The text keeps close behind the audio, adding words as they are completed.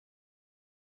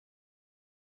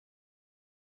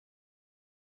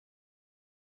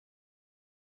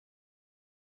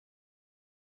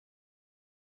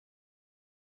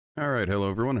Alright, hello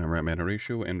everyone, I'm Ratman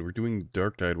Horatio, and we're doing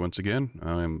Darktide once again.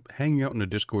 I'm hanging out in a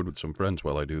Discord with some friends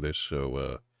while I do this,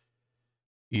 so,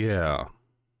 yeah.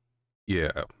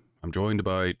 I'm joined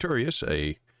by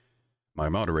Turius, my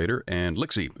moderator, and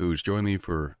Lixie, who's joined me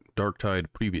for Darktide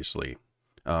previously.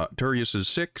 Turius is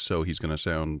sick, so he's gonna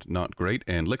sound not great,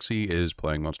 and Lixie is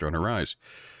playing Monster Hunter Rise.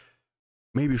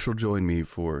 Maybe she'll join me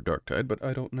for Darktide, but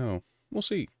I don't know. We'll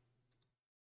see.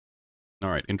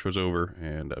 Alright, intro's over,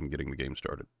 and I'm getting the game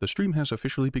started. The stream has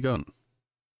officially begun.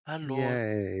 Hello,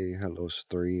 Yay, hello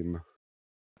stream.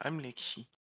 I'm Lexi.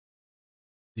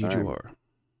 Indeed you I'm are.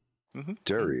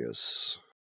 Darius.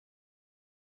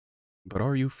 But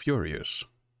are you furious?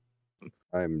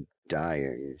 I'm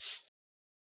dying.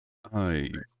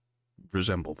 I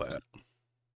resemble that.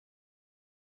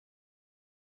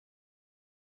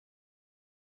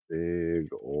 Big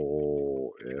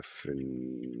ol'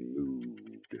 effing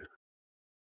mood.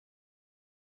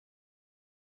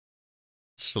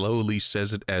 Slowly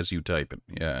says it as you type it.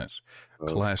 Yes. Of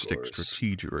Classic course.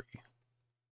 strategery.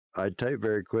 I type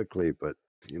very quickly, but,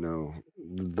 you know,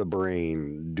 the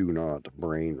brain do not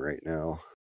brain right now.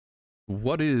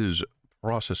 What is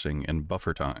processing and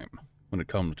buffer time when it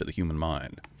comes to the human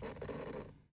mind?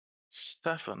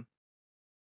 Stefan.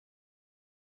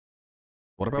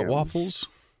 What about Yeah. waffles?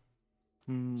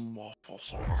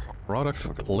 Waffles. Product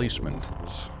Fucking placement.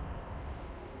 waffles.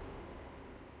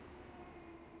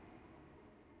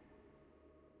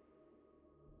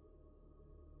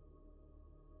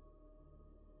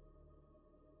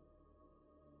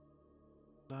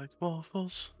 Like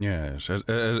waffles. Yes,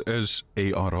 as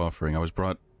a odd offering, I was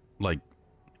brought, like,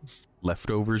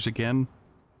 leftovers again.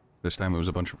 This time it was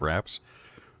a bunch of wraps.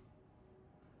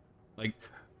 Like,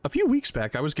 a few weeks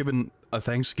back, I was given a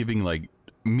Thanksgiving, like,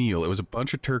 meal. It was a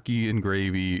bunch of turkey and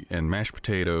gravy and mashed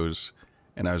potatoes,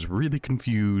 and I was really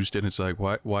confused, and it's like,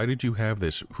 why did you have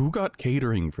this? Who got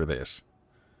catering for this?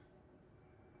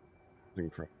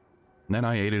 And then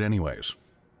I ate it anyways.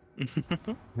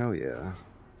 Hell yeah.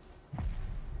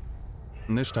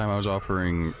 And this time I was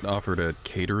offered a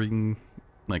catering,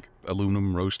 like,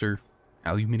 aluminum roaster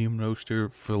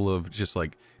full of just,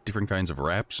 like, different kinds of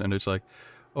wraps, and it's like,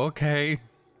 okay,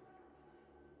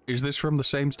 is this from the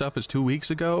same stuff as 2 weeks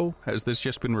ago? Has this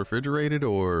just been refrigerated,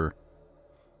 or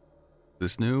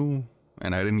this new?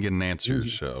 And I didn't get an answer,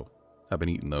 so I've been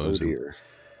eating Oh those. dear.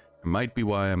 It might be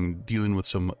why I'm dealing with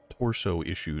some torso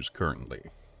issues currently.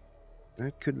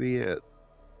 That could be it.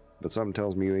 But something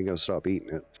tells me you ain't gonna stop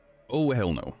eating it. Oh,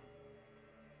 hell no.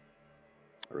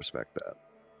 I respect that.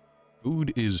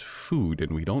 Food is food,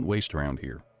 and we don't waste around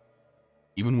here.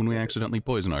 Even when we accidentally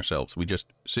poison ourselves, we just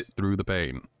sit through the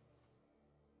pain.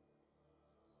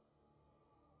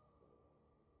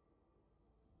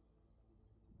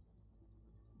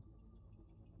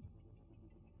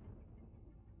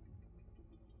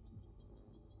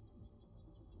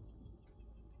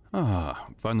 Ah,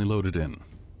 finally loaded in.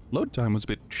 Load time was a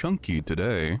bit chunky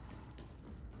today.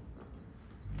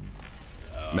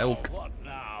 Milk. What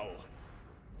now?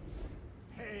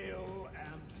 Hail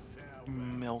and farewell.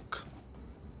 Milk.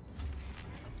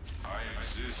 I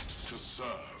exist to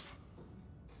serve.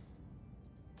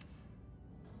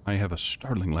 I have a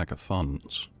startling lack of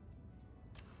funds.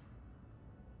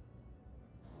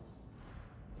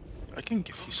 I can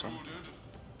give you some.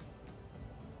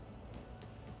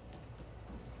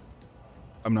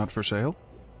 I'm not for sale?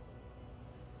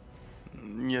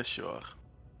 Yes, you are.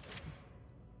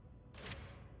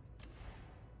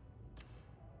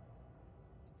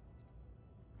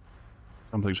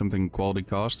 Something quality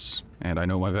costs, and I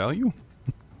know my value?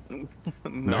 No.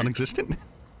 Non-existent?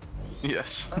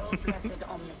 Yes. Oh, blessed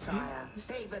Omnissiah,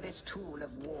 favor this tool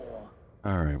of war.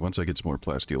 Alright, once I get some more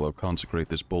plasteel, I'll consecrate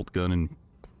this bolt gun and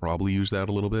probably use that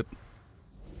a little bit.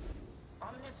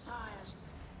 Omnissiah's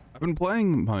I've been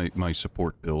playing my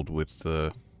support build with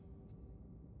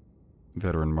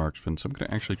veteran marksman, so I'm going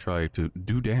to actually try to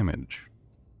do damage.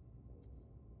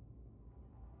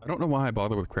 I don't know why I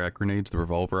bother with crack grenades. The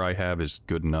revolver I have is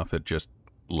good enough at just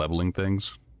leveling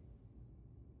things.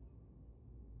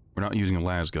 We're not using a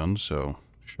las gun, so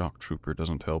shock trooper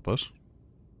doesn't help us.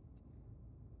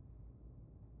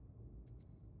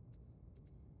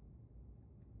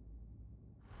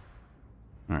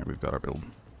 Alright, we've got our build.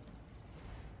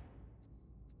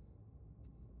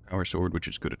 Power sword, which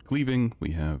is good at cleaving.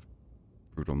 We have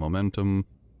brutal momentum.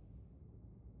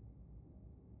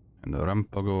 And the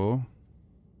rampago.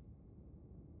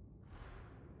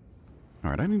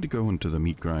 Alright, I need to go into the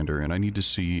meat grinder, and I need to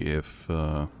see if,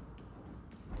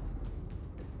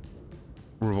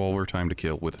 revolver time to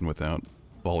kill with and without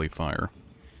volley fire.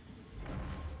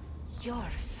 You're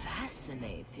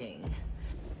fascinating.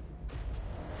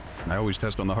 I always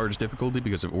test on the hardest difficulty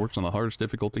because if it works on the hardest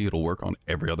difficulty, it'll work on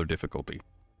every other difficulty.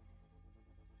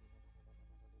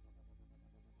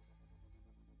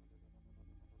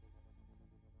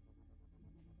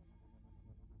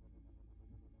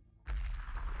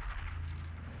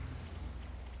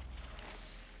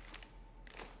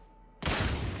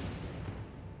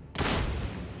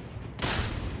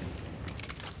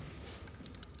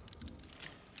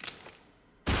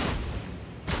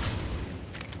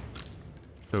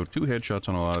 So, 2 headshots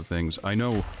on a lot of things. I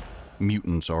know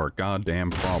mutants are a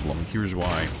goddamn problem. Here's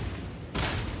why.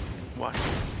 Why?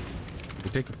 They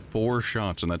take 4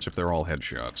 shots, and that's if they're all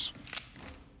headshots.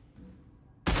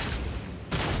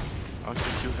 I'll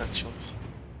give you headshots.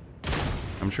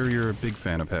 I'm sure you're a big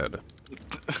fan of head.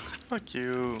 Fuck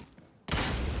you.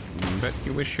 Bet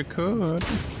you wish you could.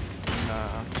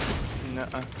 Nah.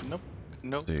 Nah. Nope.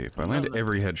 Nope. See, if I land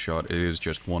every headshot, it is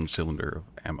just 1 cylinder of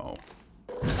ammo.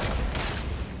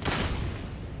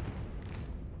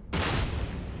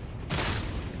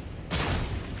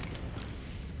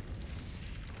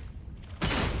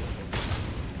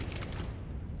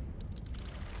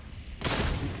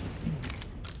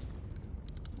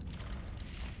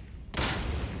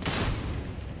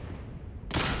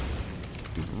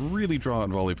 Really draw out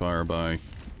volley fire by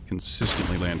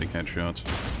consistently landing headshots.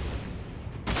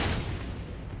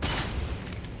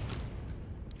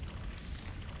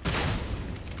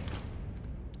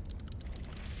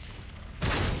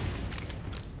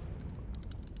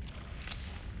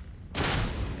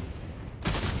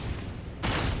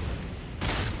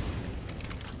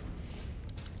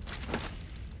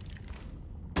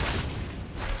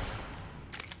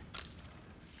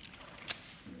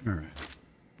 All right.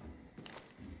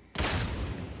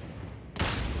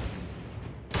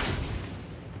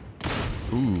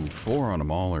 Ooh, 4 on a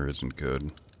mauler isn't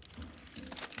good.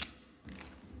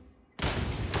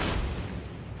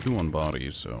 2 on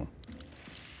bodies, so...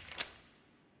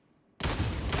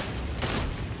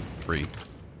 3.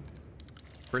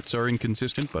 Crits are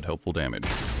inconsistent, but helpful damage.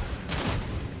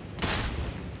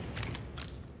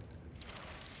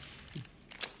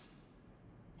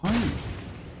 Why?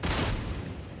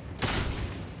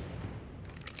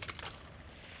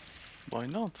 Why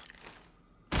not?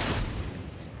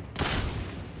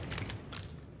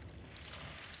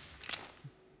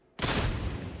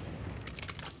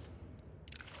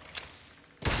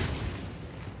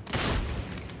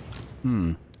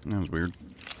 That was weird.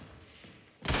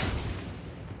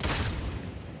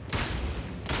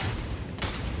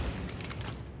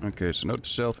 Okay, so note to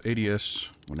self,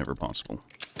 ADS whenever possible.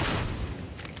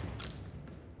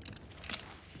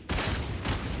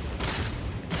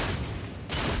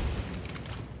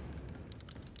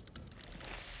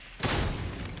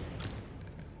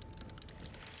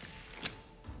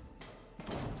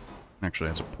 Actually,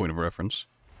 that's a point of reference.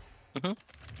 Mm-hmm.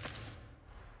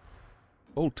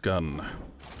 Bolt gun.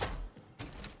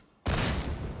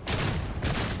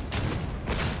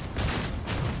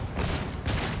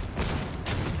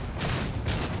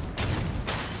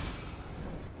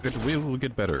 It will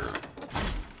get better.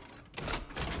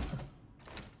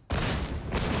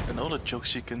 And all the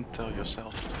jokes you can tell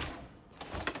yourself.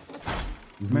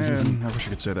 Man, I wish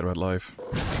I could say that about life.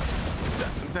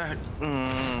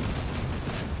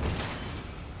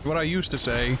 It's what I used to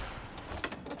say.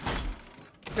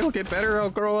 It'll get better, I'll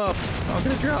grow up, I'll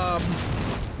get a job.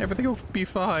 Everything will be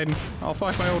fine. I'll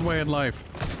find my own way in life.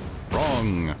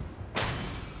 Wrong.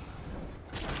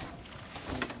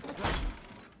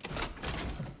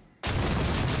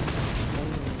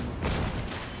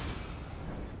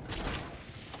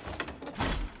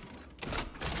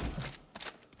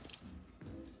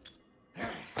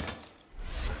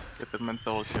 Get the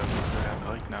mentality out of your head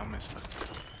right now, mister.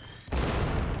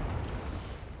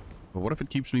 But what if it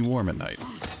keeps me warm at night?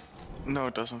 No,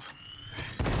 it doesn't.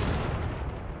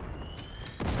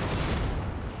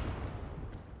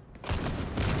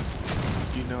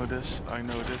 You know this, I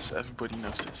know this, everybody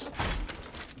knows this.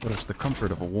 But it's the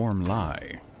comfort of a warm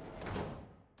lie.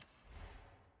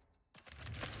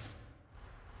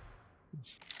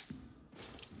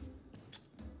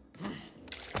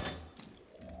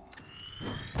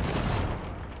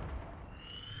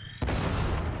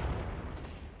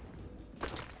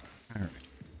 Alright.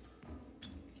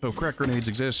 So crack grenades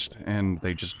exist, and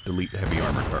they just delete heavy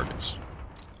armor targets.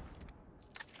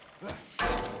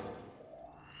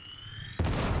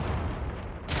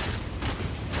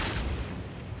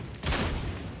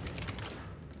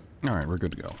 Alright, we're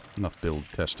good to go. Enough build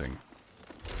testing.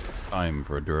 Time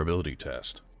for a durability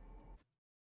test.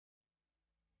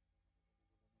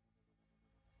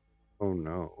 Oh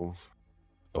no.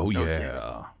 Oh yeah.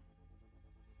 yeah.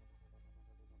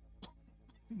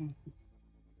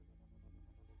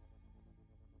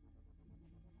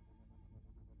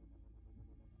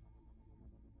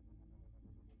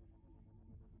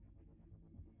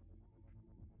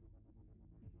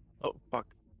 Oh, fuck.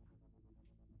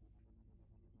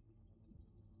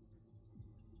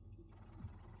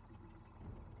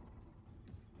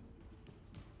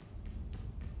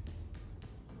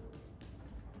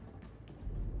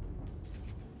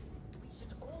 We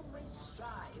should always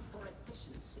strive for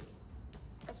efficiency,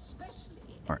 especially.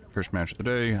 Alright, first match of the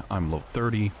day. I'm low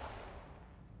 30.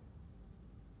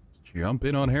 Let's jump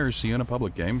in on Heresy in a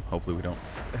public game. Hopefully we don't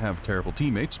have terrible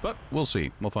teammates, but we'll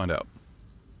see. We'll find out.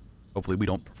 Hopefully we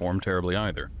don't perform terribly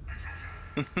either.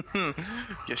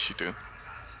 Yes, you do.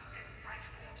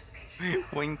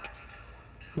 Wink.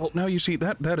 Well, now you see,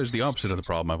 that is the opposite of the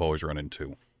problem I've always run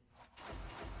into.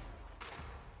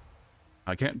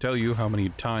 I can't tell you how many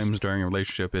times during a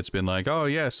relationship it's been like, oh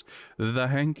yes, the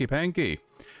hanky-panky.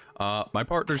 My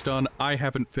partner's done, I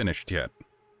haven't finished yet.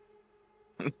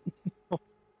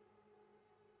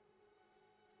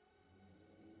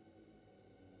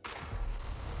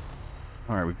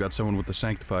 Alright, we've got someone with the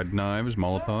sanctified knives,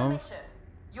 Molotov.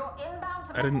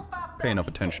 I didn't pay enough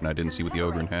attention, I didn't see what the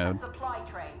Ogren had.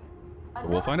 But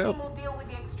we'll find out. Will deal with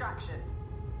the extraction.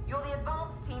 You're the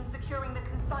advanced team securing the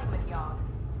consignment yard.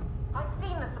 I've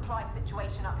seen the supply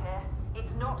situation up here.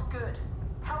 It's not good.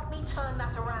 Help me turn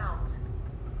that around.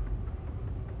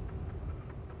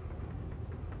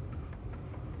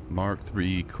 Mark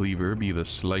III Cleaver, be the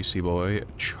slicey boy,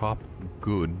 chop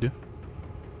good.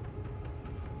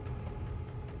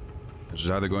 This is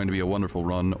either going to be a wonderful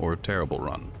run or a terrible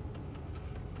run.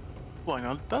 Why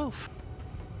not both?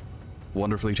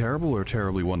 Wonderfully terrible or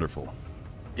terribly wonderful?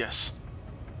 Yes.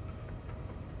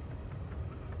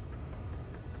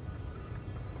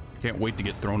 Can't wait to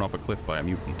get thrown off a cliff by a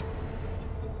mutant.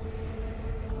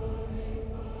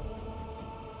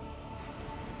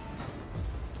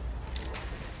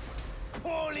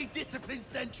 Poorly disciplined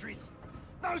sentries.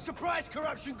 No surprise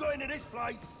corruption going to this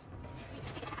place.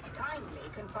 Kindly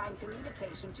confine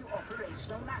communication to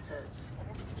operational matters.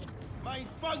 Main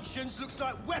functions looks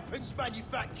like weapons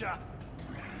manufacture.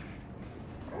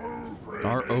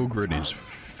 Our Ogren is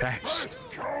fast.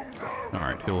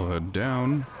 Alright, he'll head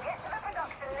down. Get to the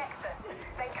production nexus,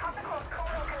 then cut across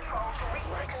common control to reach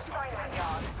the consignment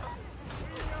yard.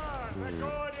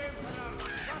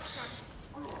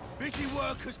 Busy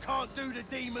workers can't do the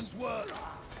demon's work.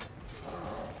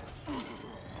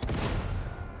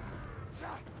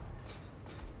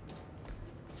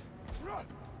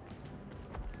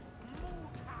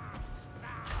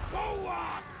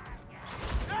 Forward!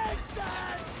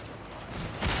 Extend!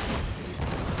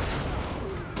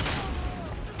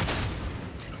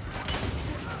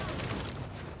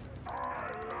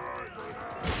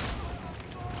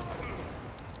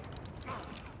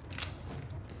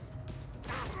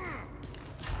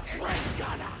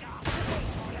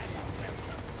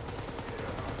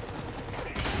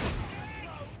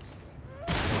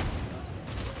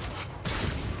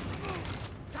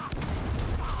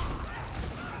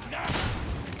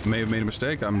 May have made a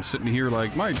mistake. I'm sitting here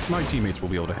like my teammates will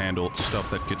be able to handle stuff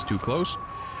that gets too close.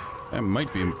 That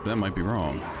might be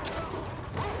wrong.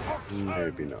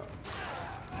 Maybe not.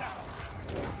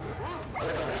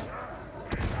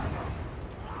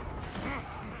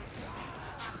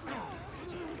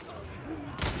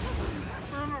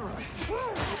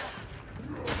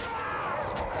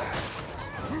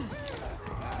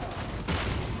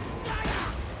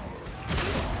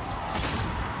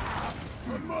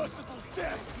 Merciful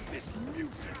death, this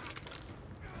mutant!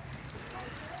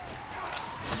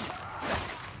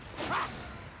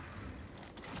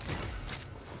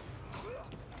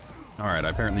 Alright, I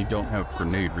apparently don't have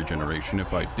grenade regeneration.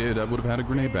 If I did, I would have had a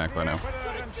grenade back by now.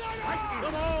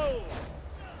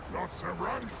 Lots of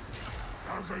runs,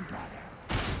 doesn't matter.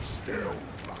 Still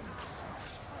runs.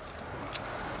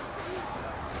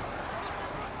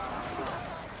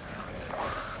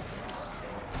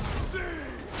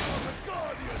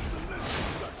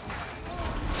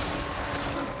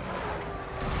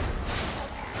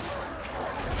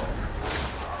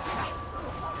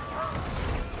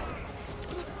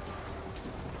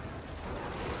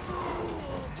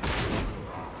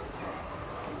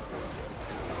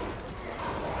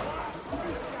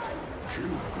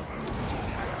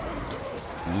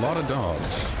 A lot of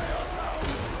dogs.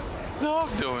 Dog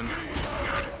doing?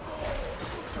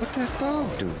 What that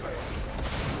dog doing?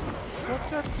 What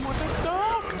that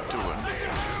dog doing?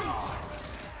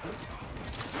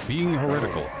 Being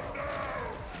heretical.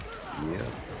 Yeah.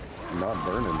 Not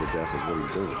burning to death is what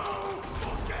he's doing.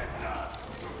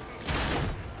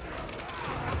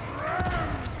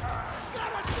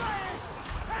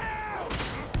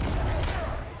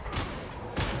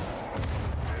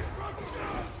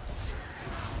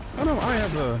 no, I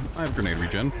have grenade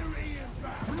regen.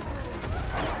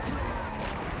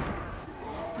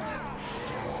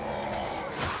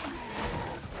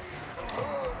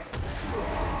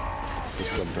 The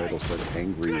subtitle said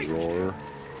Angry Roar.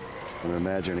 I'm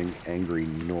imagining Angry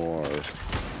Noir.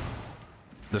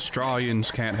 The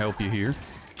Strauians can't help you here.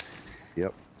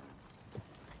 Yep.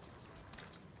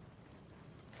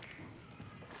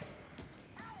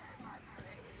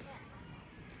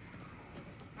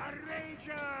 A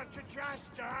rager to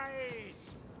chastise.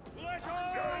 Let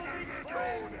all be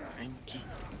clean. Enki.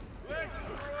 Let's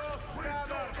roll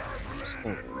gather.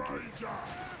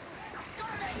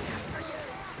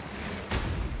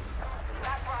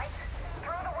 That's right.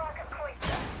 Through the work at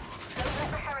Cloister. Don't let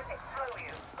the heretics slow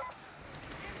you.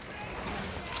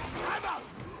 I'm out.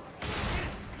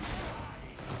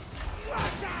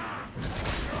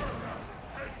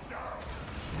 Heads down.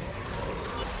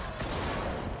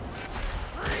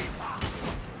 Reaper.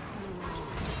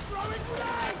 Throwing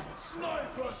grenade.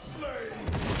 Sniper slain.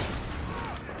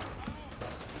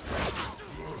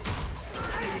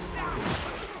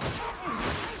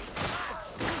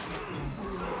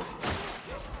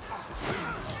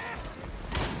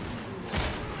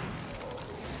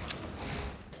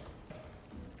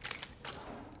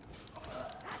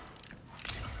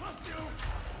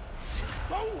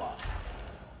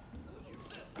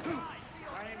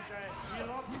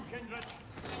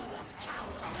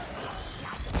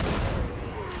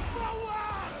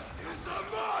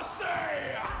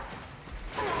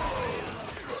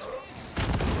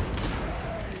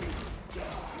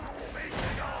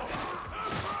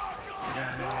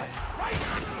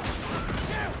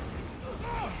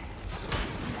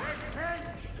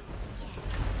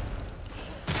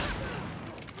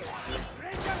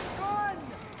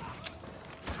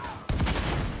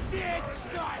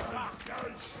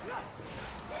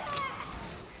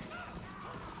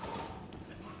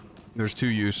 There's two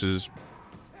uses.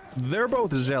 They're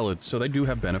both zealots, so they do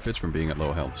have benefits from being at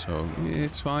low health, so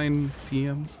it's fine,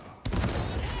 TM.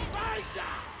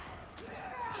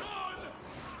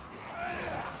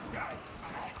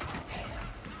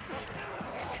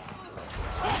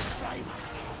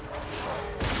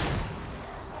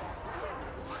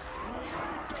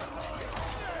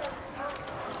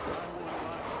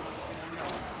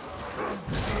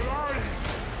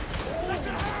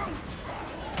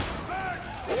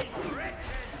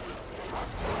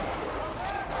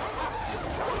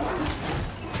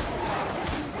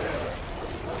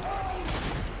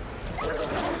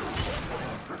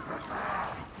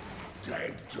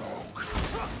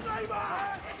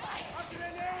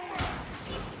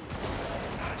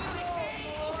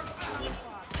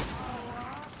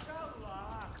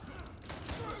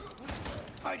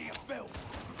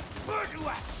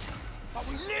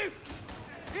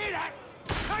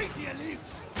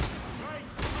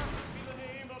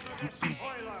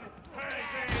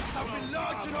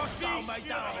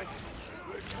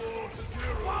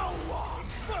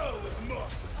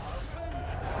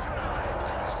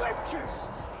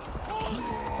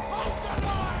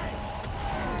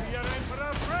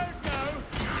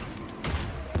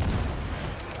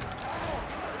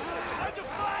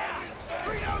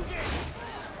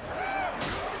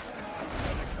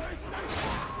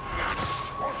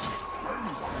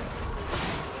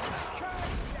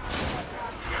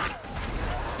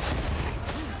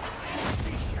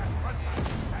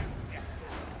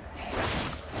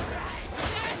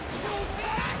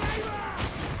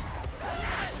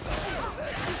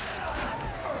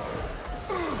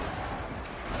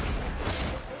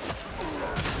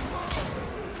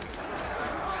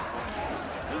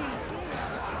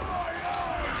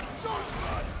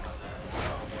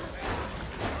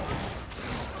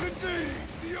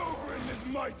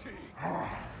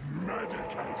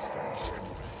 Medical station.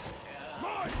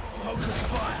 Mine. Focus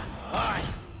fire. Aye.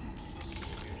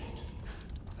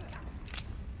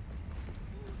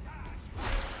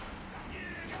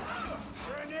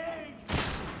 Grenade.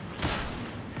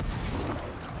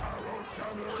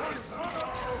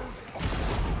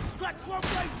 Scratch one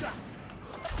ranger.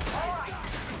 Alright,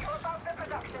 you're above the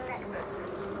production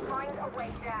nexus. Find a way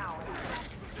down.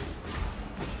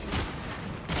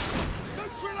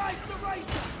 Neutralize the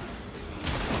ranger.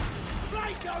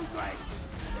 Blake Ogren.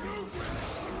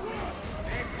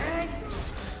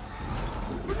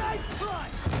 Grenade fly.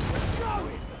 Throw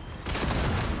it.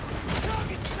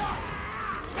 Target stop.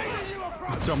 Taking you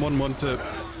approach. Someone want to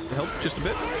help just a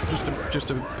bit?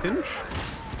 Just a pinch?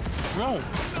 No.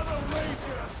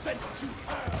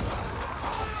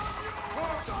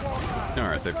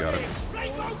 Alright, they've got it.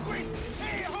 Blake Ogren.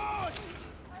 Hit hard.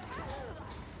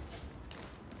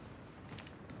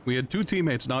 We had two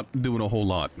teammates not doing a whole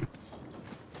lot.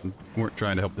 weren't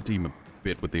trying to help the team a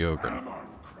bit with the ogre.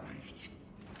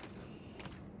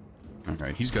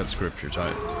 Alright, he's got scriptures.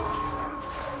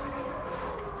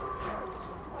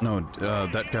 No,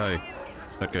 that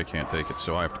guy can't take it,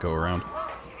 so I have to go around.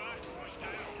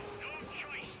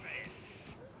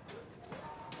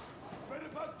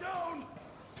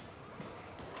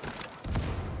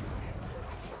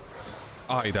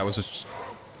 Aye, that was a...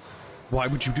 Why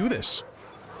would you do this?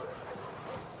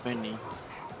 Winnie.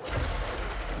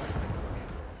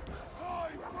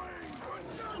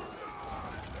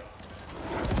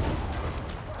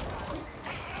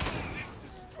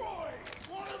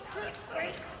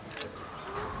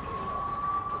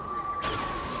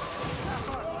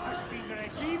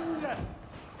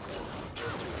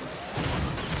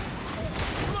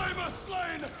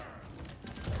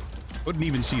 Couldn't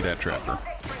even see that trapper.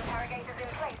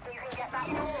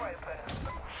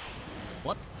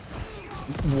 What?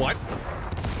 What?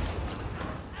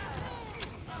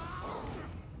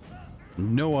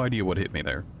 No idea what hit me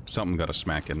there. Something got a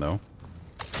smack in though.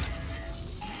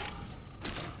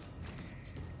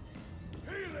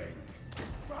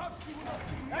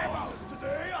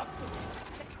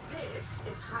 This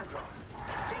is Hadron.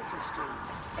 Data stream.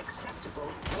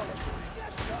 Acceptable quality.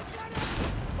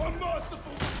 A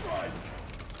merciful strike!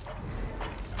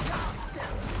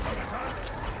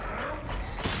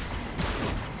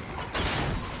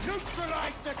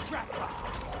 Neutralize the trapper!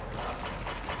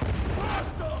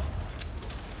 Faster!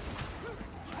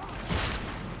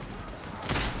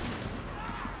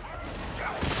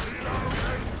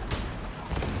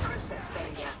 Process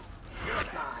failure.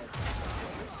 Reply.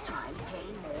 This time pay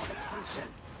more attention.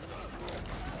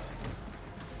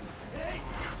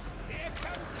 Here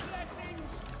comes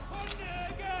blessings from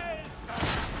Nurgle!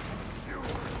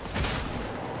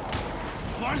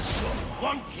 One shot,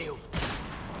 one kill.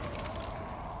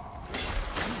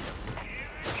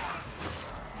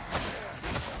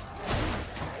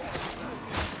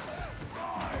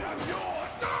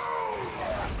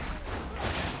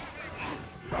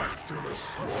 Back to the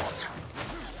squad.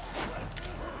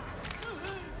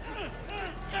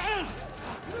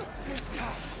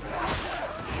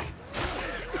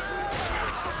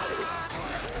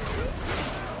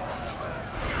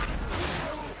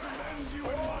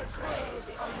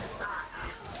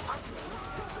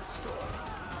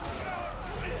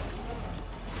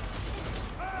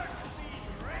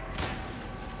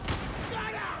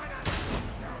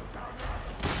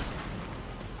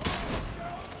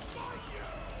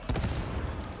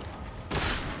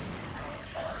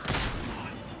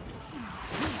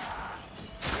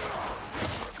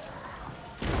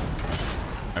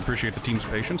 I appreciate the team's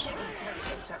patience.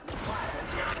 Interrogator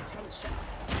requires your attention.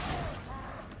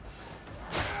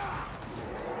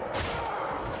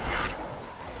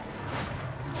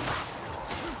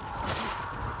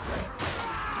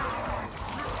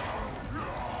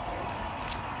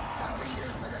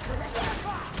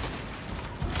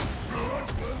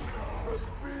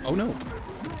 Oh no.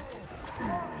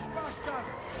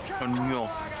 Oh no.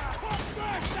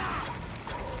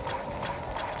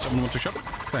 Someone wants to shove it?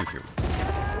 Thank you.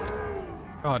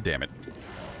 God damn it.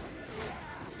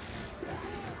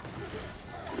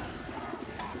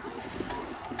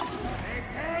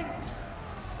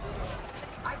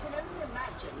 I can only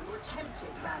imagine you attempted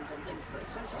random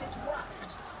inputs until it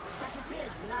worked. But it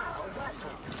is now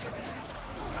working.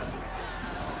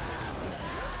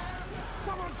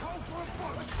 Someone call for a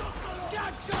bullet!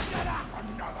 Stab shot at her!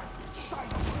 Another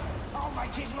shite word! I'll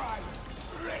make it right!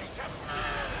 Ready to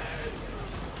burn!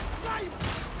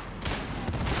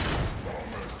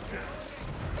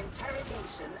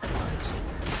 Interrogation approaching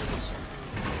completion.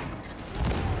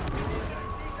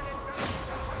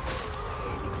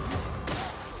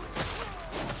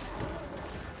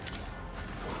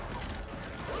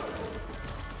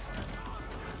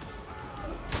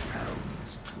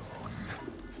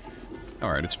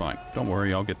 Alright, it's fine. Don't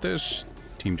worry, I'll get this.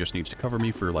 Team just needs to cover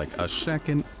me for like a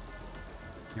second.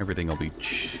 Everything will be...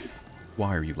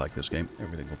 Why are you like this game?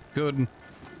 Everything will be good.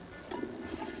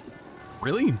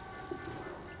 Really?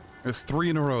 There's 3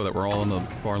 in a row that were all on the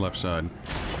far left side.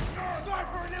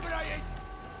 Sniper eliminated!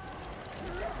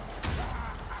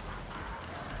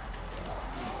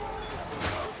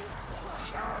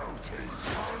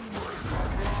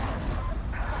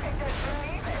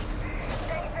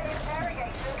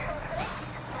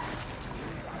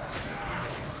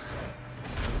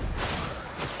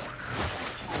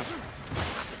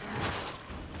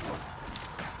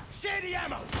 Share the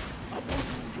ammo! I won't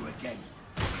do you again.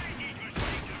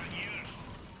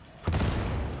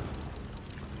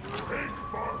 Big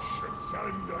boss should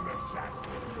send an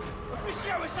assassin. If we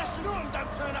show assassin don't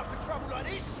turn up for trouble like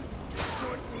this, do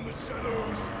it from the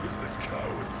shadows is the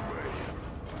coward's way.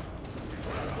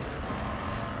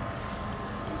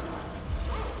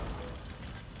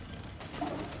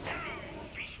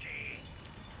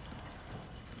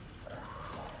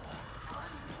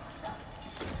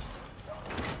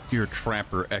 Your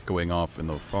trapper echoing off in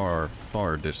the far,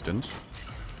 far distance.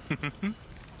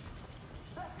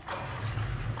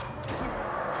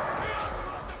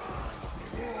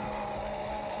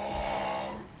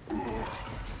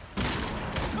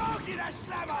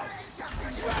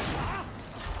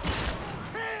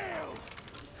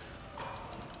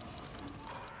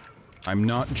 I'm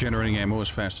not generating ammo as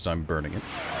fast as I'm burning it.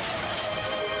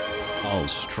 I'll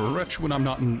stretch when I'm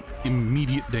not in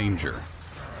immediate danger.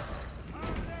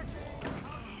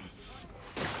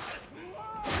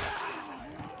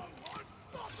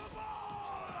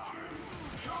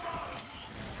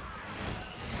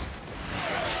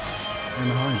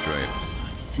 And hydrate.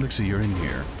 Lixie, you're in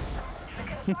here.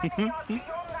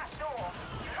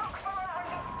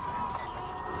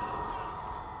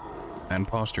 And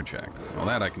posture check. Well,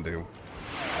 that I can do.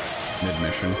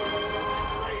 Mid-mission.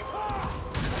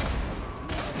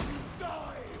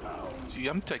 See,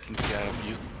 I'm taking care of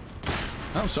you.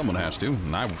 Oh, someone has to,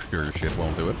 and I sure as shit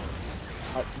won't do it.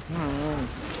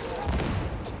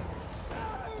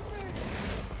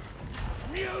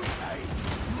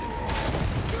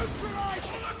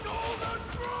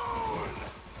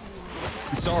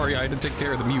 Sorry, I had to take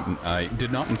care of the mutant. I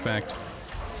did not, in fact,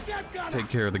 take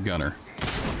care of the gunner.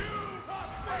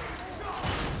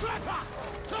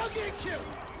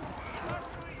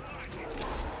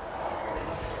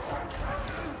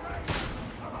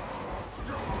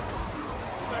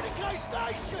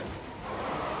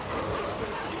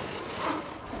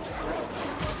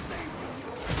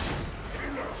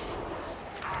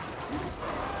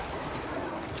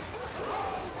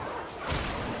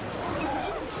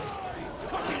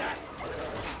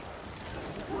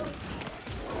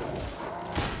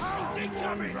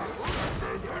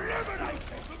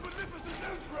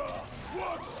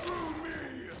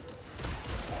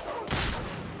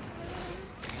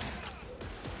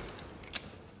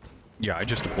 Yeah, I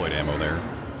just deployed ammo there.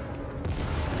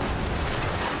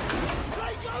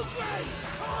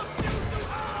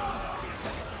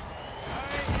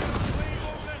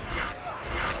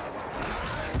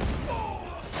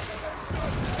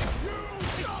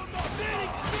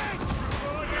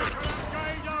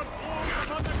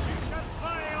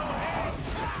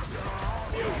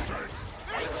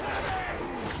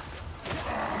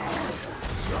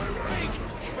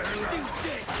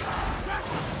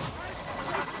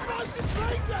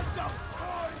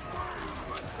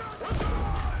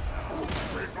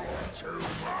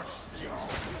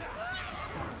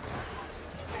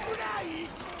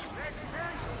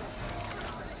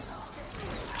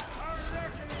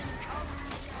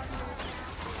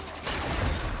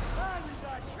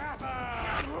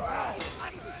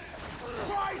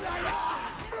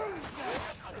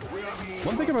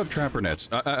 One thing about trapper nets,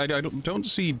 I don't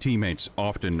see teammates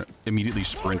often immediately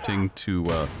sprinting to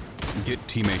get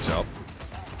teammates out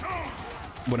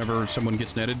whenever someone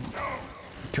gets netted,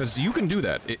 because you can do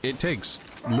that. It takes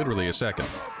literally a second.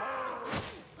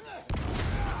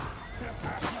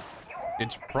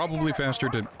 It's probably faster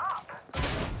to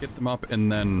get them up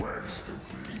and then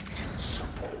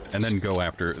go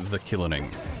after the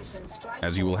killing,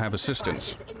 as you will have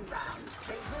assistance.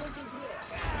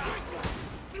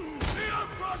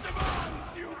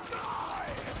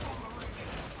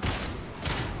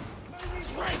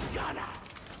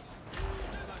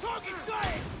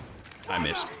 I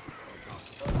missed.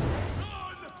 Move to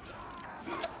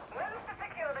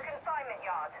secure the consignment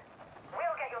yard.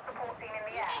 We'll get your support team in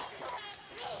the air.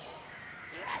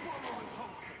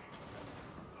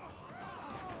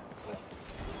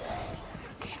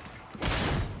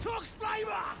 Tox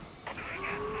flavor!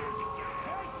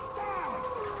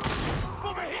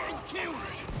 Bomber hit and killed!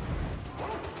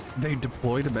 They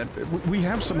deployed a med. We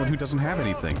have someone who doesn't have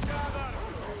anything.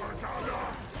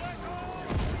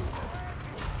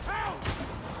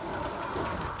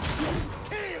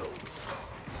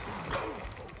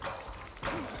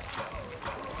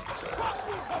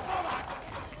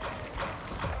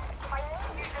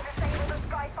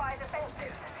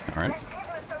 Alright.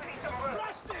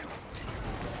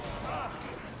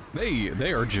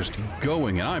 They are just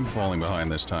going, and I'm falling behind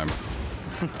this time.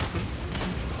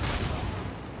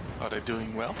 Are they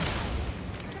doing well?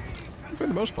 For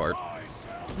the most part.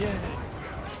 Yeah.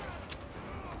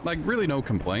 Like, really no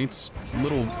complaints.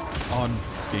 Little odd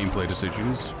gameplay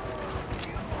decisions.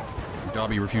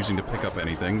 Dobby refusing to pick up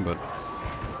anything, but...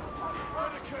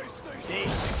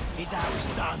 This is how it's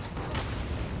done.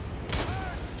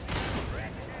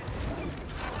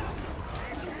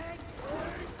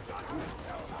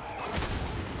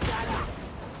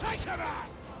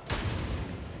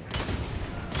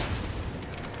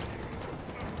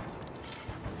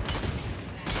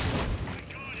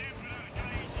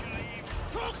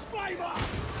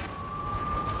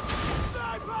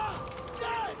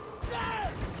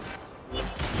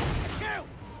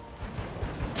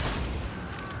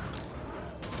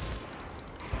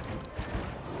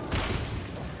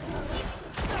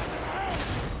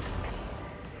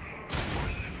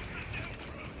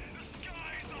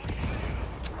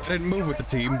 I didn't move with the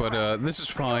team, but this is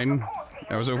fine.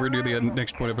 I was over near the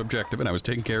next point of objective, and I was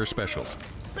taking care of specials.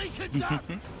 Beacons up!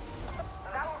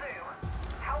 That'll do.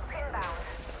 Help inbound.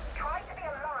 Try to be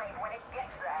alive when it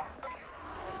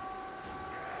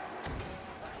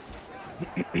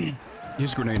gets there.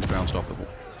 His grenades bounced off the wall.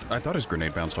 I thought his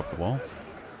grenade bounced off the wall.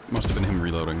 Must have been him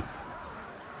reloading.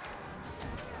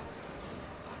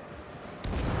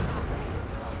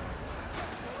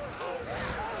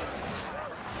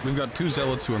 We've got 2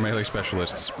 zealots who are melee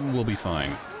specialists. We'll be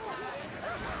fine.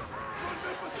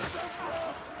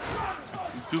 I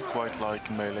do quite like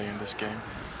melee in this game.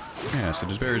 Yes, it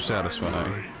is very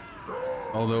satisfying.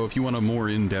 Although, if you want a more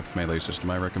in-depth melee system,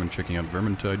 I recommend checking out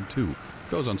Vermintide 2. It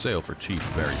goes on sale for cheap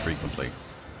very frequently.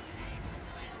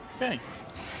 Okay,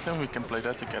 then we can play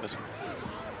that together.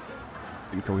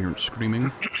 Incoherent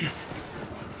screaming.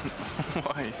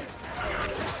 Why?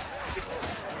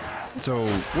 So,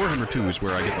 Warhammer 2 is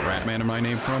where I get the Ratman in my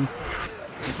name from.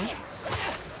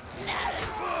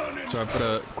 So I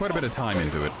put quite a bit of time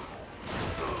into it.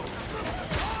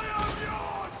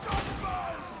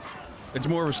 It's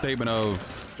more of a statement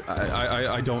of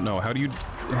I don't know. How do you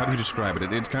describe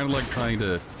it? It's kind of like trying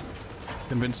to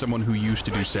convince someone who used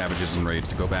to do Savages and Raids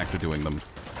to go back to doing them.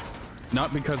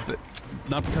 Not because they're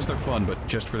fun, but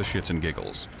just for the shits and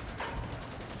giggles.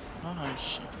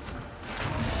 Nice.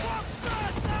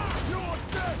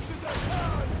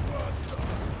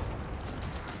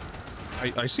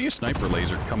 I see a sniper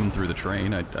laser coming through the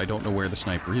train. I don't know where the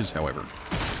sniper is, however.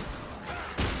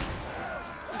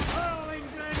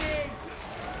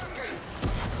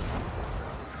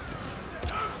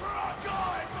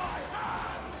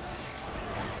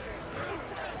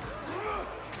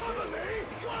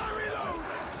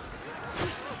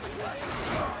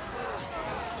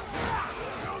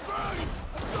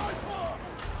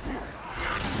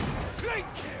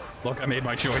 Look, I made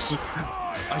my choice.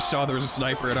 I saw there was a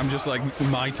sniper, and I'm just like,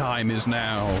 my time is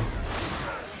now.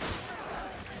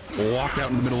 Walked out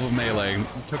in the middle of a melee,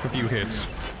 took a few hits.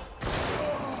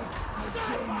 But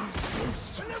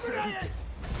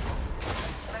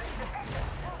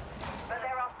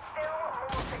there are still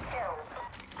more to kill.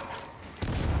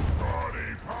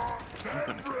 I'm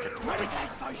gonna go get Medicaid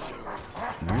station!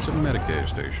 There's a Medicaid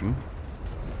station.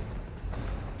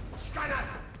 Scanner!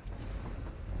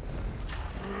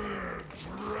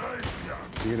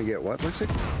 You're gonna get what, Lexi?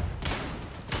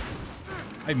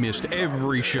 I missed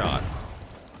every shot.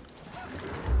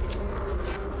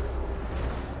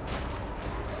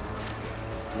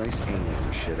 Nice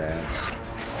aim, shit ass.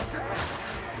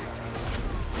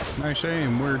 Nice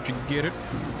aim. Where'd you get it?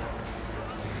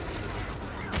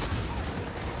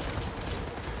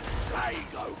 There you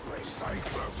go, Chris. Stay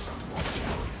close and watch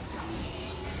how he's done.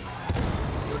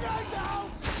 Grenade down!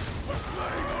 We're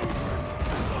playing open!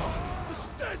 The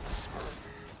stench!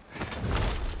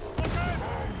 Okay,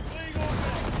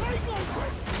 league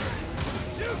open!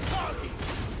 New target!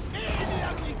 In the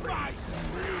ugly face!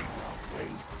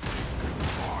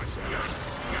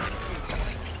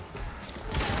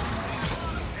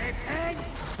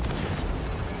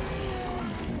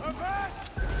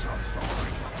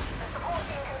 Support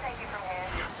team can take you from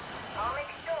here. I'll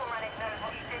make sure Manic knows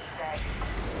what you did today.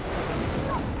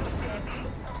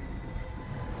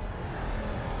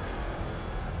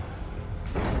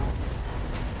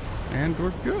 And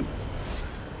we're good.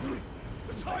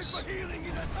 The time for healing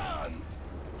is at hand!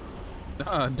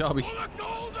 Dobby. For the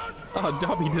golden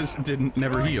Dobby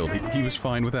never healed. He was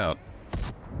fine without.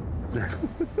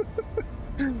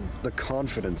 The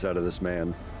confidence out of this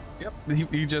man. Yep,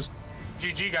 he just...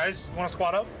 GG, guys. Want to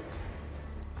squat up?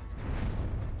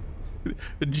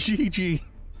 GG.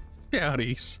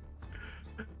 Howdies.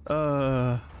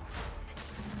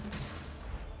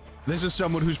 This is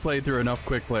someone who's played through enough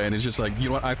quick play and is just like, you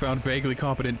know what, I found vaguely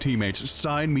competent teammates.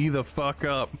 Sign me the fuck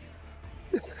up.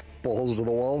 Balls to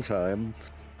the wall time.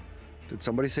 Did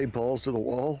somebody say balls to the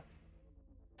wall?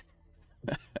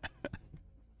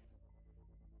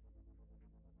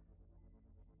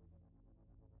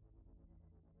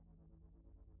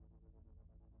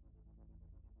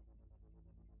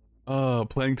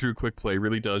 Playing through quick play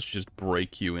really does just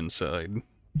break you inside.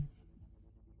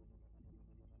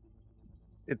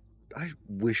 I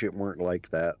wish it weren't like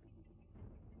that.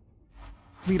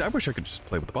 I mean, I wish I could just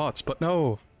play with the bots, but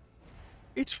no.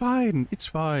 It's fine. It's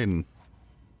fine.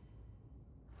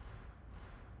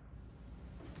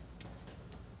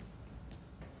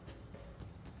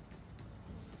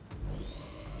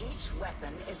 Each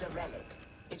weapon is a relic.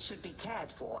 It should be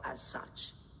cared for as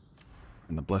such.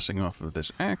 And the blessing off of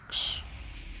this axe.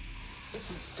 It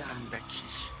is done. Becky.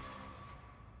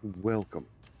 Welcome.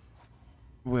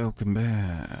 Welcome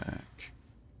back.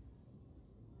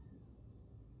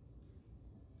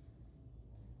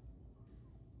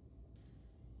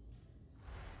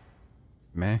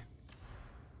 Meh.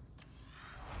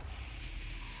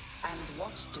 And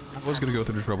what do we I was gonna go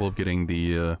through the trouble of getting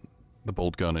the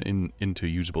bolt gun into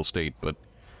usable state, but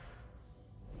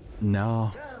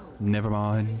no, never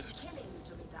mind. killing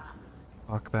to be done?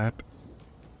 Fuck that.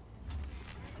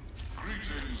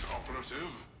 Greetings,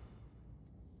 operative.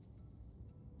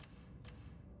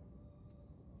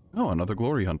 Oh, another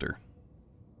glory hunter.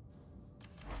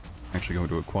 Actually going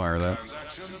to acquire that.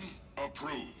 Transaction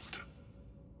approved.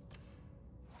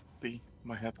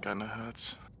 My head kinda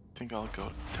hurts. I think I'll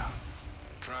go down.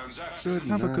 Transaction Good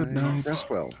Have a good night.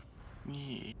 Rest well.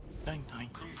 Yeah,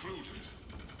 night. concluded.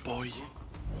 Boy.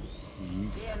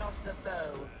 Fear not the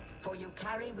foe, for you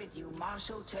carry with you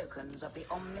martial tokens of the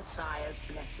Omnissiah's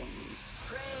blessings.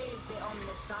 Praise the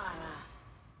Omnissiah.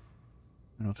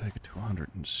 And I'll take it to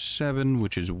 107,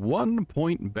 which is 1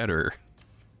 point better.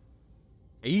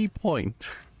 A point.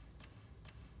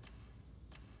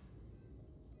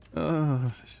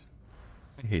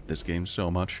 I hate this game so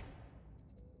much.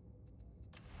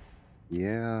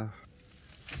 Yeah.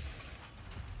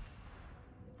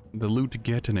 The loot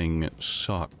getting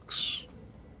sucks.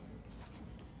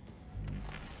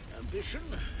 Ambition,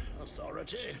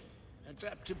 authority,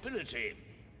 adaptability.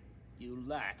 You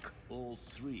lack all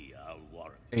three, I'll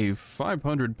warrant. A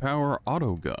 500 power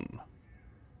auto gun.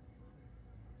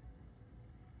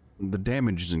 The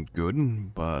damage isn't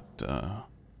good, but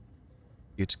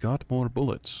it's got more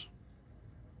bullets.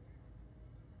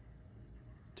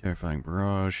 Terrifying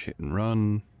barrage, hit and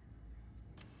run.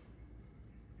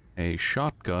 A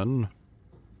shotgun.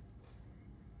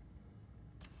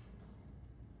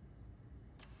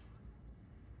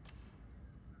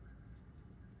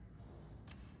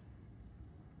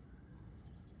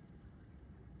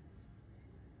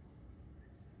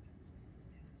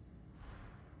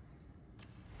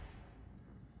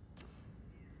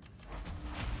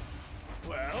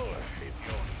 Well, if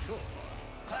you're sure.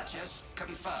 Purchase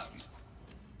confirmed.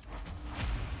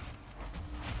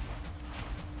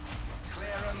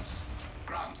 Clearance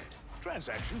granted.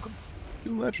 Transaction complete.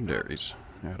 2 legendaries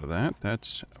out of that.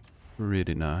 That's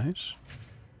pretty nice.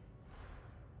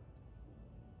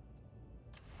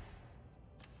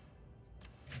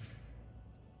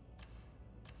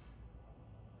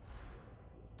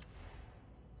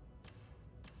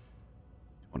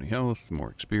 Health, more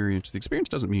experience. The experience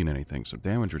doesn't mean anything, so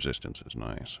damage resistance is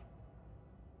nice.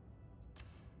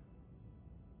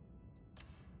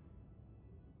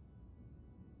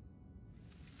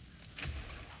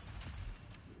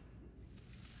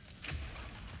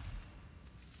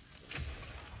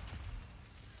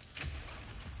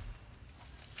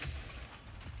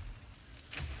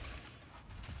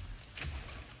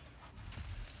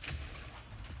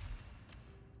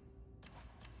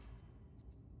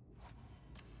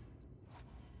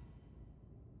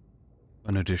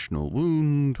 An additional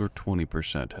wound or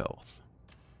 20% health.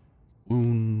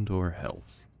 Wound or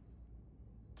health.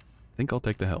 I think I'll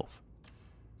take the health.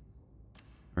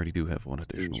 Already do have one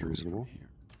additional Seems wound reasonable. from here.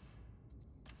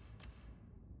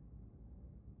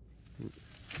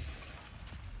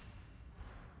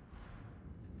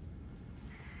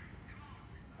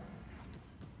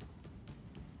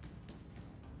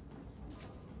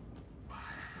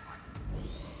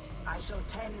 I shall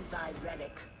tend thy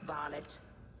relic, varlet.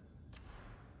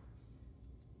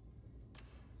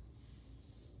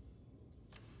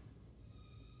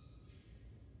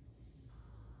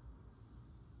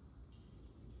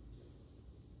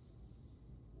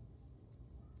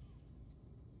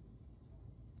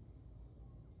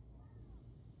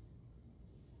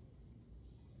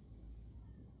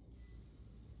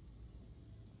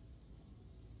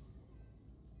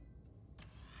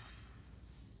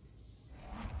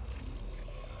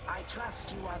 I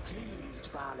trust you are pleased,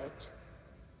 varlet.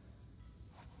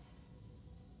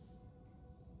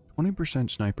 20%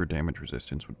 sniper damage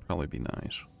resistance would probably be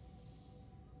nice.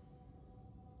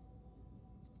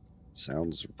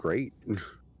 Sounds great.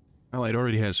 Well, it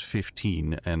already has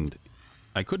 15, and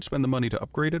I could spend the money to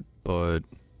upgrade it, but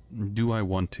do I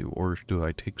want to, or do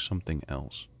I take something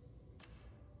else?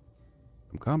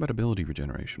 Some combat ability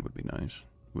regeneration would be nice.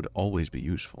 Would always be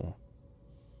useful.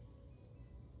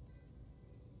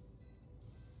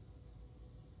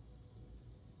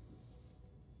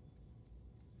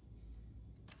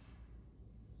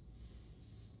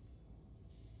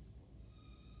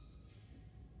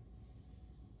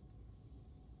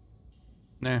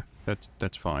 Nah,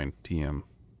 that's fine, TM.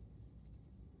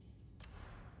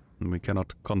 We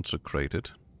cannot consecrate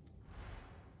it.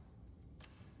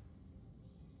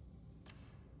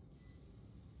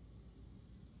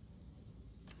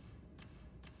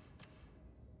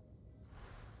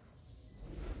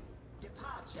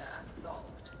 Departure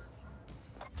logged.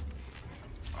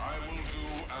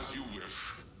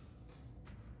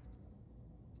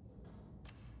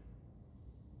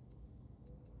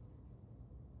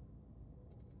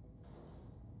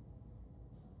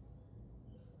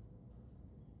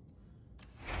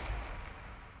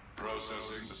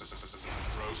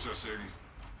 Processing.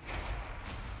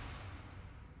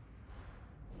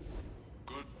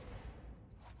 Good.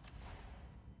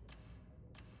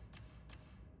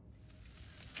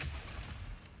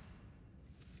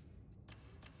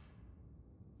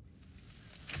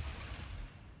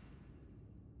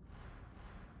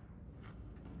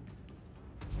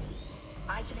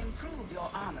 I can improve your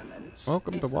armaments.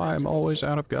 Welcome to why I'm always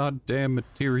out of goddamn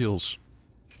materials.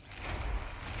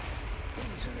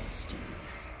 Interesting.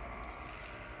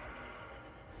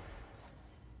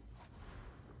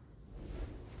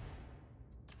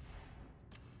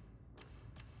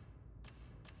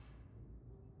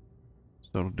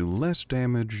 So it'll do less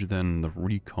damage than the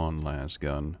recon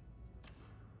lasgun.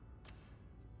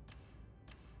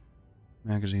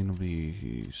 Magazine will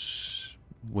be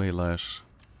way less,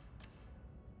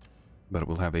 but it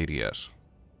will have ADS.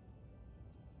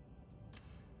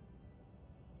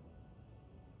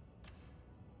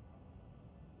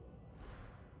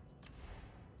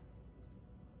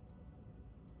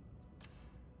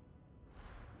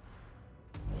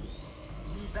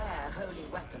 You bear holy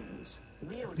weapons.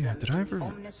 Wield Yeah, them did I in ever- the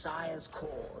Omnissiah's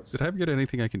cause. Did I ever get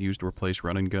anything I can use to replace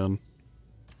running gun?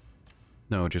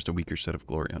 No, just a weaker set of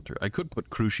Glory Hunter. I could put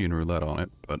Crucian Roulette on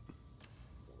it, but...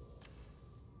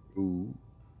 Ooh.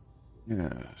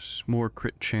 Yes, more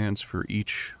crit chance for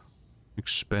each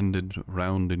expended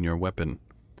round in your weapon.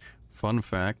 Fun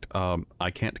fact, I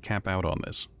can't cap out on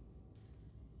this.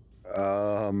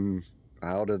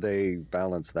 How do they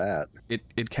balance that?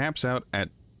 It caps out at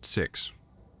 6.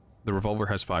 The revolver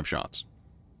has 5 shots.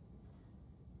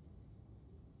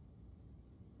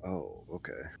 Oh,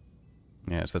 okay.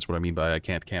 Yes, that's what I mean by I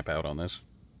can't camp out on this.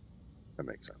 That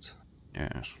makes sense.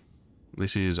 Yes.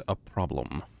 This is a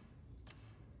problem.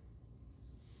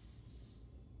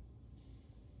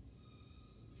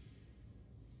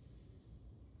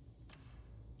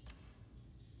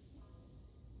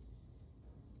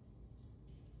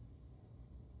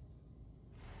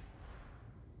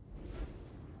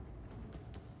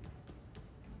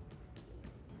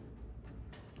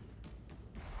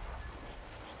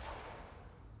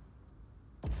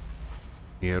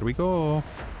 Here we go.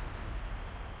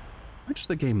 Why does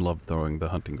the game love throwing the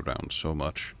hunting ground so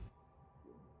much?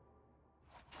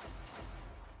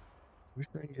 Wish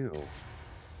I knew.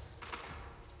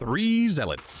 3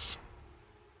 zealots.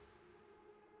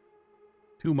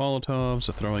 2 Molotovs,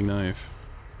 a throwing knife.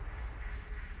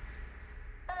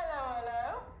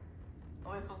 Hello.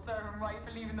 This'll serve him right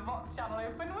for leaving the Vox channel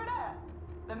open, wouldn't it?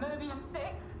 The Mobian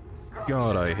Sixth,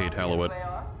 God, I hate Halloween. They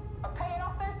are paying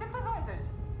off their sympathizers.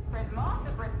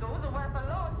 Prismata crystals are worth a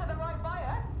lot to the right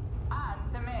buyer.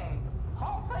 And to me.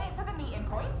 Hot foot it to the meeting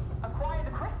point, acquire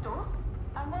the crystals,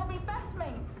 and we'll be best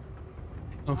mates.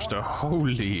 Most a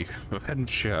holy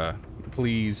venture,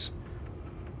 please.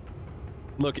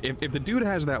 Look, if the dude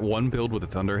has that one build with a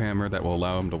Thunderhammer that will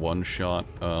allow him to one-shot,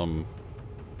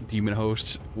 demon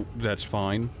hosts, that's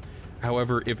fine.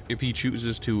 However, if he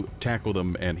chooses to tackle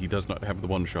them and he does not have the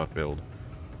one-shot build,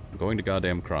 I'm going to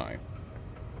goddamn cry.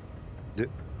 I'm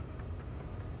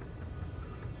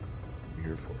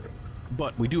here for it.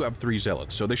 But we do have 3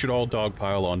 zealots, so they should all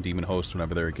dogpile on demon host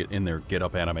whenever they're in their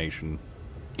get-up animation,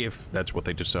 if that's what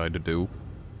they decide to do.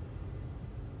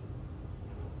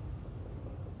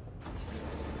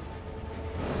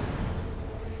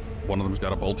 One of them's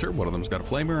got a bolter, one of them's got a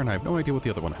flamer, and I have no idea what the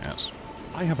other one has.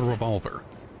 I have a revolver.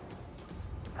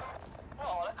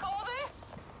 Oh, look at all this.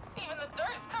 Even the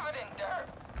dirt's covered in dirt.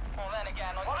 Well, then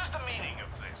again, What is the meaning of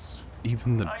this?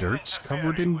 Even the dirt's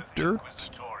covered in dirt?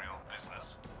 Inquisitorial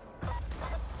business.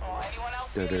 anyone else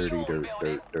The see a dirty yawn dirt,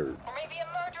 building? dirt. Or maybe a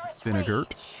murderous Vinegar.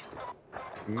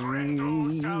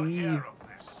 Crystals shall hear of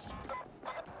this.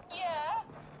 Yeah?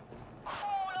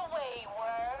 Crawl away,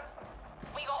 worm.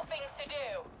 We got things to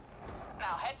do.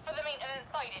 Now head for the maintenance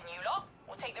siding, you lot.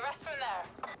 We'll take the rest from there.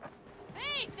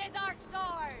 This is our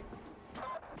sword!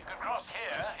 You can cross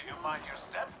here if you mind your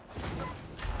step.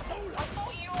 I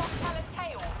thought you were on Talon's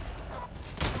tail.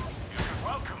 You should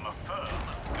welcome a firm,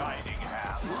 guiding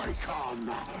hand. Break on!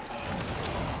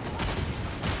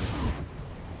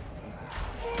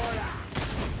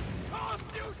 Cast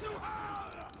you to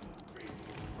hell!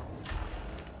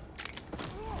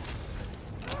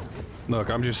 Look,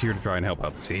 I'm just here to try and help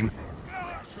out the team.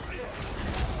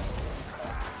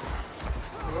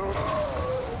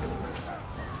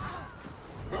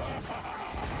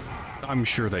 I'm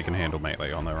sure they can handle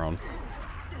melee on their own.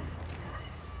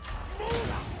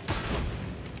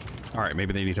 Alright,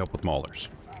 maybe they need help with maulers.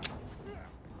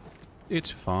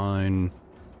 It's fine.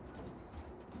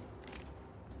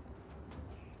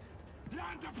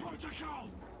 Land the protocol!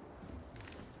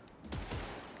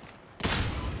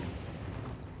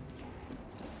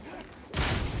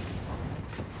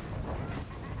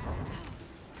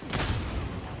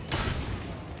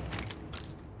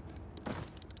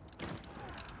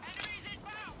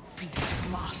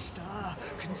 master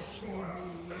can see me.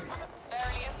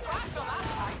 Barely a scratch on that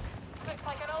tank. Looks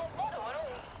like an old model and all.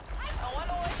 I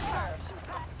wonder what it serves.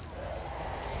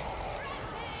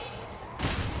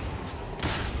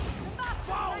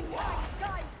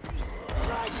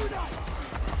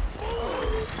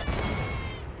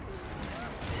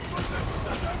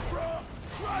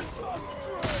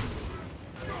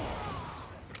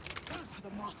 For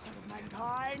the master of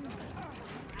mankind.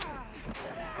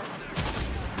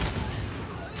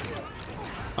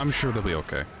 I'm sure they'll be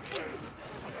okay.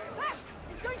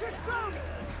 It's going to explode!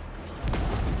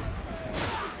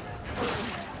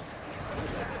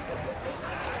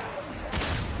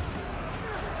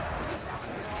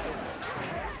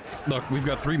 Look, we've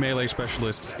got 3 melee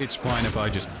specialists. It's fine if I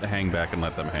just hang back and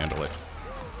let them handle it.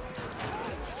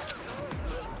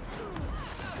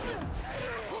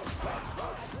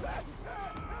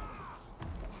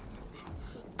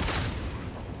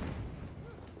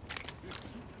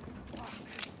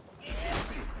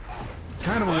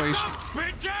 Kind of a waste.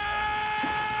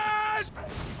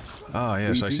 Ah,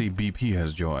 yes, I see BP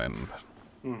has joined.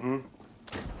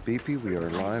 BP, we are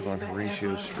live on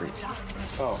Horatio's stream.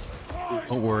 Oh.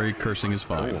 Don't worry, cursing is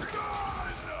fine.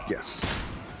 Yes.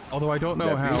 Although I don't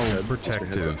know That being how said,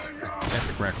 protective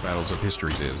Epic Rack Battles of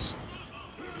Histories is.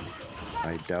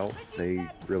 I doubt they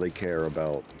really care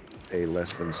about a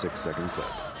less than 6-second clip.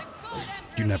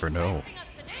 You never know.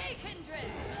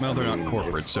 Well, they're not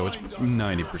corporate, so it's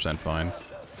 90% fine.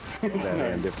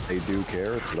 And if they do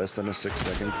care, it's less than a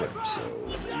 6-second clip, so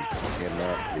they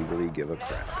cannot legally give a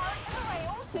crap.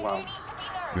 Wow.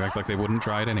 You act like they wouldn't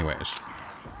try it anyways.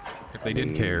 If they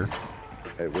did care.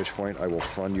 At which point, I will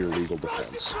fund your legal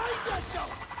defense.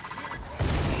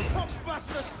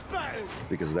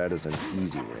 Because that is an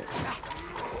easy win.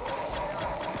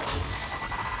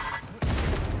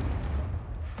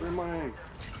 Where am I?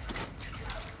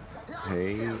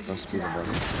 Hey, must be the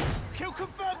money. Kill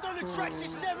confirmed on the tracks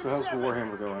is So how's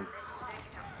Warhammer going?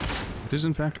 It is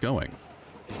in fact going.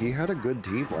 He had a good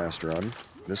team last run.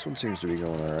 This one seems to be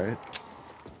going alright.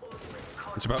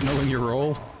 It's about knowing your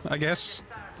role, I guess.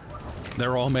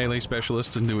 They're all melee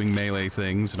specialists and doing melee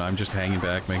things, and I'm just hanging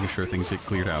back, making sure things get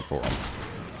cleared out for them.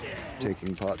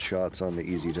 Taking pot shots on the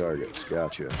easy targets.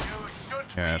 Gotcha.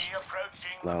 Yes.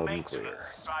 Loud and clear.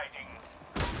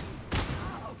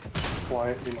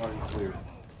 Quietly loud and clear.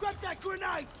 Grab that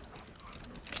grenade!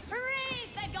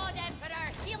 Praise the God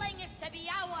Emperor! Healing is to be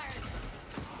ours!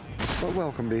 Well,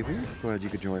 welcome, baby. Glad you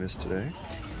could join us today.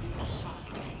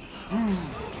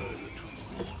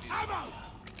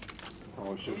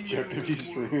 Oh, I should have checked if he's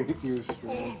streaming. He was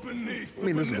streaming. I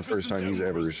mean, this is the first time he's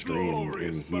ever streamed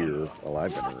in here, while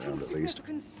I've been around at least.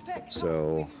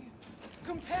 So,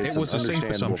 It was a safe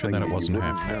assumption that it wasn't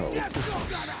happening.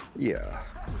 Yeah.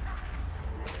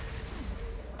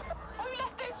 Who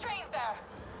left those trains there?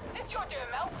 It's your doing,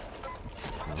 Mel.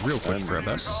 Real quick, I'm grab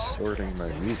that. sorting my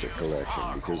music collection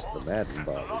because the Madden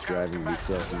bot is driving me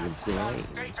fucking insane.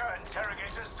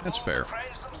 That's fair.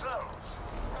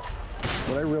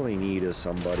 What I really need is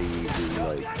somebody who,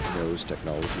 like, knows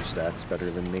technology stacks better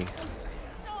than me.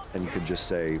 And could just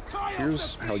say,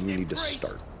 here's how you need to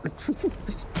start.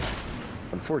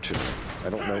 Unfortunately, I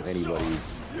don't know anybody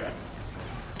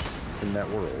in that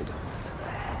world.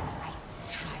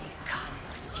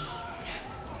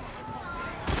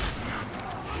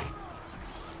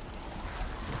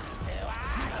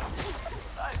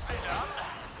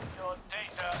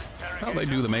 How they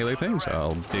do the melee things,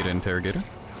 I'll data interrogator.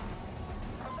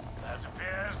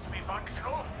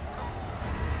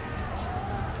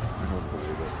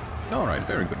 Alright,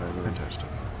 very good. Fantastic.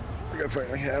 I think I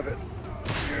finally have it.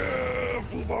 Yeah,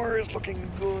 full bar is looking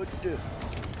good.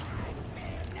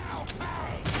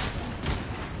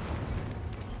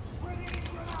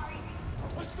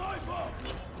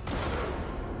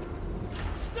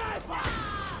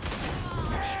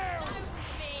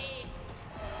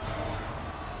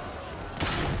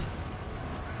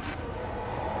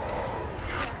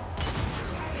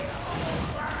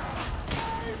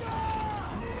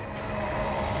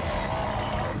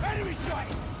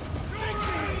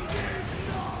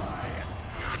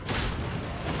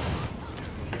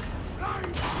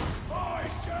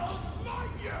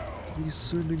 He's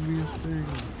sending me a thing.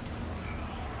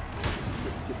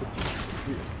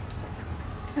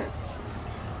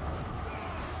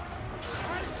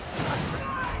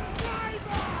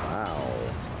 Wow.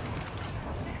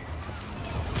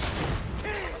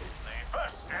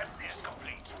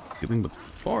 Dealing with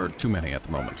far too many at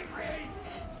the moment.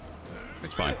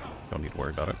 It's fine. Don't need to worry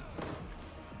about it.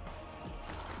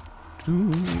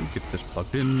 Get this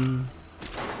plugged in.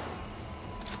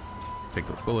 Take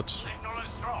those bullets.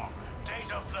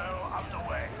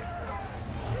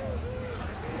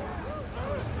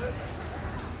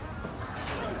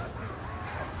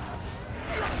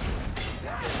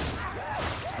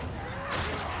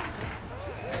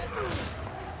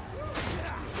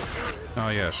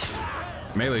 yes.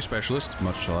 Melee specialists,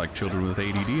 much like children with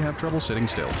ADD, have trouble sitting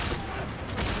still.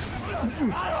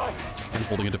 And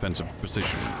holding a defensive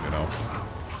position, you know.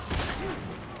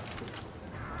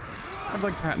 I'd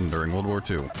like Patton during World War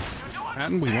II.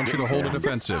 Patton, we want you to hold a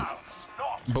defensive.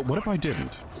 But what if I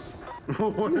didn't?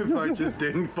 What if I just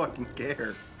didn't fucking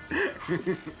care?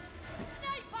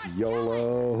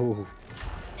 YOLO.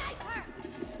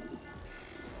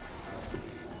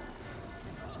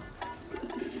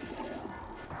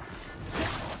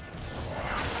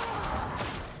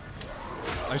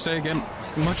 I say again,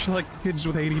 much like kids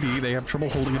with ADD, they have trouble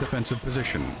holding a defensive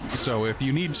position. So if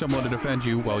you need someone to defend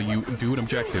you while you do an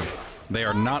objective, they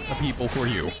are not the people for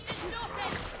you.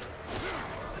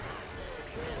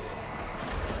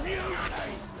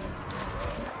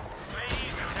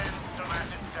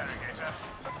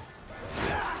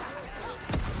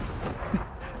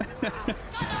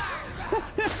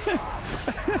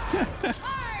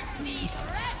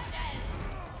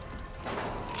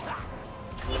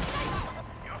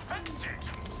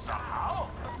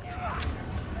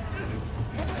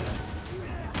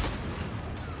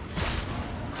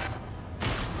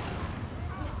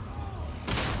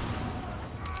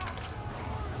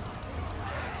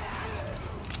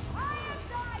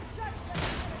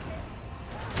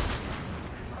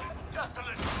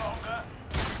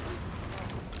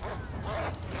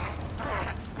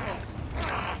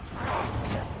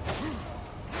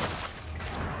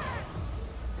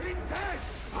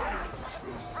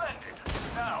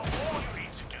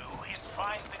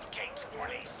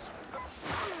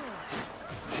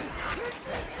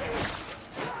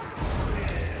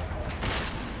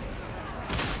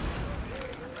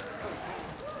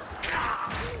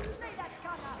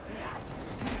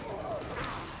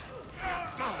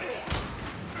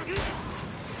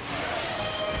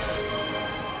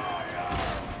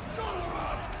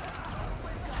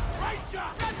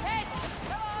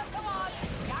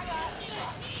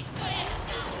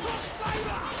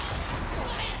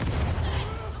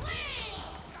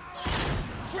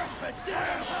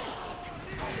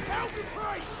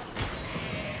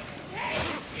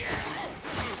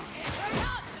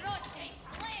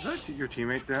 Is that your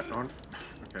teammate that on?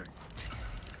 Okay.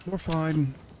 We're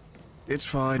fine. It's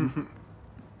fine.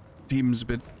 Team's a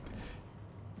bit...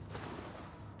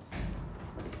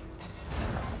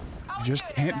 Just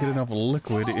can't get enough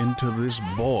liquid into this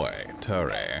boy,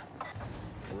 Terry.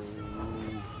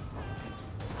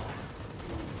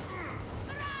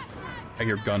 I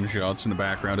hear gunshots in the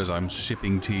background as I'm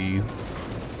sipping tea.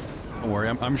 Don't worry,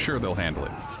 I'm sure they'll handle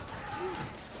it.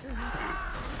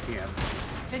 Yeah.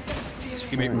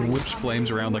 Teammate whips flames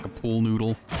around like a pool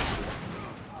noodle.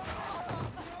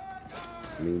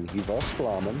 I mean, he was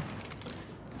flammen.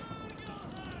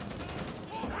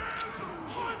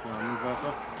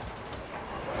 Flammenwerfer?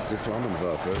 The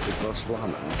Flammenwerfer, it was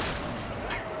flammen.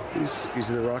 He's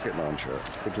the rocket launcher.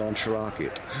 The launch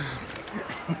rocket.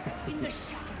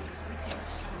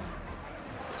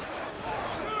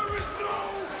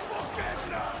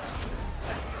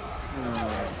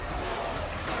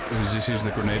 This is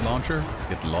the grenade launcher.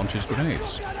 It launches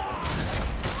grenades.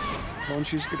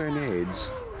 Launches grenades.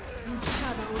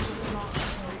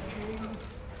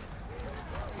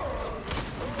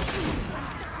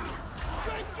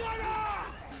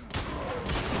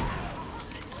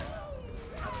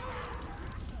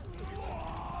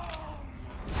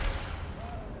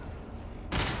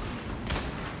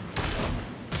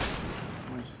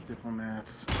 Nice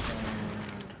diplomats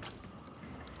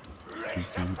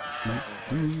and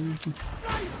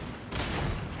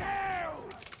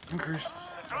Chris.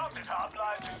 The transit hub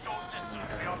lies a short distance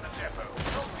beyond the depot.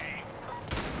 Okay.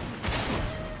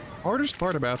 Hardest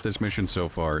part about this mission so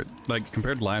far, like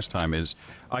compared to last time, is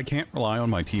I can't rely on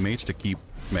my teammates to keep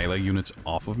melee units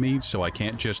off of me, so I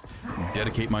can't just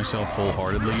dedicate myself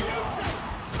wholeheartedly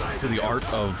to the art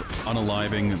of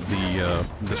unaliving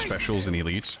the specials and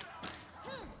elites.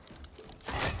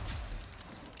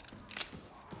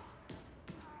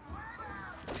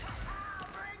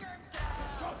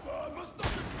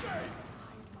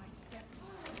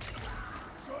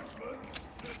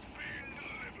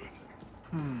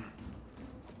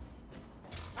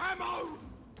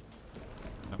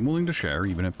 I'm willing to share,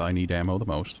 even if I need ammo the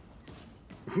most.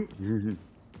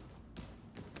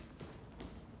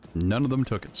 None of them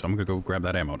took it, so I'm gonna go grab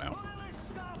that ammo now.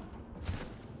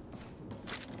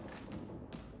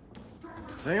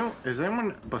 Is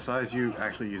anyone besides you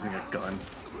actually using a gun?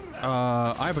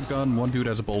 I have a gun, one dude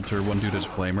has a bolter, one dude has a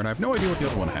flamer, and I have no idea what the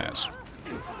other one has.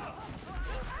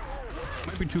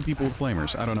 Might be two people with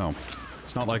flamers, I don't know.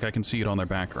 It's not like I can see it on their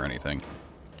back or anything.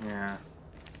 Yeah.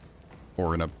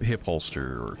 Or in a hip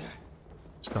holster, or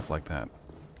stuff like that.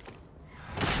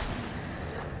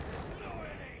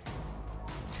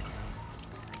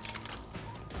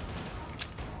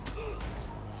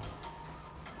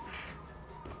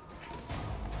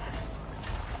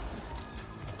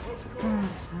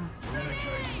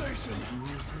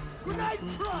 Take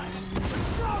pride!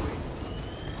 Throw it!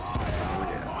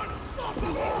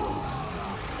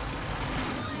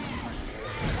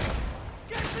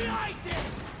 Get behind it!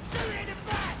 Shoot it in the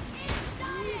back!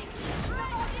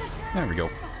 There we go.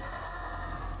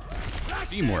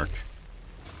 Teamwork.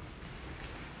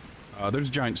 There's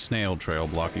a giant snail trail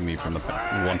blocking me from the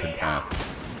wanted path.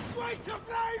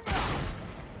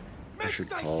 I should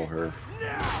call her.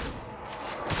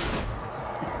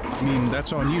 I mean,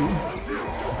 that's on you.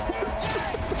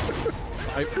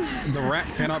 The rat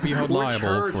cannot be held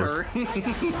liable for...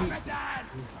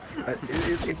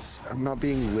 It's... I'm not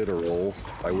being literal.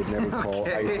 I would never call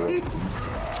Hydra.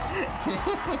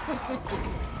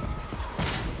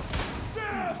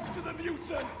 Death to the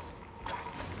mutants!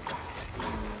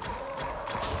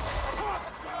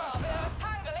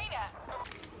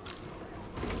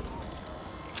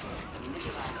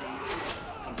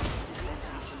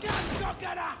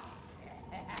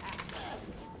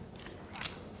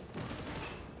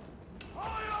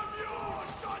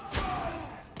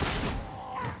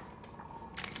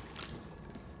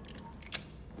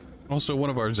 Also, one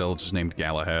of our zealots is named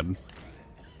Galahad.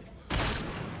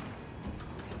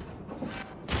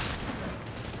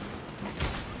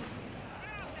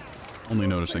 Only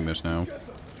noticing this now.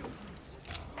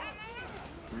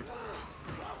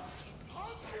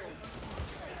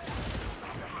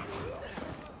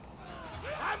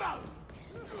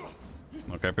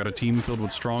 Look, I've got a team filled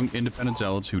with strong, independent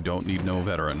zealots who don't need no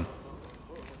veteran.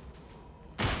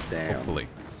 Damn. Hopefully.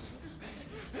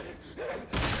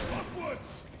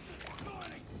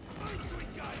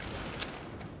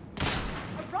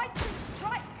 A righteous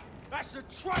strike! That's a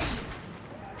training!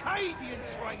 Cadian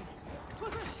training!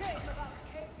 'Twas a shame about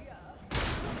Cadia.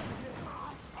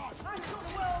 I'm sure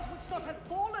the world would not have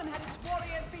fallen had its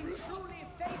warriors been truly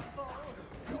faithful.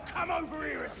 You come over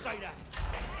here and say that!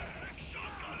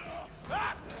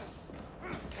 Ah!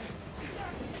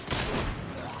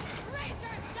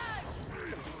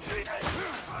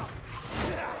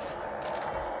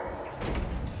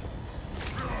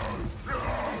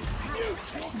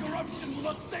 Your corruption will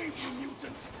not save you,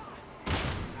 mutant!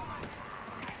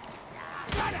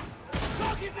 Got it!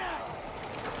 Talk it now!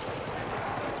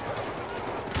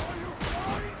 Are you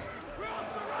blind? We are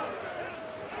surrounded!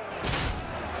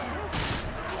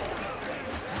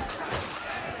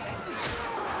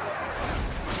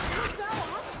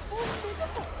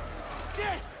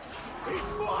 Death is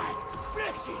my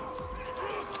blessing!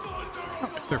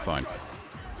 They're fine.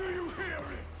 Do you hear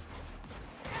it?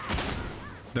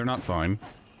 They're not fine.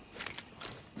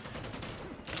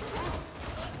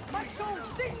 My soul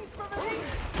sings for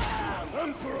release!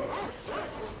 Emperor,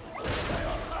 protect!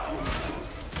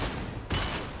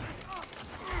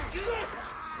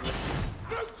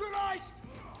 Neutralized!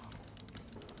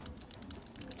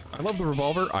 I love the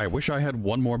revolver. I wish I had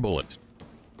one more bullet.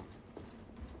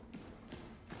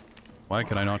 Why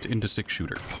can I not into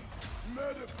six-shooter?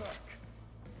 Medipack!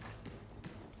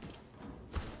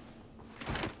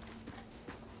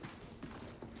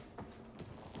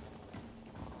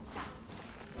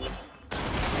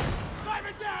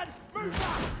 Simon Dad! Move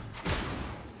back!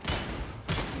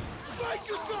 Fight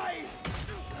your blade!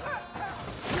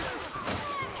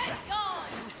 It's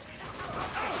gone!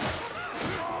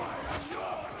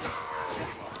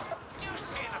 You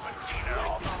see the patina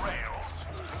on the rails.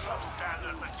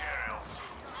 Substandard materials.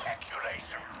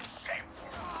 Speculation. Shameful.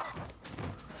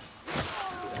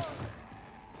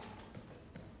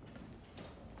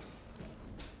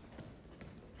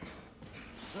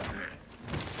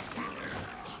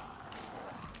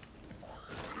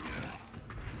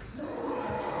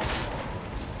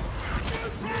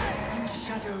 In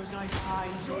shadows I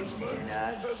find ye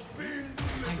sinners.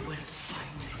 I will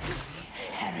find thee,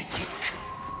 heretic.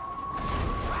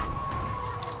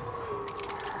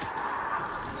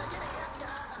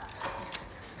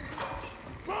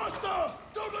 Master!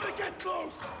 Don't let it get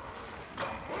close! Still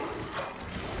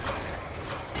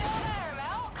there,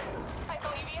 Mel? I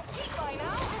thought you'd be asleep by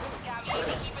now. Can't you be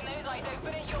keeping those eyes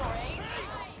open at your age?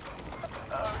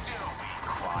 Oh, do be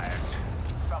quiet.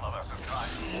 Some of us are trying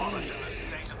to monitor the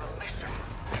state of the mission.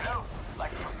 You know,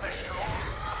 like professionals.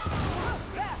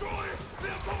 Destroy the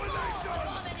abomination!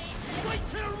 Straight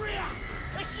to the rear!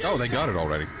 Oh, they got it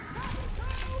already.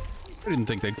 I didn't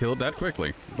think they'd kill it that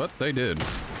quickly, but they did.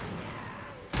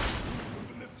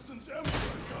 Magnificent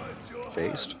Emperor guides your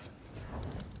Based.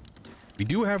 We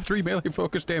do have 3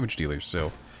 melee-focused damage dealers,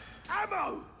 so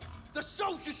Ammo! The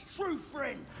soldier's true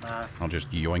friend! I'll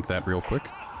just yoink that real quick.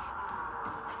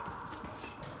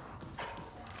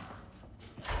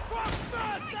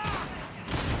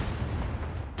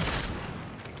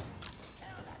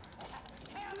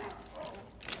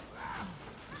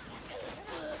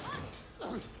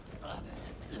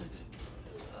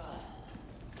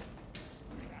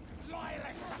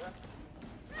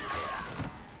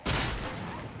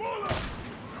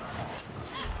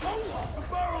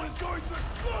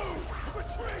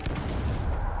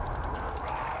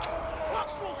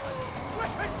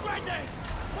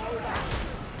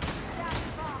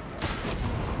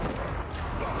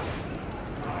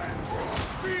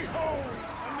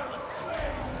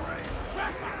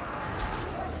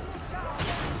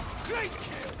 Reader's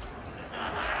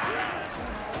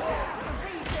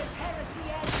heresy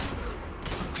ends.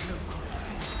 Cloak of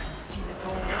faith concealeth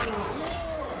all.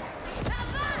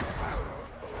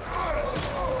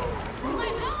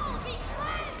 Let all be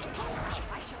cleansed!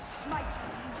 I shall smite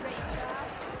with you, Ranger.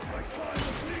 My time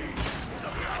of need is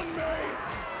upon me!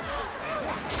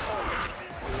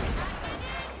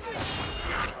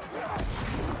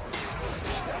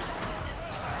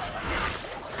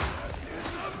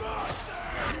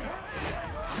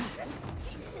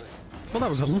 Well, that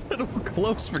was a little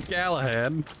close for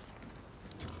Galahad.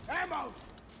 Ammo!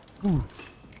 Ooh.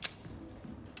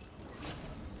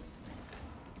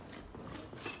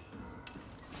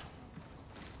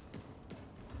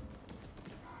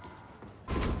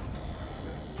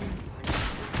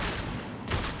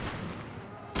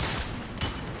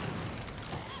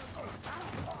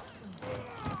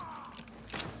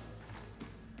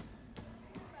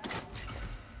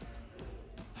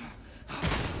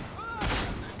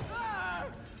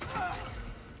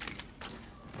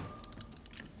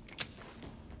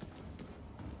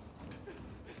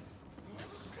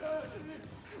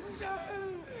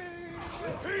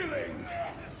 Healing!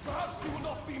 Perhaps you will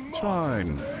not be It's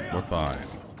fine. We're fine.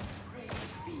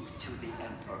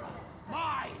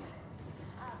 mine!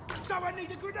 Someone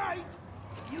need a grenade!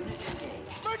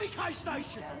 Medicaid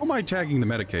station! Who am I tagging the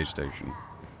Medicaid station?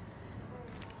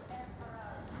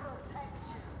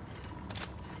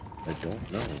 I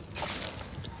don't know.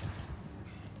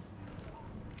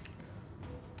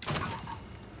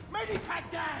 Medipack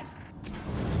Dan!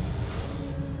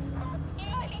 You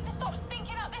likely to stop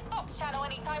stinking up this box channel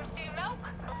anytime soon, Milk?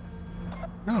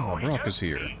 Oh, Brock is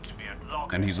here.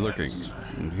 And he's lurking.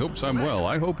 And he hopes I'm well.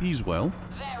 I hope he's well.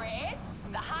 There it is.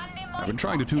 The hand in my I've been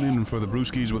trying to tune in for the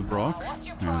brewskis with Brock,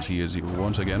 as he is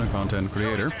once again a content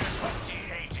creator.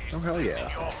 Oh, hell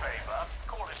yeah.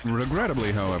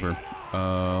 Regrettably, however,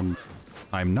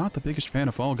 I'm not the biggest fan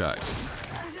of Fall Guys.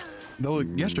 Though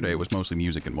yesterday it was mostly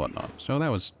music and whatnot, so that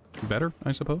was better,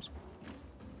 I suppose.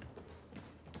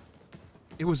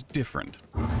 It was different.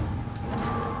 There it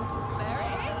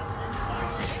is.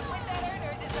 With that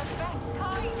earners is the best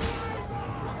kind.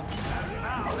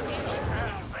 Now, they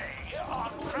are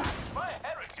trapped by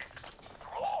heretics.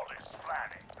 Flawless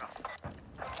planning.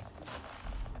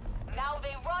 Now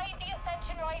they ride the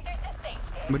Ascension Riser to safety.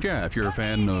 But yeah, if you're a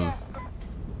fan of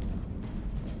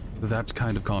that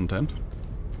kind of content,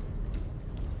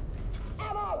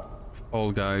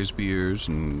 Fall Guys, beers,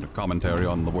 and commentary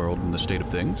on the world and the state of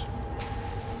things.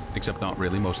 Except not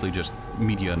really, mostly just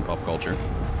media and pop culture.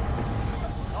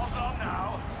 Not long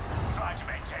now. Try to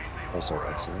maintain the Also aura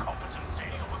of excellent. competency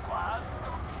required.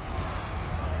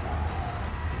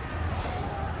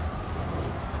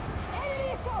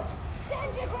 Enemy assault!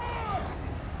 Stand your ground!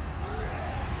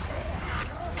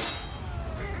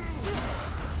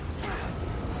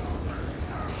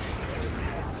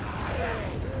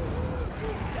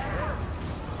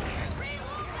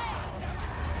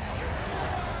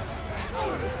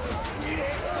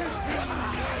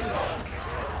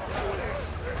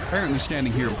 Apparently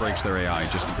standing here breaks their AI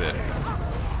just a bit.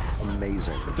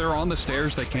 Amazing. If they're on the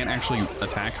stairs, they can't actually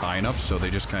attack high enough, so they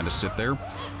just kind of sit there.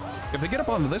 If they get up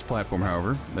onto this platform,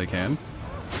 however, they can.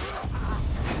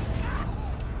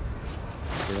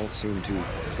 They don't seem too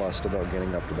fussed about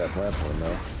getting up to that platform,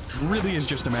 though. Really is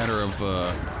just a matter of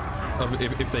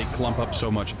if they clump up so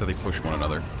much that they push one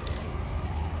another.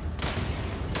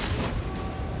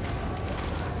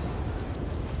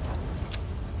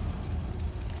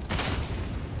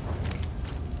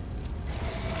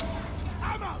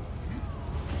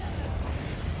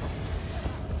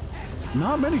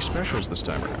 Not many specials this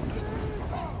time around.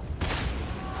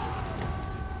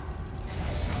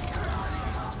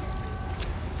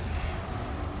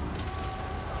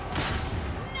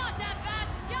 Not a bad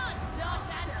shot, not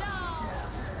at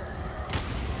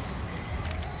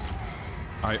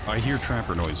all. I hear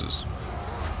trapper noises.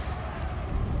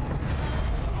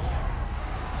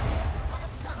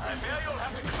 I fear you'll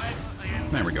have to cleanse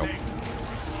the There we go.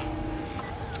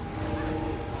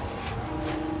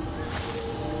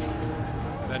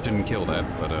 That didn't kill that,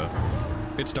 but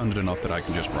it stunned it enough that I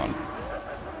can just run.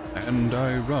 And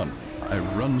I run. I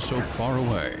run so far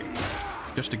away.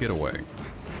 Just to get away.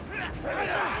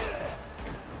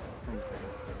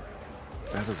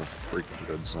 That is a freaking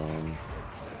good song.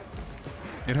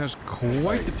 It has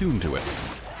quite the tune to it.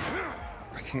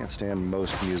 I can't stand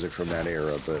most music from that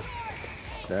era, but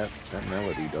that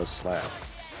melody does slap.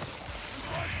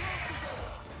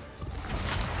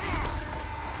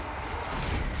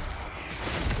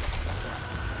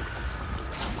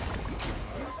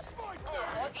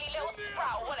 Ugly little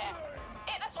sprout, wasn't it?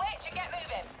 Hit the switch and get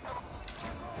moving.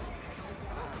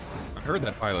 I heard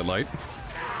that pilot light.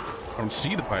 I don't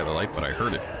see the pilot light, but I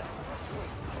heard it.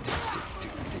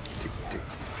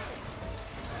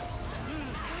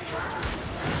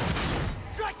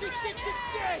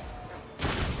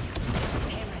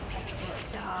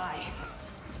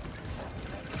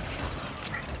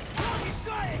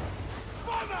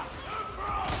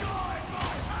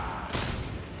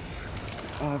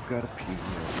 I've got a pee.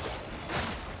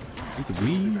 Take a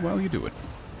wee while you do it.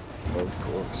 Of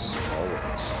course,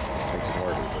 always. Makes it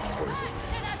harder, but it's worth it.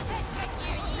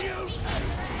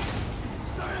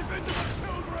 Stay vigilant,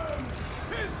 pilgrim!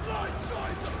 His light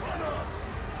shines upon us!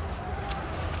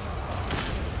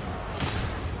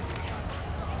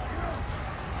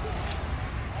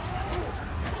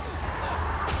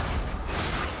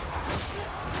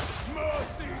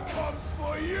 Mercy comes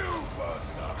for you,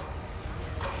 Buster!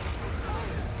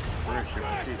 We're actually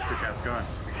going to see his sick-ass gun.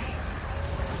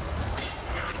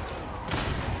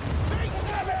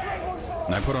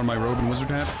 And I put on my robe and wizard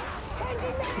hat.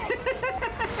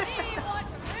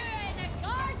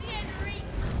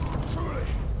 Truly,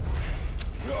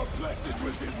 you're blessed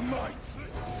with his might.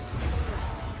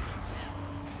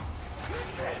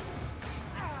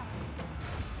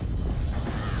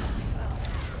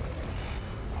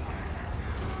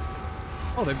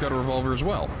 Oh, they've got a revolver as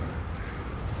well.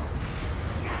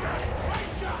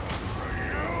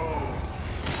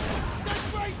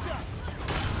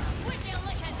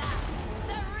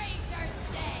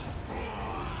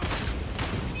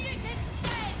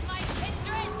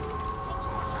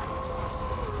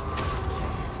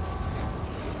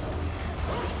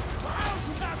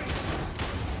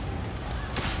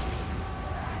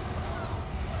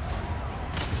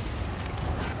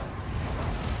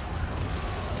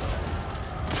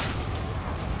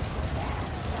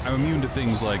 I'm immune to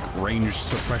things like ranged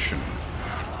suppression.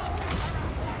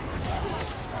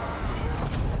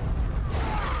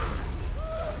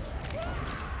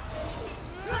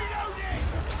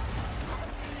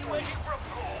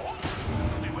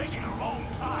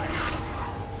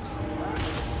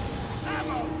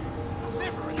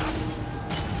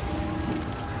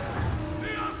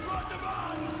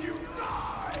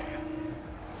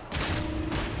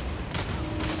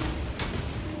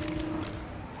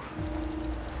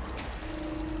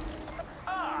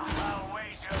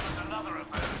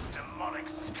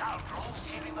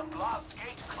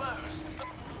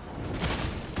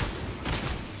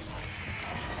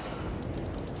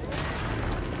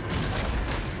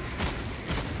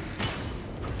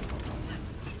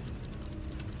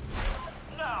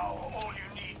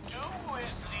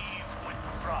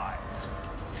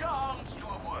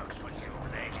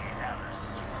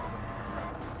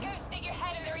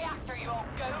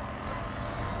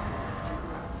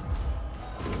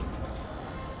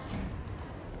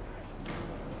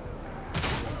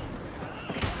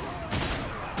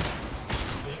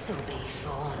 This'll be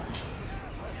fun.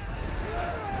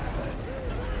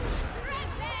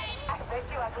 I bet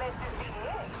you are glad to see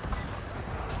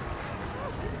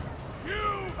you. You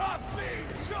have been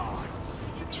charged!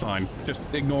 It's fine. Just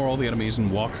ignore all the enemies and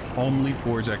walk calmly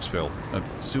towards exfil.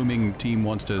 Assuming team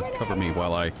wants to cover me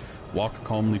while I walk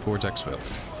calmly towards exfil.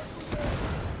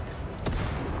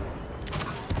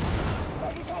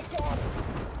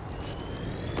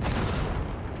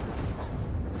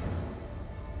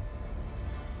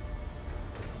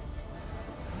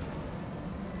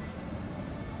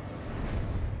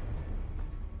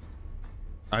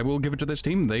 I will give it to this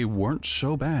team. They weren't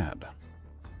so bad.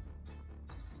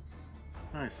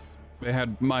 Nice. They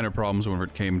had minor problems whenever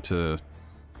it came to...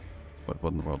 What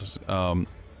in the world is it?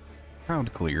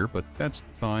 Crowd clear, but that's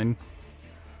fine.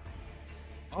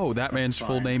 Oh, that man's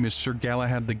full name is Sir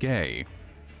Galahad the Gay.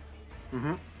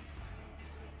 Mm-hmm.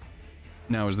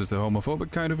 Now, is this the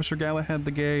homophobic kind of Sir Galahad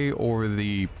the Gay, or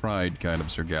the pride kind of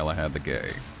Sir Galahad the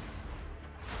Gay?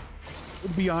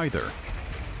 Could be either.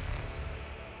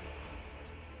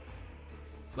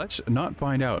 Let's not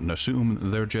find out and assume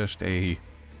they're just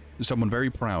someone very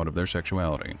proud of their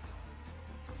sexuality.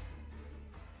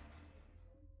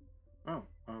 Oh,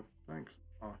 thanks.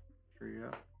 Oh, sure you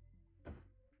have.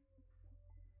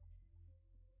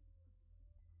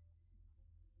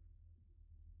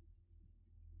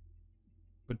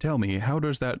 But tell me, how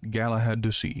does that Galahad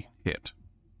to see hit?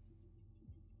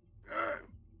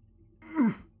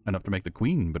 Enough to make the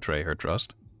queen betray her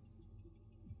trust.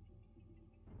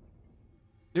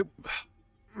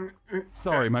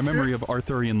 Sorry, my memory of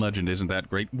Arthurian legend isn't that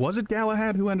great. Was it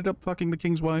Galahad who ended up fucking the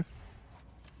king's wife?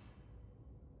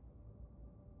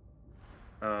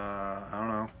 I don't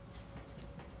know.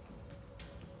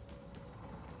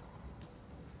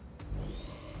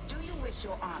 Do you wish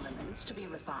your armaments to be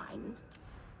refined?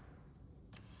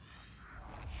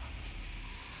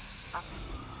 I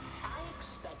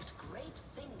expect great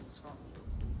things from you.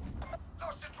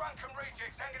 Lost a drunken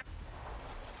rejects hanging.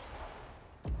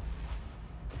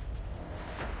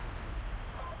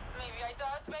 Maybe I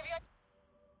thought, maybe I...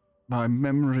 My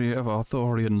memory of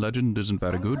Arthurian legend isn't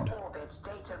very good.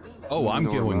 Oh, I'm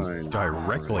going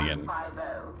directly in.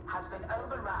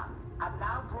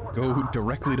 Go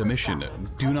directly to mission.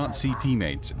 Do not see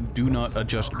teammates. Do not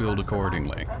adjust build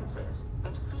accordingly.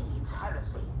 It feeds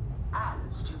heresy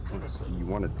and stupidity. You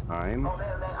want a time?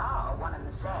 Although they are one and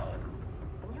the same.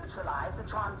 Neutralize the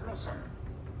transmission.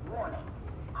 Warning.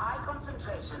 High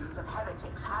concentrations of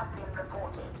heretics have been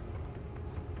reported.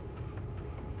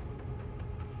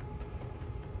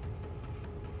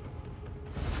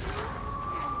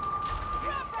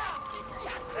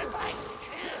 Sacrifice!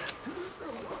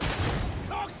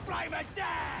 Cox flamer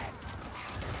dead!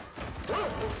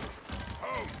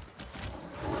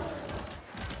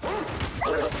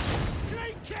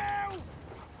 Clean kill!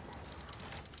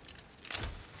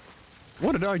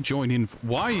 What did I join in?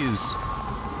 Why is...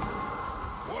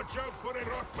 Watch out for a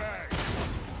rock bag!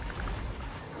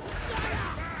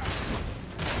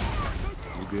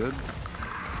 You good?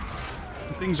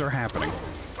 Things are happening.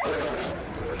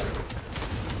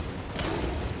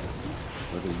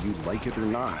 Whether you like it or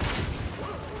not.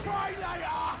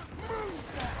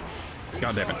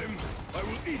 God damn it. I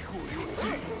will equal your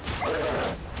teams.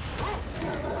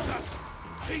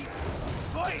 Keep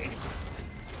fighting!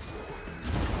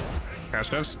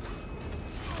 Cast us.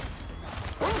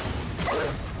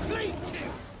 Clean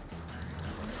kill!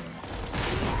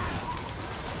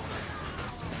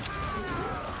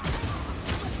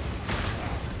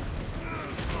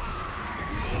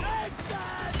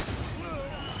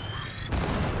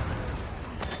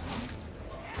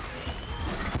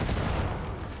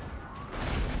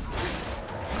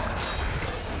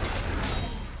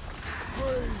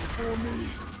 For me.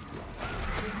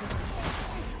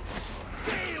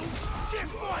 Deal! Get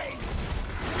fighting!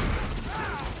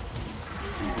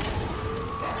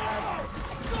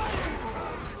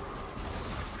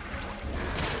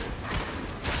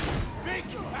 Big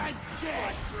and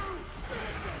dead!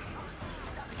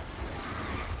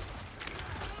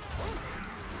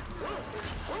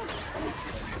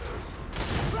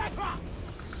 Trapper!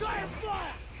 Giant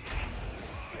fire!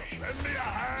 Lend me a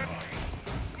hand!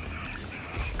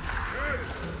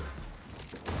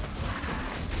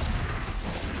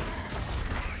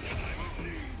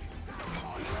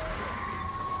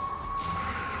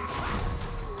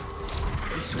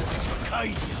 This one's for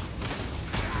Cadia.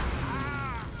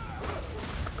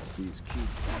 These key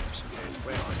bombs are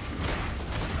wet.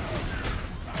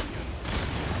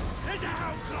 There's a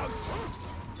hound close!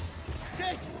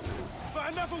 Dead! But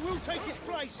another will take his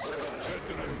place!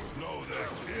 Veterans know their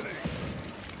killing.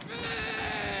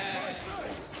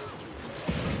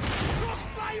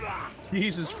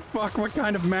 Jesus fuck, what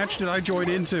kind of match did I join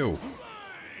into?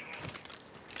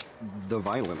 The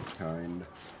violent kind.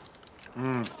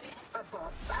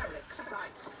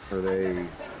 Are they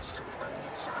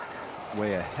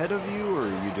way ahead of you, or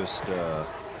are you just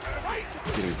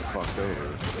getting fucked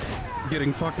over?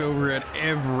 Getting fucked over at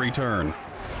every turn.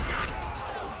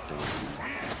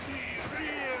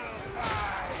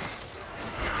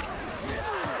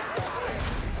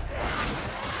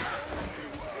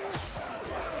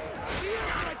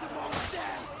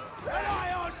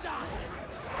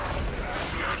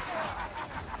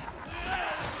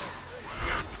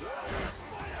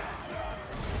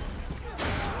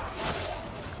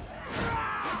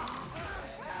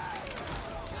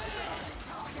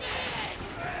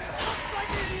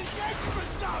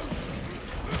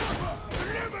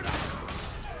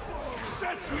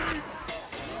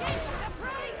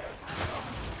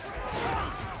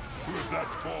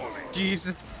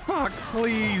 Jesus fuck,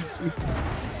 please!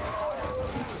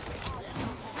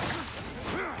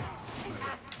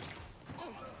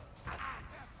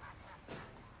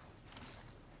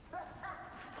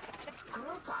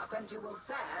 Group up and you will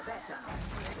fare better.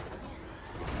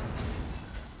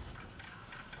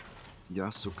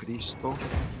 Yasu Cristo?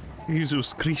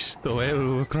 Jesus Cristo,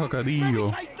 el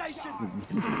crocodillo.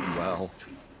 Wow.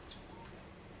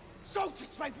 Soldier's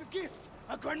favorite gift!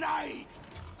 A grenade!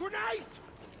 Grenade!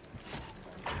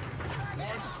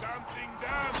 Want something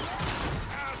done?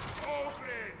 Ask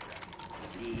Ogren!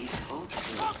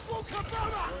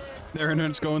 Their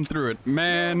internet's going through it.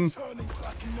 Man,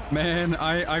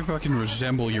 I fucking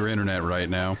resemble your internet right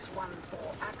now.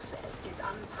 Access is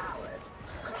unpowered.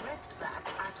 Correct that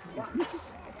at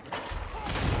once.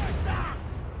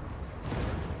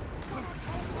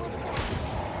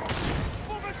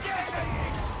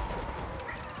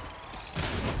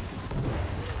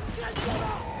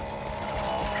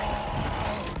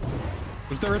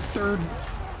 Was there a third?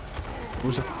 There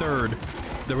was a third.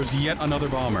 There was yet another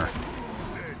bomber.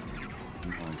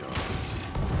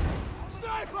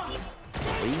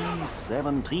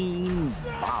 B-17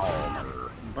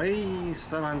 bomber.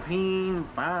 B-17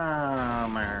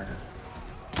 bomber.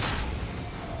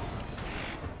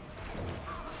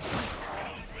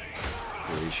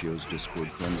 Horatio's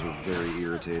Discord friends are very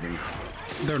irritating.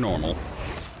 They're normal.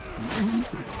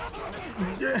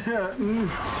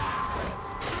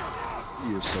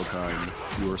 You're so kind.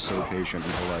 You are so patient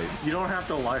and polite. You don't have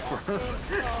to lie for us.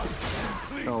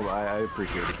 No, I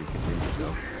appreciate it if you continue,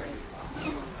 though.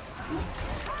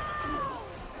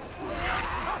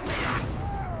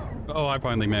 Oh, I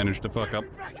finally managed to fuck up.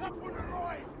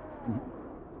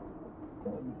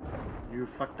 You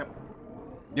fucked up.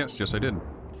 Yes, I did.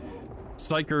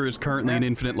 Psyker is currently in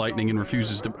infinite lightning and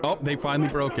refuses to... Oh, they finally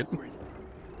broke it.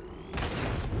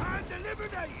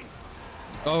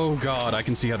 Oh god, I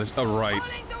can see how this... Oh, right.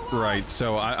 Right,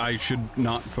 so I should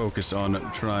not focus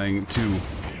on trying to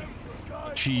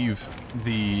achieve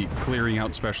the clearing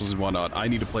out specials and whatnot. I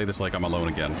need to play this like I'm alone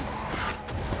again.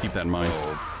 Keep that in mind.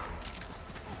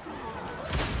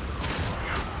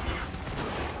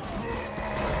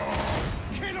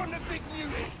 Kill on the big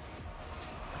unit.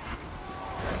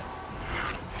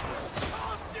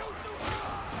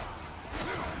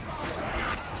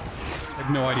 I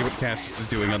have no idea what Castus is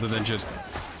doing other than just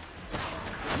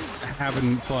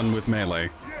having fun with melee.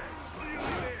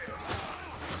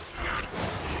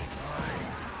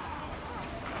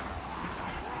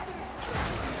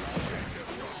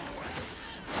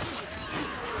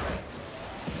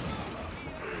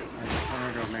 I'm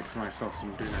gonna go mix myself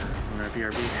some dinner. I'm gonna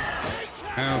BRB.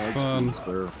 Have fun.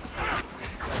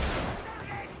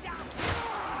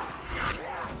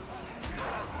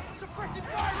 Suppressing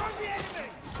fire on the enemy.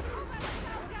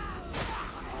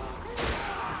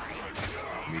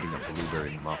 I'm eating a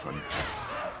blueberry muffin.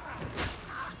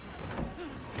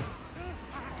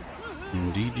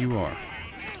 Indeed you are.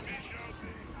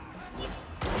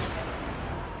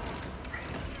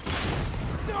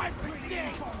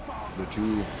 The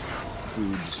two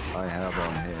foods I have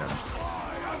on hand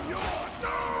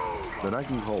that I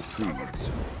can call foods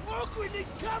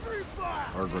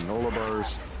are granola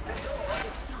bars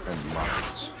and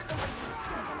matzahs.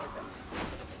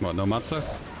 What, no matzah?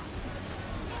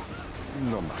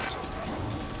 No matzah.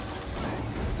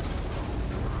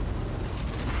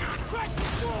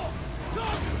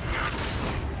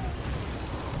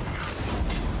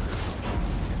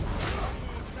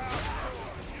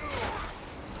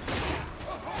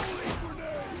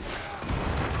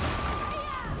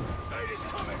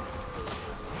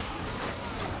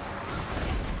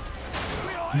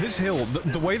 This hill,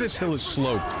 the way this hill is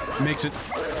sloped, makes it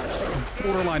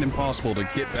borderline impossible to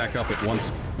get back up it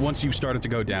once you started to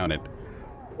go down it.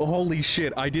 Holy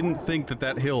shit, I didn't think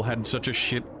that hill had such a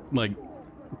shit, like,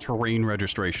 terrain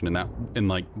registration in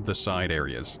like, the side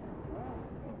areas.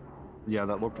 Yeah,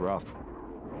 that looked rough.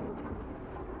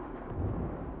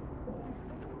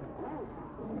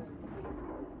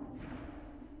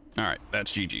 Alright,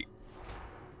 that's GG.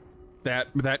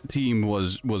 That team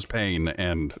was pain,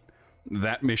 and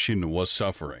that mission was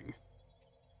suffering.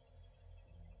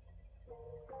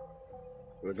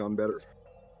 Would have gone better.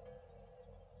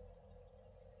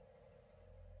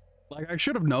 Like, I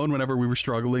should have known whenever we were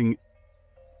struggling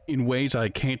in ways I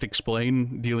can't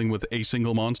explain dealing with a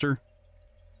single monster.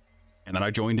 And then I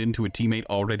joined into a teammate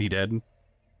already dead.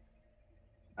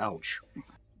 Ouch.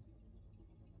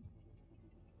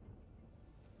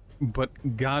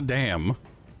 But goddamn.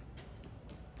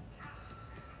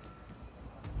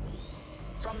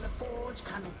 From the forge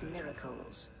cometh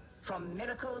miracles. From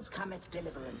miracles cometh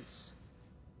deliverance.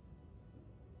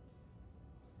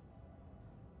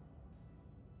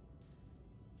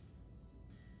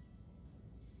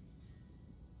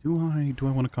 Do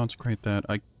I want to consecrate that?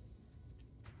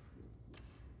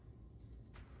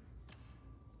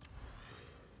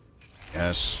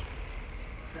 Yes.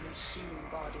 The machine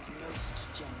god is most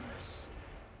generous.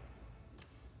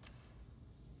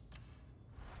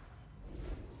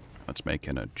 Let's make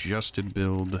an adjusted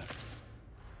build.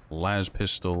 Las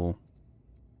pistol.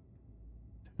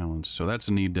 Talents. So that's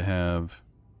a need to have.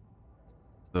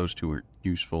 Those two are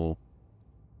useful.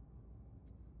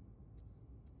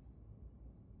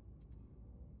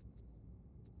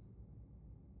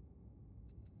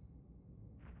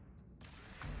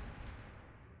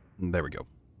 There we go.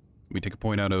 We take a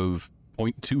point out of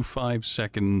 0.25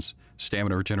 seconds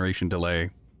stamina regeneration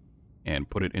delay and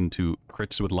put it into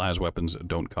crits with las weapons that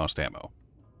don't cost ammo.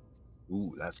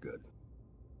 Ooh, that's good.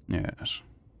 Yes.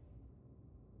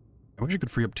 I wish I could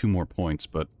free up 2 more points,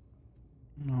 but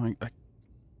no,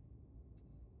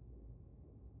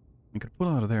 I could pull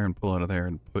out of there and pull out of there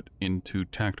and put into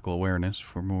tactical awareness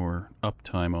for more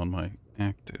uptime on my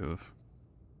active.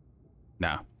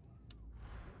 Nah.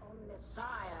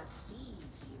 Messiah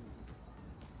sees you.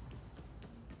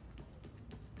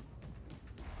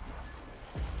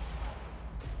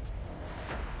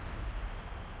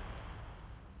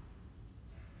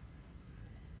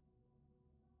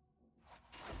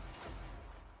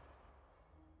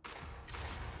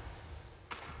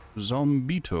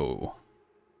 Zombito.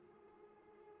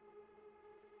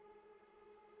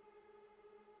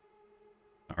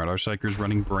 Alright, our Psyker's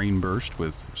running Brain Burst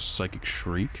with Psychic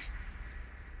Shriek.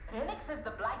 Renix says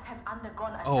the Blight has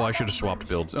undergone Oh, I should have swapped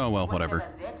builds. Oh, well, whatever.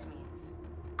 that means.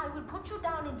 I will put you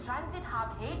down in Transit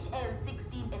Hub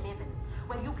HL1611,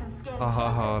 where you can scan... Ha ha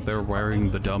ha, they're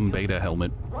wearing the dumb beta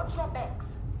helmet. Watch your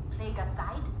backs. Plague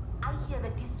aside, I hear the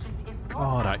district is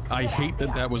God, I hate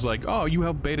that that was like, oh, you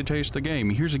help beta taste the game.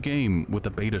 Here's a game with the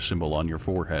beta symbol on your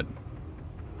forehead.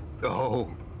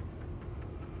 Oh.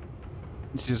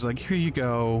 It's just like, here you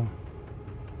go.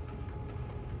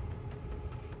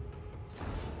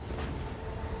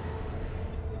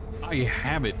 I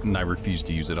have it, and I refuse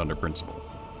to use it under principle.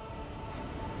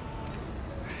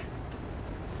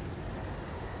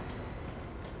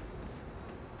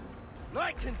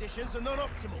 Light conditions are not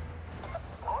optimal.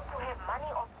 Want to have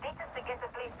money or status to get the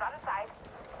place downside.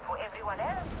 For everyone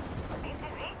else, this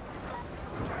is it.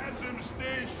 Ransom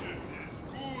Station is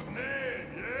good name,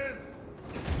 yes?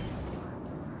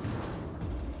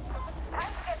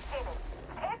 Time to get finished.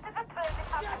 Head to the transit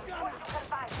hub and see what you can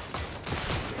find.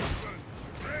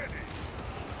 Ready.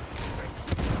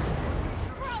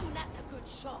 Thrown, that's a good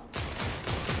shot.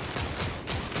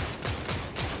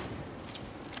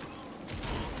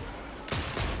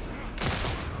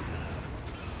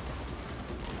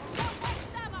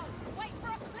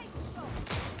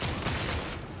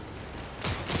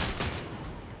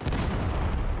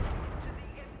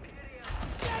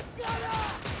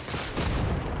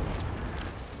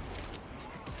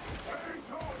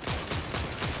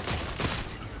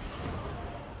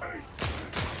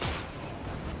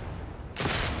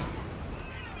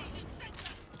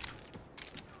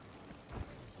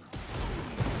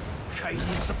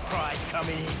 Cajun surprise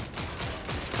coming in.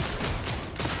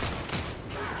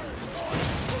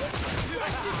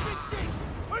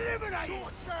 Eliminate it!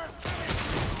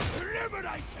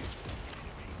 Eliminate it!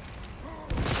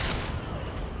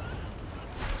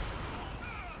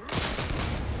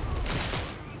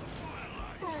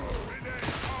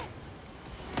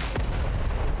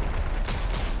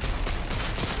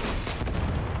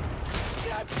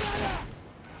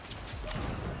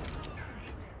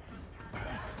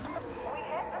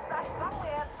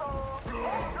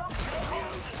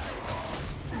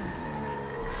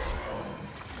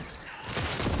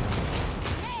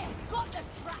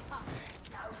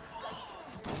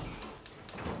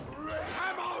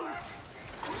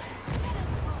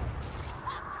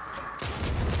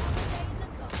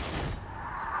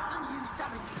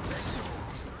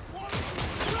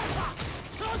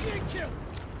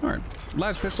 Alright,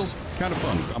 last pistol's kind of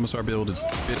fun. Commissar build is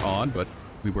a bit odd, but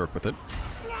we work with it.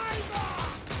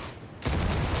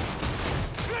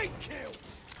 Great kill!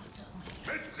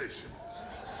 Med station.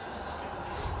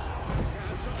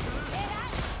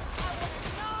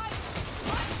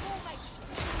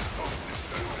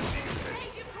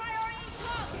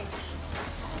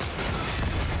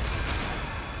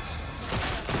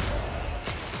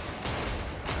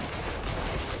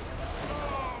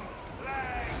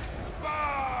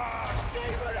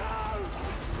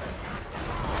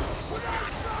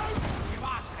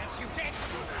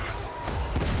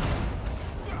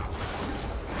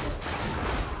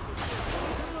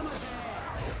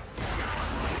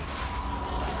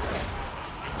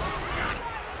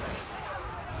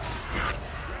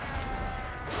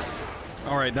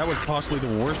 Alright, that was possibly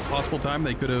the worst possible time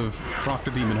they could have procced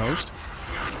a demon host.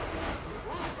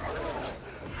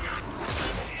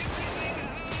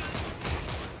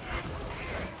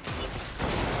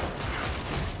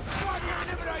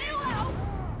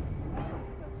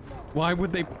 Why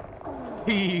would they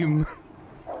team?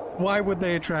 Why would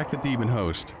they attract the demon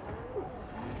host?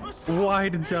 Why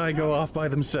did Zai go off by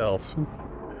themselves?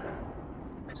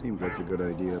 Seemed like a good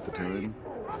idea at the time.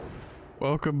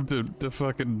 Welcome to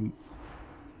fucking...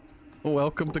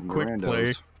 Welcome to quick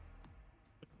play.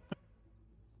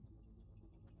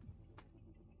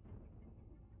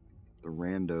 The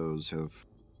randos have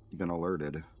been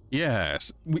alerted.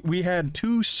 Yes, we had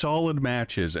 2 solid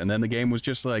matches, and then the game was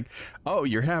just like, oh,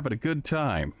 you're having a good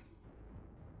time.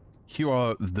 You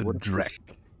are the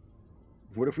Drek.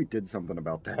 What if we did something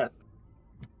about that?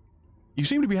 You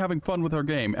seem to be having fun with our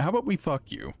game. How about we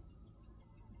fuck you?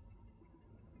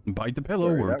 Bite the pillow,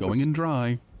 Sorry, we're going in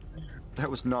dry. That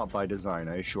was not by design,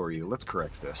 I assure you. Let's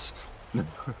correct this.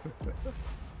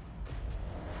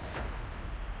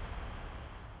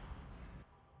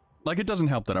 Like, it doesn't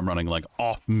help that I'm running, like,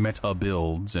 off-meta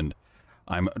builds, and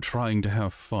I'm trying to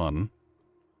have fun.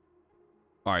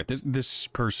 Alright, this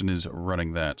person is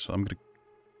running that, so I'm gonna...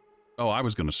 Oh, I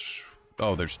was gonna...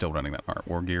 Oh, they're still running that. Alright,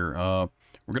 war gear.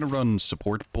 We're gonna run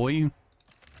support boy.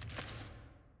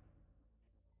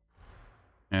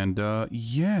 And,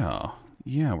 yeah.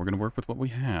 Yeah, we're gonna work with what we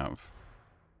have.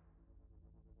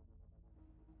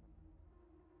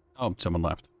 Oh, someone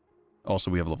left.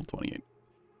 Also, we have level 28.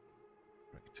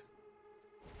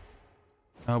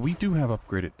 Right. We do have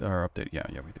upgraded, or updated. Yeah,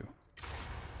 we do.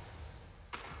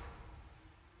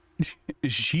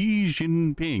 Xi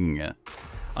Jinping.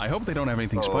 I hope they don't have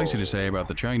anything spicy to say about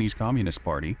the Chinese Communist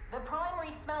Party. The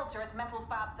primary smelter at Metal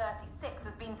Fab 36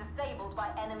 has been disabled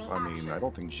by enemy action. I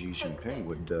don't think Xi Jinping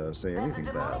would say anything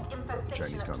bad about the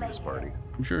Chinese Communist Party.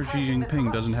 I'm sure Xi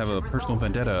Jinping doesn't have a personal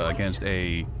vendetta against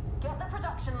a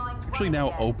actually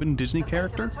now open Disney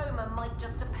character.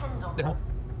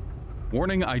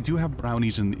 Warning, I do have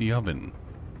brownies in the oven.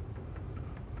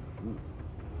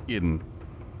 You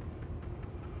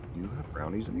have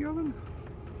brownies in the oven?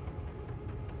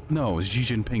 No, Xi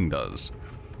Jinping does.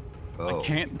 Oh. I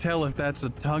can't tell if that's a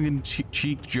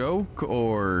tongue-in-cheek joke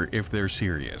or if they're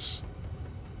serious.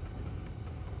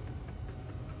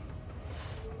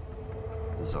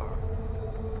 Bizarre.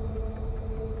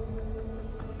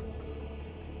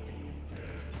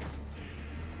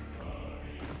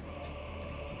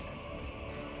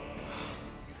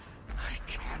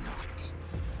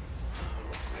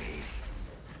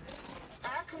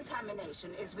 Air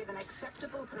contamination is within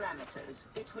acceptable parameters.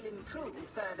 It will improve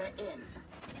further in.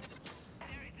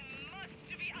 There is much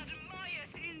to be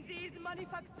admired in these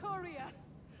manufactoria.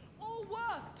 All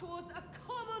work towards a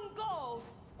common goal.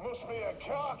 Must be a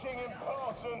carking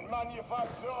important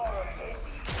manufacturer, this.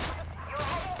 You're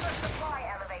heading for a supply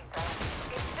elevator.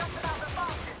 It's just about the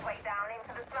fastest way down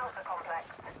into the smelter complex.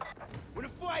 When a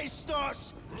fight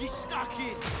starts, get stuck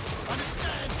in.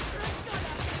 Understand?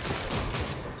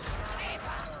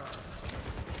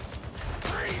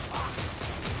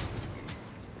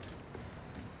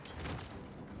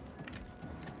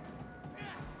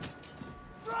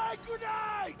 Frag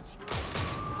grenade!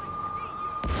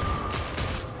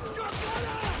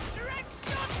 Direct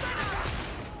shotgunner!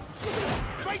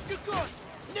 Right to gun!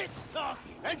 Nit's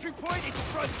talking! Entry point is the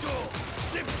front door!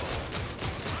 Simple!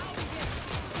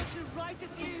 What to write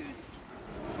at news?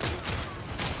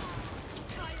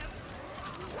 I am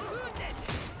wounded!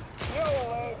 Yo,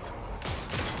 leg!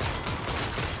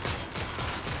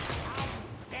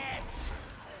 Dead!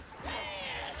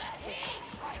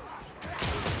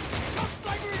 Looks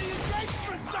like we're in the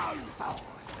engagement zone!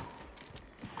 Foes!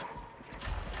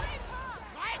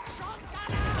 Direct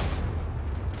shotgunner!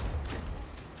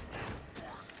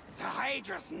 The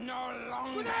Hydra's no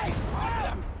longer a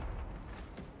problem!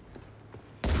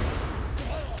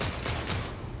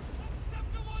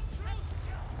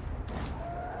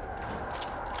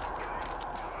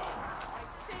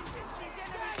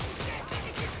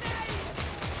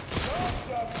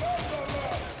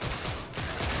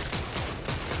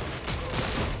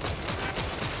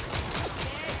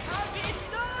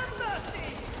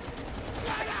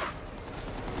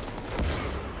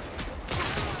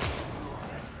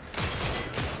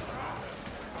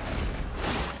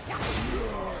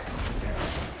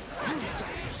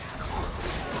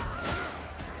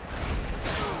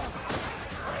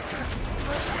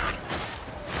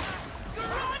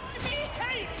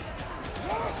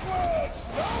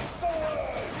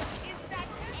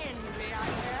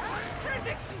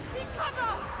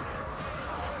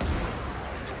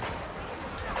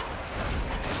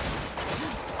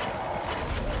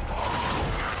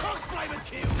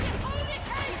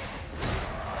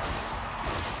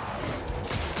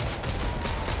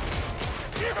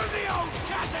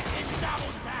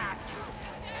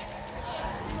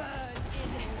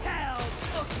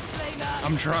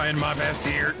 I'm trying my best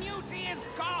here. Beauty is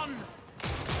gone!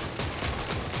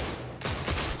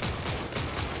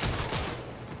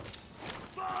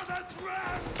 Father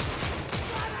Trap!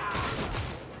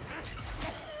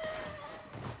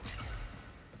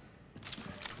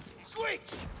 Switch!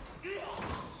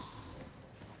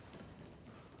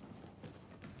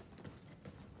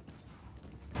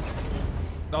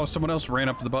 Oh, someone else ran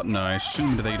up to the button. I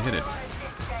assumed they'd hit it.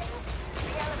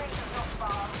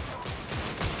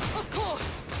 Of course!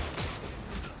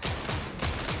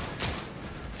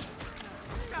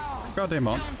 Goddamn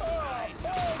on.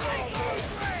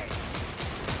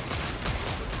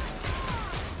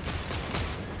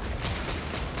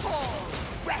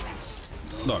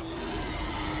 Look.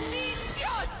 Being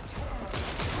judged!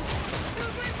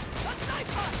 Pilgrim, a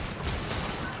sniper!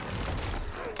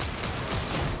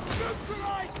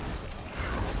 Neutralized!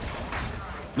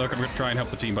 Look, I'm gonna try and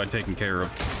help the team by taking care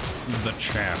of the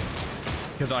chaff.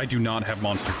 Because I do not have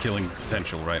monster killing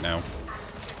potential right now.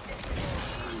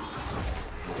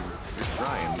 You're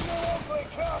trying.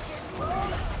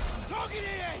 Target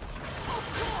it! Of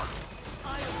course!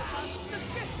 I am about to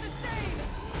kiss the same!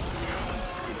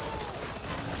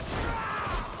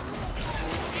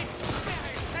 It's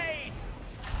very fades!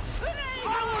 I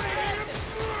want to hit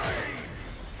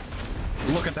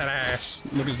him! Look at that ass!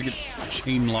 Look as he gets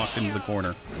chain locked into the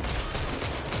corner.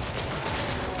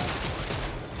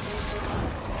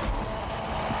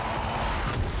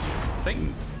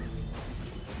 Satan.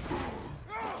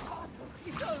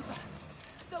 So,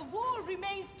 the war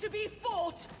remains to be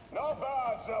fought! Not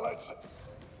bad, zealots.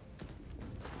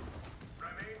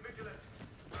 Remain vigilant.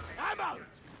 Ammo!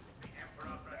 The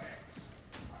Emperor protects.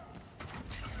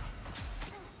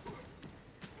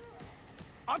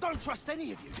 I don't trust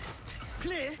any of you.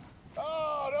 Clear?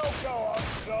 Oh, don't go on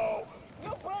so. You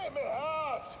break me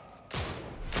heart.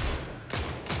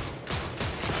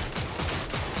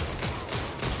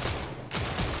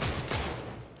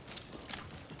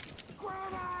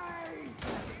 Grenade!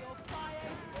 Your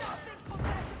fire is nothing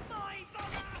compared to mine,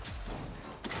 brother!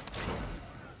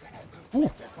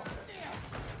 Ooh.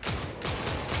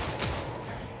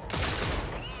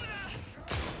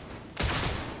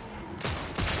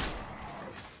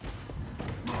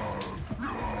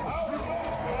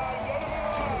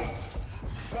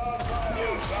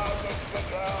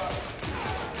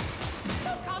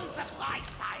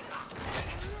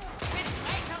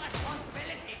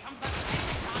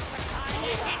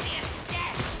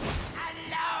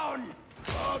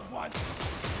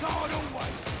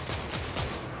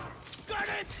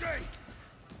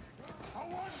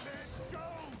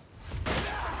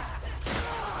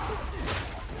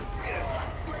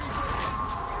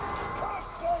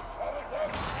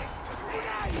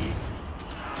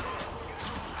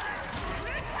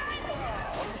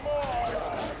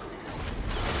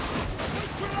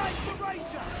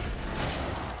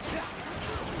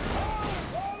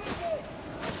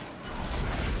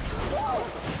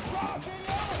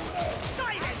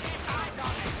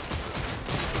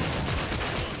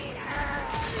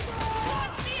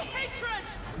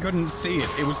 Couldn't see it.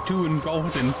 It was too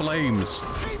engulfed in flames.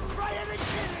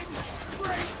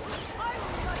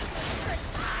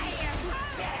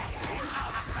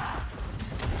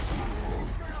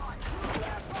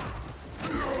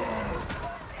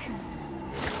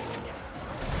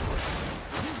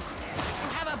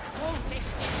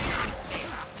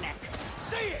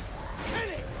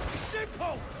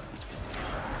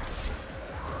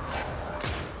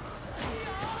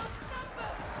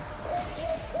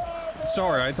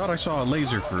 Sorry, I thought I saw a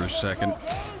laser for a second.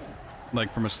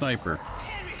 Like from a sniper.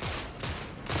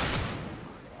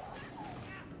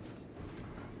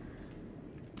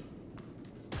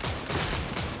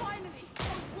 Finally,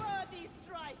 a worthy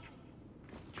strike!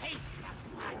 Taste a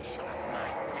fraction of my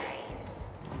pain!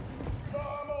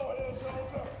 Normal here,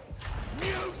 soldier.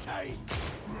 Mutate!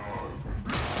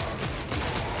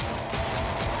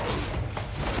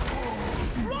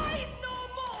 Rise no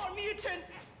more, mutant!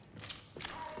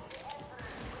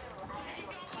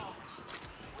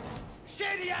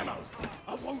 Share the ammo.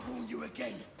 I won't wound you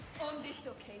again. On this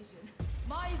occasion,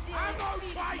 my zeal Ammo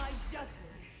exceeded fight! my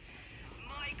judgment.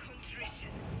 My contrition.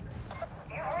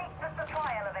 You've reached the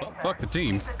supply elevator. Well, fuck the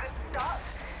team. It's a good start,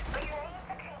 but you need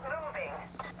to keep moving.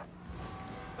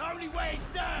 Only way is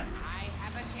down. I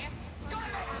have a gift.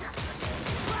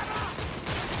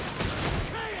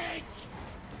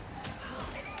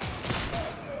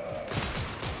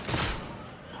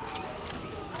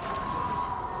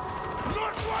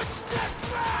 Not one step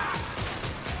back!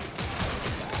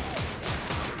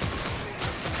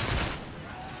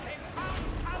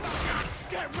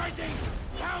 Get ready!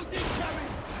 Pound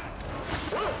incoming!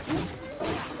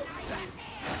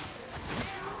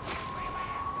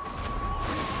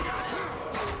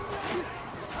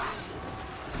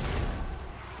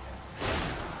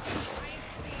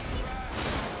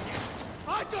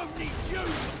 I don't need you to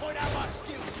point out my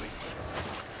skills, Rich.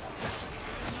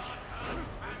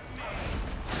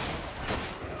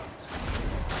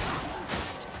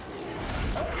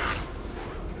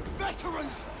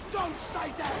 Veterans, don't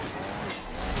stay down!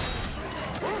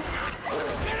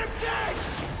 Get him dead!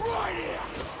 Right here!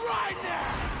 Right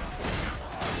now!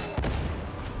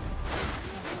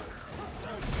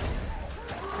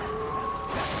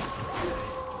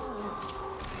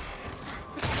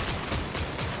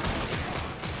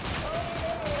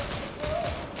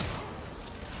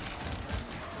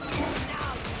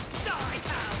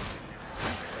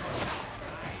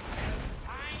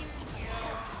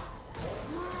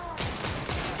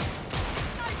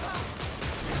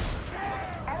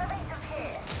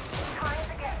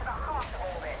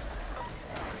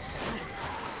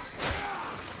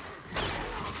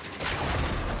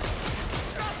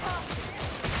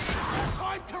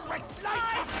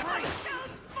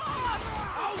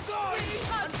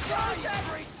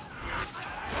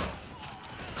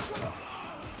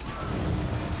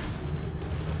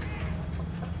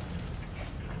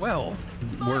 Well,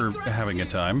 we're having a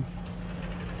time.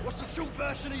 What's the short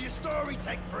version of your story,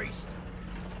 Tech Priest?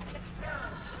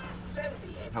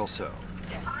 How so?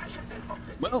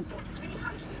 Well,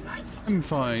 I'm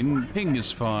fine. Ping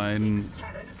is fine.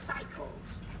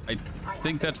 I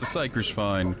think that's the Psyker's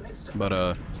fine, but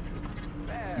the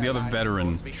other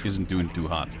veteran isn't doing too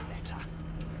hot.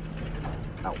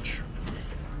 Ouch.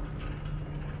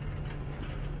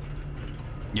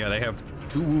 Yeah, they have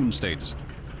 2 wound states,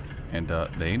 and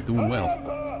they ain't doing well.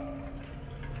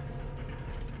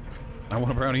 I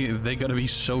want a brownie. They gotta be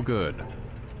so good.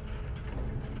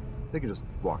 They can just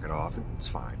walk it off. It's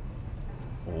fine.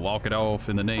 Walk it off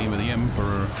in the name of the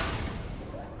Emperor.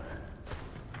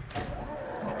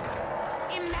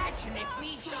 Imagine if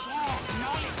we shared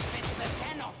knowledge with the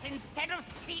Xenos instead of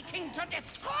seeking to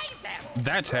destroy them.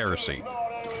 That's heresy. More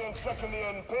alien trick in the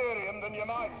Imperium than you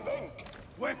might think.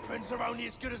 Weapons are only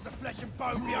as good as the flesh and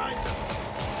bone behind them.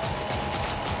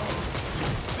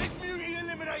 Big Mutie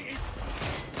eliminated.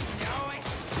 Know it.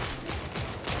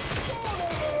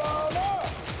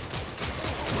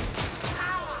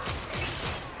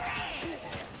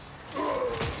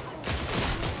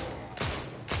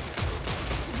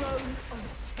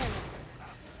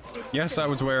 Yes, I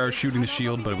was aware I was shooting the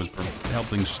shield, but it was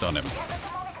helping stun him.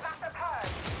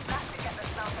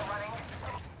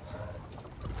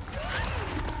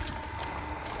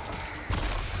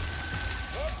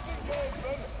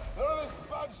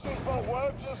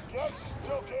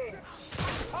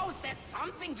 Suppose there's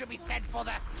something to be said for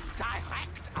the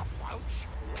direct approach.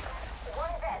 One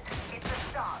dead. It's a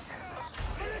start.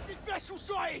 Electric vessel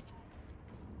sighted!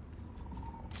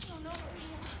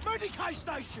 Medicaid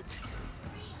station!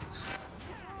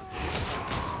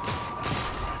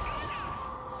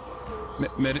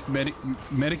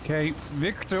 Medicate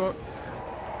Victor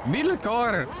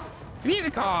Vilcar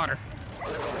Vehicle,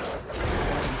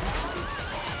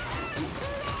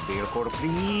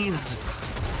 please.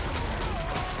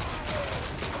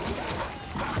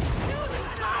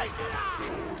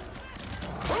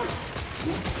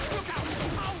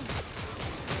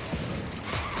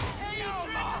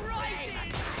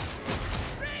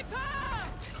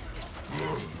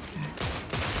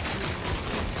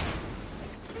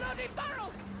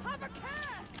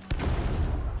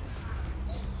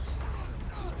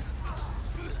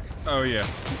 Oh yeah.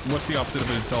 What's the opposite of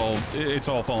it? It's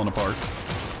all falling apart.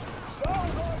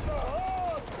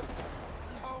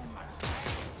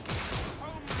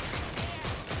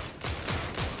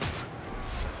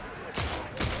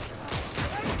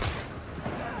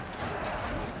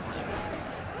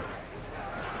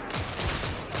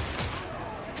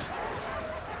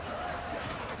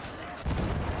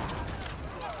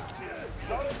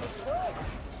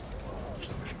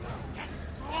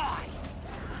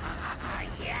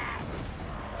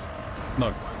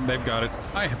 Look, they've got it.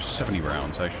 I have 70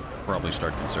 rounds. I should probably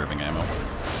start conserving ammo.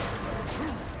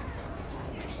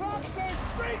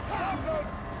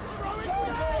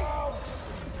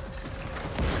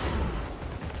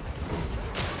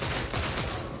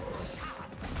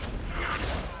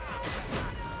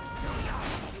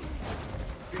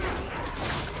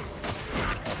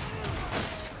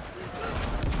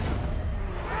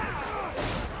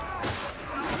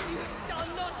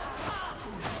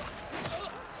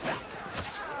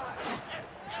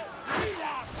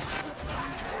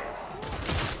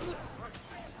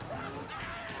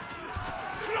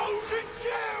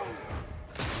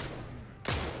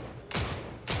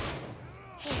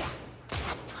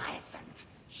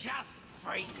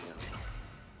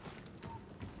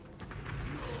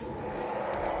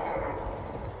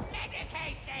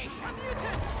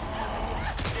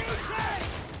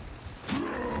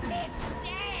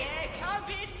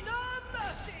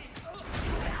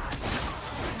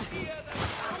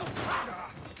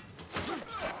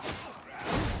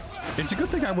 It's a good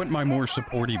thing I went my more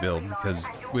supporty build, because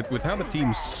with how the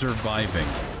team's surviving,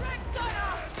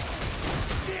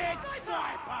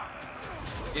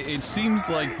 it seems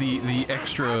like the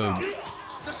extra,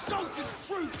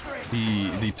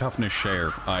 the toughness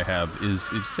share I have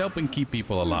it's helping keep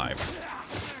people alive.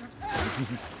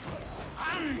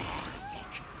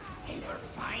 They will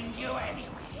find you anyway.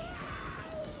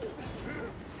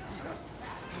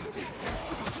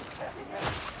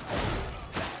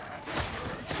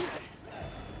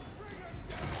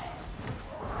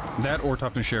 That or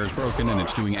toughness share is broken and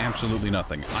it's doing absolutely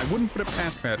nothing. I wouldn't put it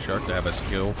past Fat Shark to have a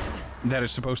skill that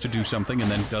is supposed to do something and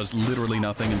then does literally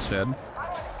nothing instead.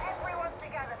 Everyone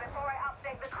together before I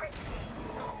update the crit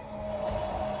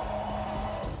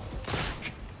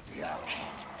key.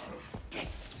 Locate.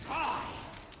 Destroy.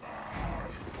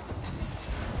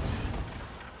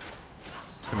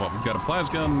 Come what? We've got a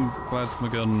plasma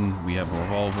gun, we have a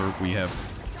revolver, we have...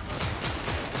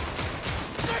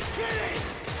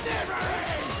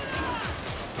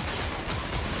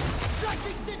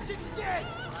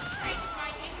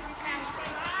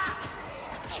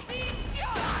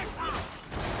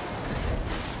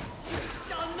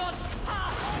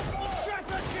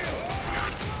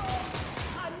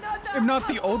 I'm not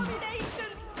the old...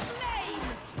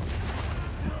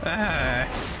 Ah.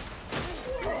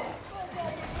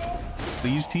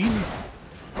 Please, team.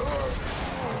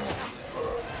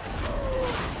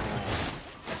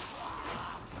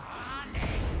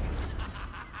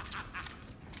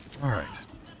 All right.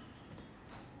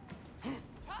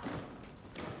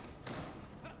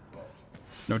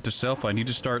 Note to self, I need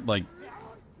to start, like,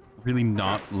 really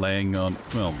not laying on,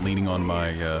 well, leaning on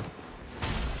my,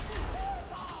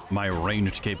 my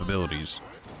ranged capabilities.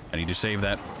 I need to save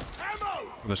that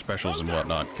for the specials and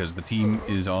whatnot, because the team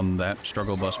is on that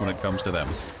struggle bus when it comes to them.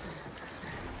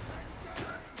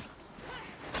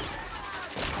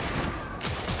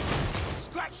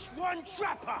 Scratch one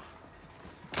trapper!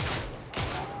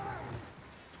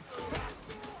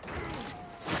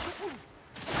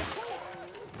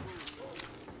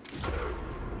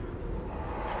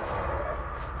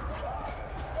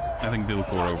 I think vehicle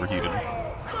core overheated.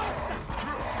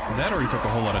 That or he took a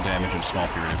whole lot of damage in a small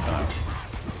period of time.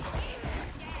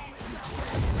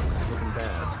 Looking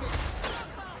bad.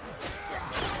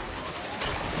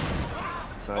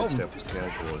 Sidestep was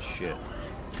casual as shit.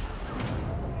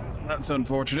 That's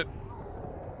unfortunate.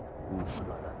 Oof.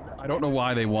 I don't know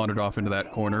why they wandered off into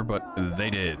that corner, but they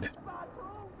did.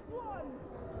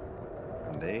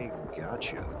 They got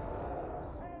you.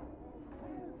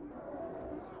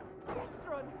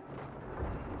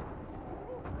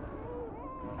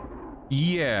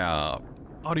 Yeah,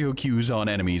 audio cues on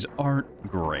enemies aren't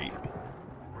great.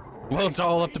 Well, it's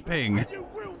all up to ping.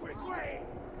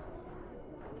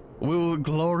 Will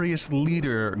glorious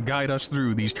leader guide us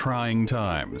through these trying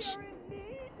times?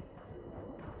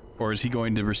 Or is he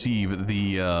going to receive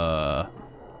the,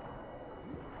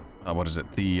 what is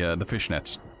it? The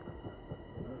fishnets.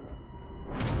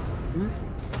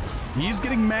 He's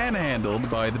getting manhandled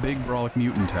by the big Brawlic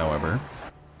mutant, however.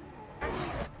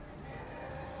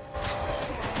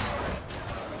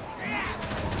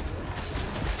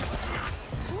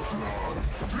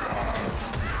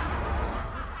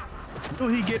 Will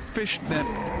he get fishnet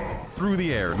through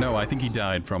the air? No, I think he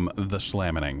died from the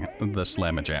slamming, the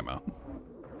slamma-jamma.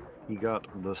 He got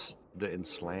the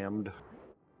enslammed.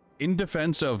 In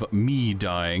defense of me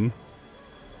dying.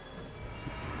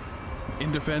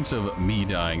 In defense of me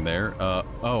dying there,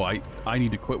 oh, I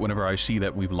need to quit whenever I see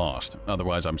that we've lost.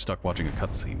 Otherwise, I'm stuck watching a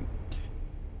cutscene.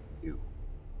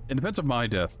 In defense of my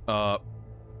death,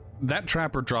 that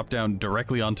trapper dropped down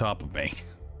directly on top of me.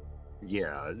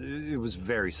 Yeah, it was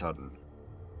very sudden.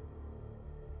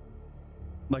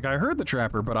 Like, I heard the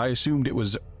trapper, but I assumed it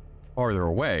was farther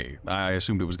away. I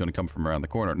assumed it was going to come from around the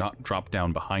corner, not drop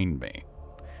down behind me.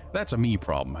 That's a me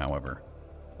problem, however.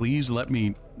 Please let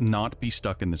me not be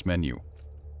stuck in this menu.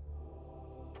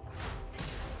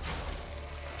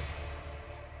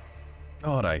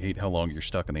 God, I hate how long you're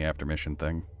stuck in the after mission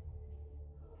thing.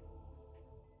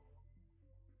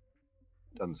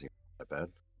 Doesn't seem that bad.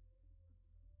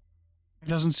 It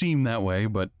doesn't seem that way,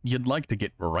 but you'd like to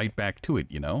get right back to it,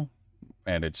 you know?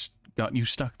 And it's got you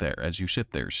stuck there as you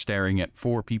sit there staring at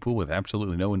 4 people with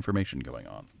absolutely no information going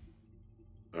on.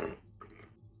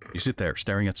 You sit there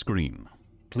staring at screen.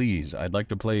 Please, I'd like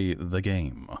to play the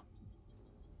game.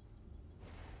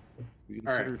 We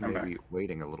considered maybe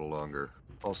waiting a little longer.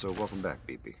 Also, welcome back,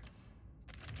 BP.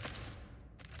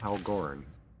 How Gorin?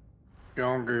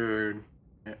 Going good.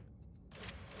 Yeah.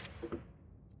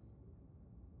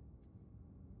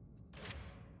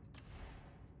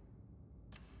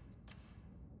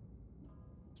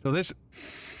 So this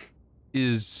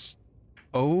is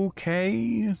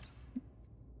okay.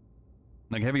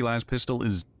 Like, heavy las pistol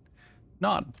is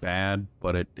not bad,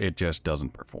 but it just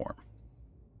doesn't perform.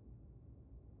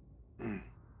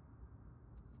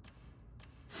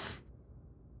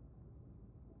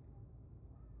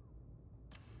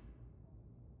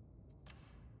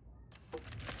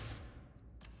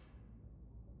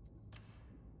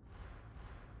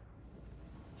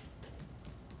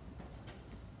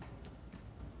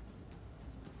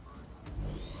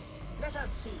 Let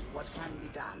us see what can be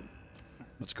done.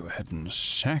 Let's go ahead and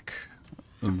sack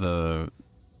the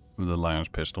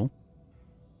lounge pistol.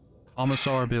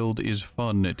 Commissar build is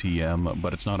fun, TM,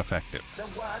 but it's not effective. The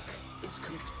work is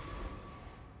complete.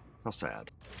 How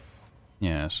sad.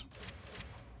 Yes.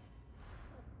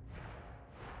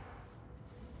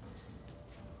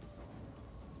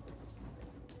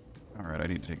 Alright, I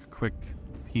need to take a quick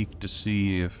peek to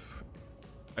see if...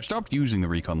 I stopped using the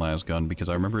recon las gun because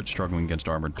I remember it struggling against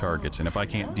armored targets, and if I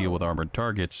can't deal with armored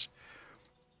targets,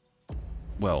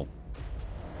 well,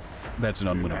 that's an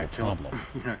unwinnable problem.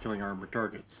 You're not killing armored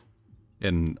targets.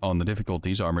 And on the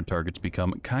difficulties, armored targets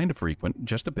become kind of frequent,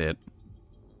 just a bit.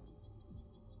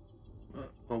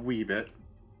 A wee bit.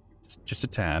 Just a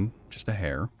tad, just a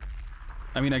hair.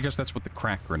 I mean, I guess that's what the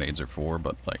crack grenades are for,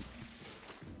 but like...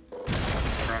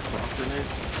 Crack rock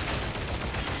grenades?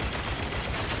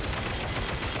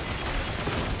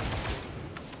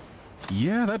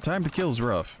 Yeah, that time to kill's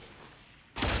rough.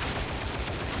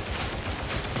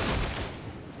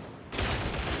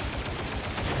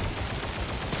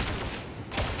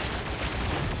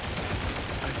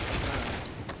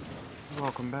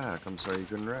 Welcome back. I'm sorry you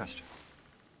couldn't rest.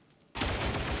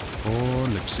 Oh,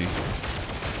 let's see.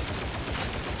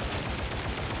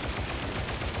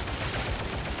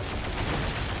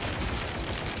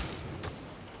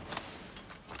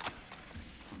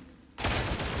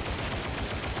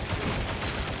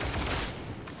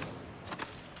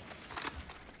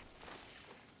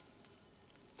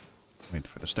 Wait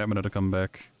for the stamina to come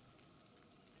back.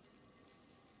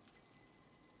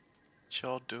 What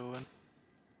y'all doing?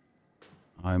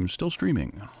 I'm still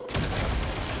streaming.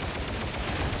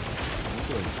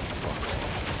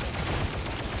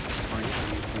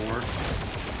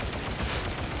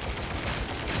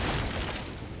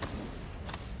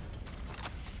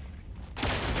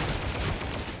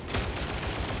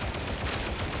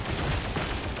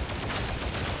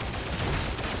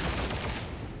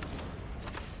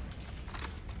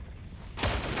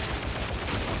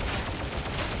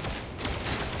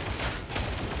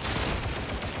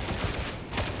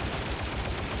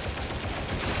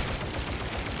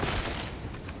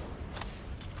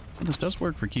 This does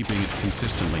work for keeping it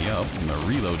consistently up, and the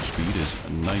reload speed is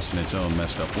nice in its own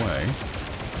messed up way.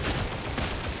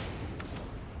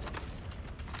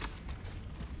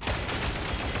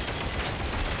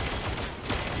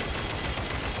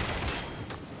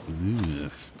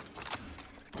 Ugh.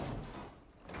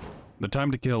 The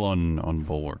time to kill on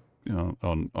bulwark,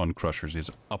 on crushers is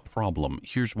a problem.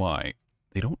 Here's why: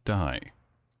 they don't die.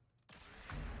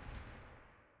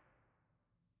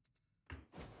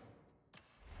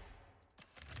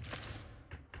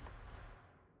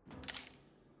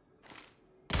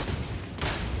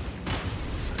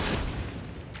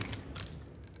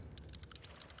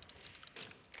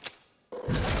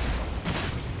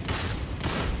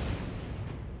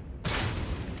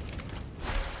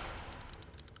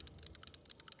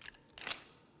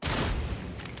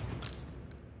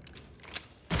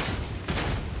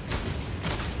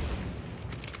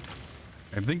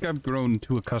 I think I've grown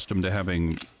too accustomed to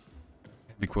having,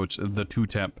 heavy quotes, the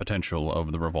two-tap potential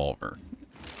of the revolver.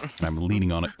 And I'm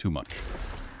leaning on it too much.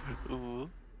 Ooh.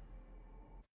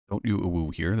 Don't you ooh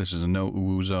here. This is a no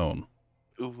ooh zone.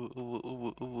 Ooh, ooh,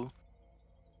 ooh, ooh.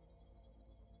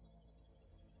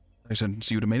 I sent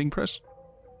you to mating press?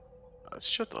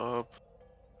 Shut up.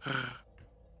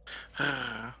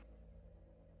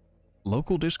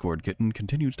 Local Discord kitten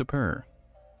continues to purr.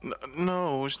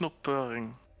 No, it's not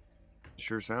purring.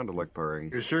 Sure sounded like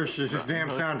purring. It sure just damn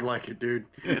sounded like it, dude.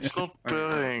 It's not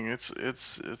purring. It's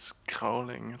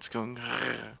growling. It's going.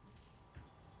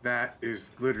 That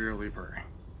is literally purring.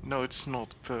 No, it's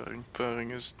not purring. Purring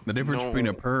is The difference between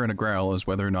a purr and a growl is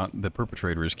whether or not the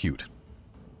perpetrator is cute.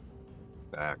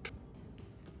 Fact.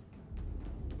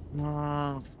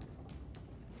 Murder,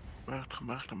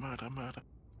 murder, murder, murder.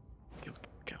 Kill,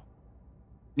 kill.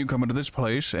 You come into this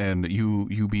place and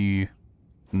you be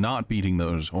not beating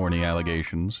those horny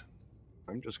allegations.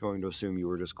 I'm just going to assume you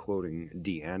were just quoting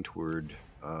D. Antwoord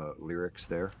lyrics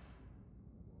there.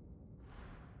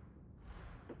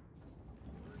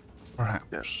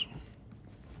 Perhaps.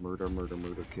 Murder, murder,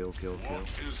 murder, kill, kill, kill.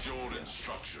 What is your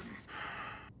instruction?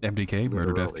 MDK,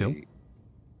 murder, death, kill.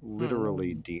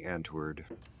 Literally D. Antwoord.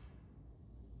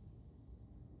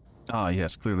 Ah,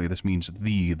 yes, clearly this means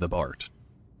the Bart.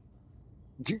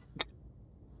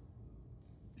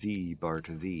 The Bart,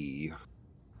 the.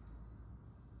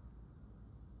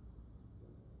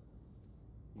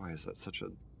 Why is that such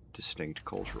a distinct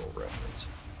cultural reference?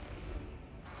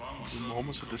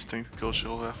 Almost a distinct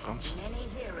cultural reference. Many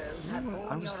heroes have borne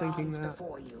I was your thinking arms that,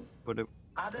 before you. but what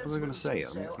Others was I going will to say? do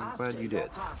so I'm glad after you your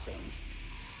did. passing.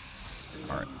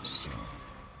 Alright, so...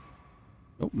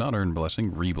 Oh, not earn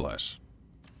blessing, re-bless.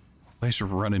 Place a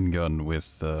run and gun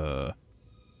with,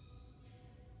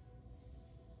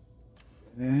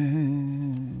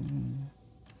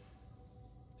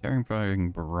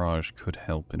 Terrifying barrage could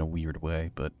help in a weird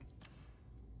way, but...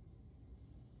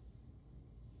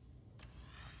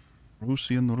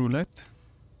 Russian roulette.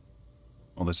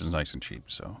 Well, this is nice and cheap,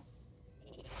 so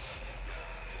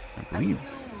I believe.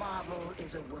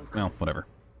 Well, whatever.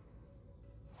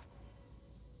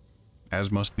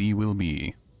 As must be, will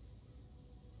be.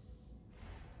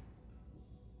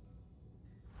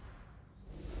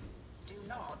 Do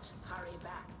not hurry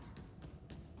back.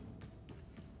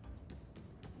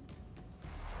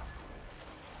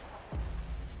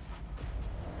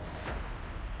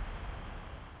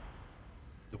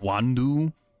 The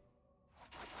Wandu.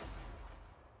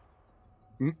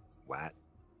 What?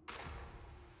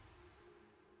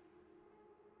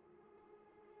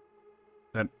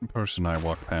 That person I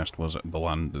walked past was the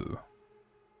Wandu.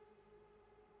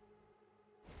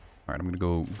 Alright, I'm gonna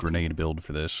go grenade build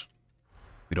for this.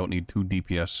 We don't need 2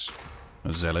 DPS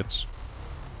zealots.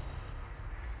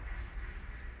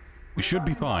 We should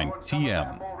be fine.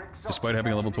 TM. Despite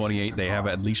having a level 28, they have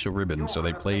at least a ribbon, so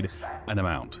they played an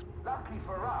amount. Lucky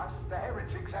for us, the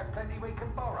heretics have plenty we can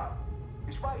borrow.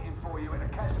 It's waiting for you at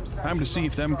the chasm station. Time to see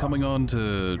if them coming on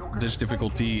to this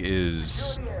difficulty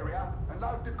is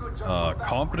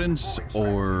confidence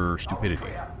or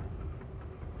stupidity.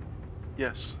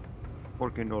 Yes.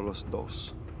 Porque no los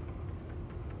dos.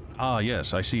 Ah,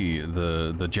 yes, I see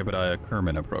the Jebediah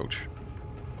Kerman approach.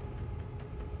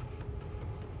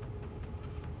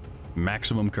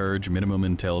 Maximum courage, minimum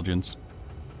intelligence.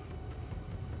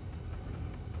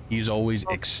 He's always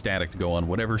ecstatic to go on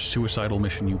whatever suicidal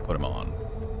mission you put him on.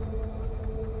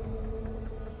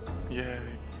 Yeah.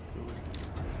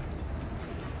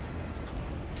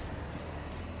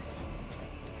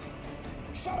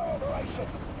 Shadow operation.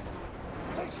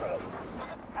 Literally.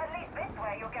 At least this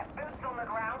way you'll get boots on the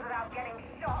ground without getting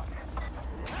shot.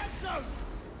 Hands up!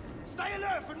 Stay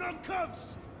alert for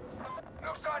non-cubs!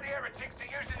 Looks like the heretics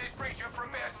are using this region for a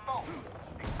mere spot.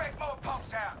 Expect more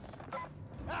pulse outs.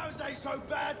 How's they so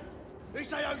bad? At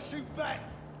least they don't shoot back.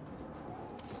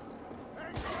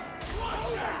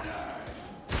 Watch out!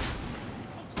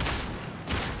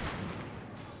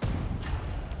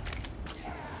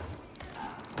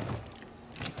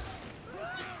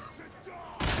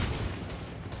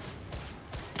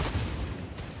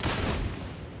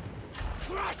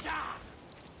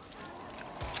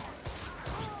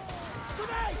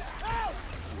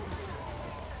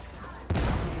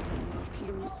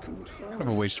 Kind of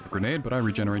a waste of a grenade, but I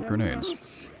regenerate grenades.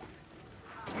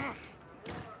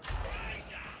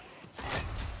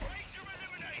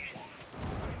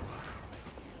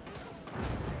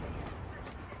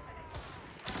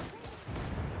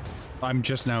 I'm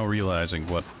just now realizing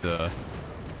what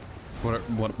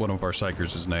one of our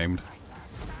psychers is named.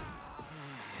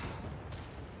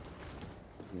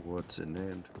 What's it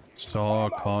named? Saw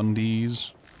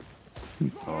Condes.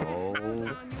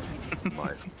 Oh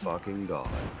my fucking god.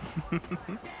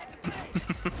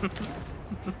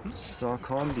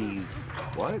 Sarkondi's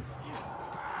what?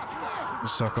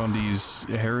 Suck on these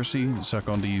heresy, suck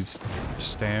on these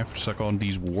staff, suck on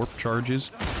these warp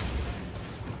charges.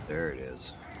 There it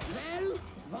is. Well,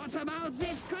 what about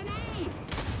this grenade?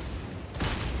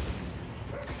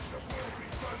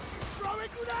 Throw a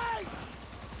grenade!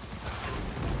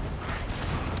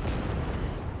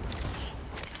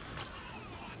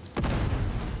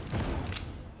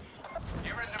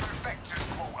 You're in the Reflector's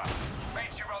quarter.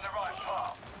 Means you're on the right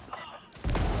path.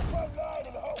 Front line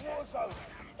in the hot war zone.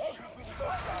 Everything's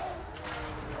hostile.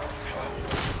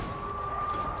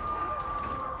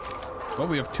 Well,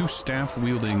 we have 2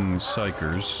 staff-wielding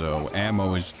psychers, so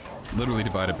ammo is literally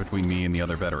divided between me and the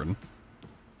other veteran.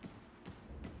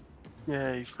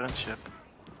 Yay, friendship.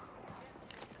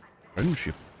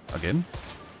 Friendship. Again?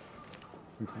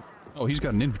 Oh, he's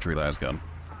got an infantry las gun.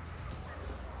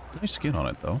 Nice skin on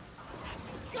it, though.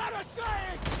 Gotta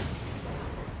say it!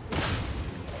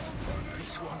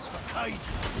 This one's for Cade.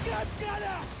 Get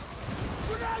gunner!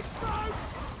 Grenade throw!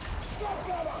 Stop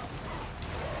gunner!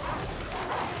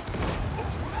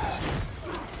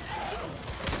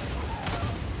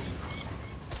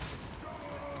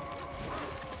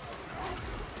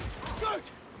 Good!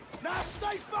 Now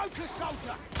stay focused,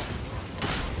 soldier!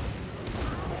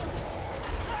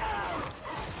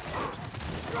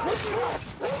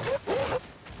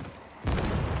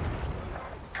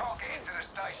 Can't get into the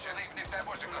station even if that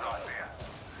was a good idea.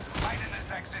 Maintenance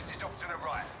access is off to the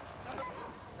right.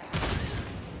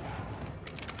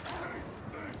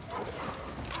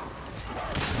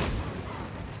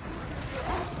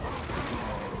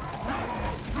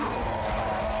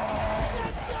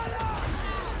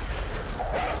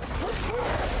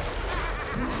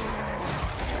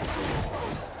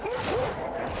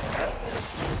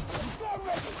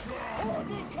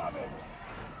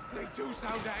 They do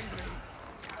sound angry.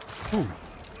 Ooh.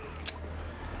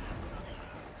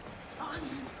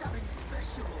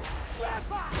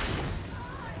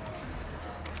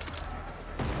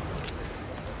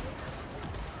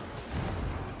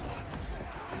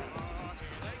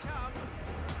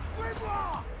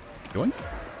 Doing?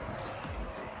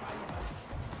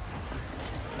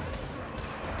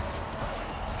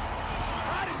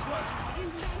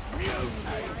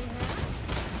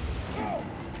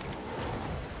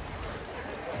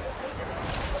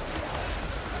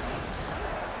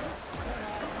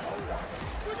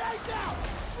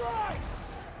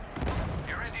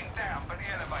 You're heading down, but the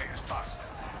elevator's bust.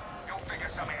 You'll figure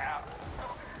something out.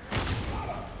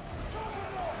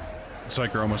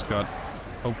 Psyker almost got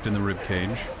poked in the rib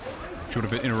cage. Should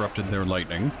have interrupted their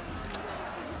lightning.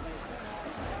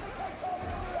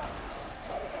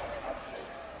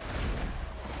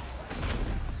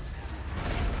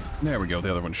 There we go, the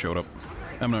other one showed up.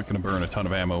 I'm not going to burn a ton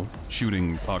of ammo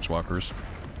shooting poxwalkers.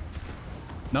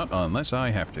 Not unless I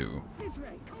have to.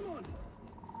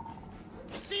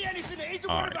 See anything that isn't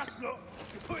one of us, look,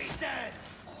 you put it down.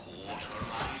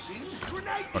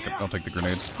 Grenade Fuck it, here. I'll take the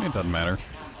grenades. It doesn't matter.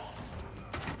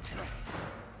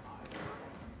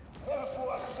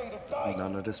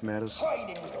 None of this matters.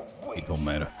 It don't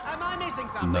matter. Am I missing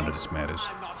something? None of this matters.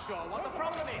 I'm not sure what the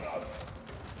problem is.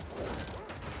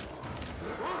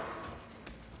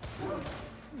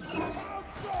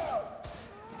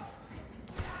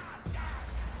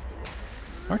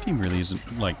 Our team really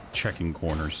isn't, like, checking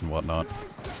corners and whatnot.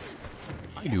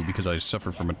 I do because I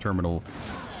suffer from a terminal,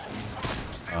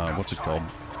 what's it called?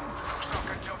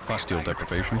 Plasteel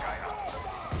deprivation.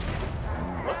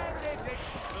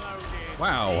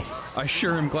 Wow, I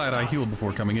sure am glad I healed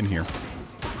before coming in here.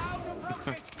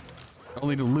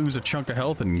 Only to lose a chunk of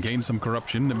health and gain some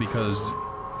corruption because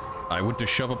I went to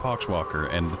shove a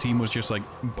poxwalker and the team was just like,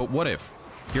 but what if?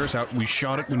 Here's how we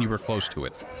shot it when you were close to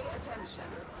it. Pay attention.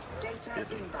 Data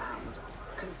inbound.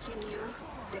 Continue.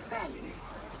 Defend.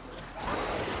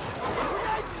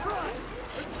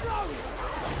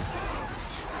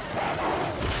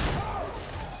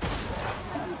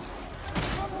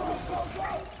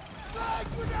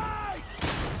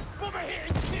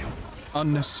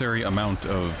 Unnecessary amount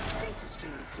of Data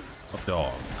stream ceased.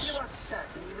 dogs. You are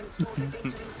certain you installed the data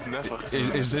interface?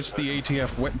 Never. Is this the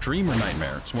ATF wet dream or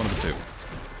nightmare? It's one of the two.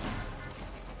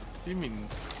 You mean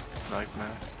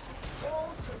nightmare?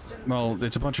 All systems. Well,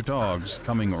 it's a bunch of dogs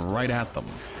coming right at them.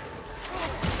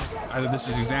 Either this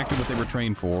is exactly what they were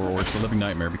trained for, or it's the living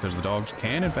nightmare because the dogs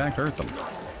can, in fact, hurt them.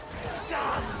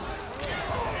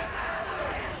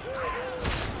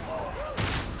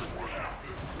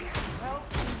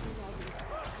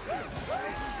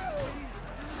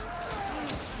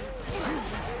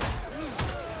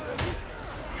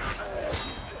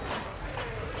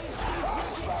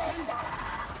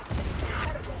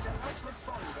 Teleporter not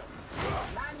responding.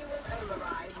 Manual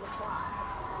override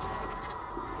required.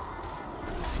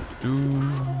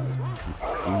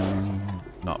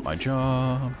 Not my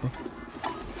job.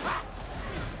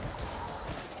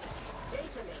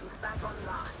 Data link back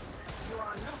online. You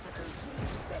are not a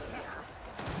complete failure.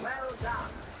 Well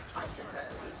done, I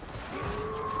suppose.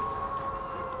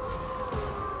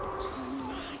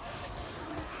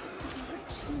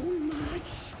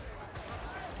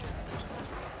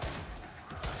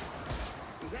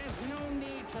 There's no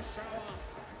need to show off.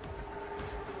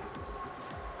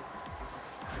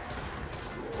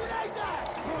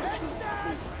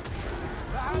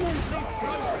 Someone's big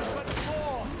secret, but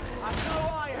more. I know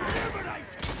I am.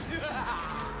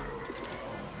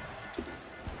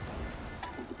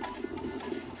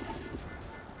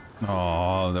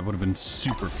 Aw, that would have been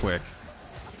super quick.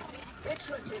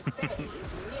 Iterative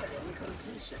phase nearing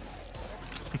completion.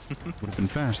 It would have been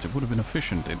fast, it would have been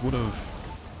efficient, it would have...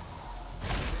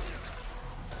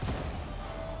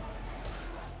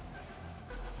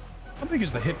 How big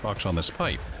is the hitbox on this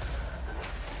pipe?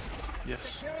 Yes.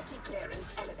 Security clearance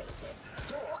elevated.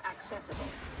 Door accessible.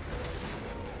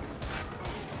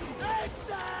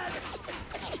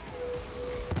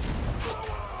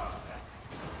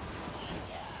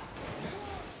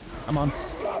 Come on.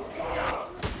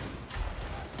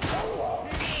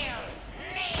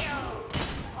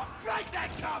 Flank that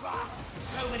cover!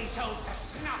 So many souls to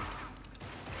snuff.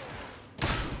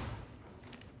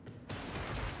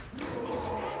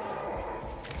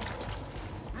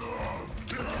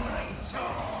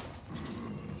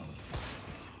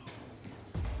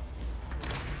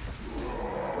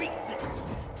 Weakness!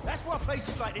 That's what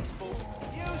places like this for.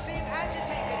 You seem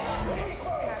agitated, Loki.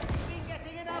 Have you been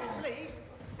getting enough sleep?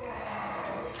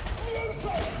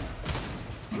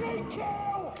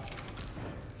 Kill!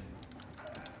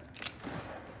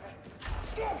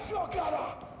 Snapshot gunner!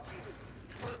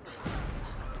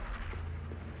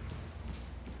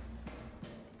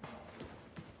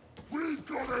 He's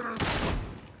got it.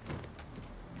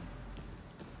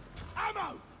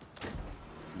 Ammo.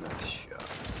 Nice shot.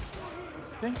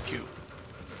 Thank you.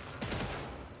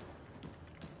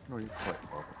 No, you're quite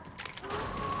welcome.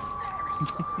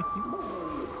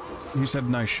 He said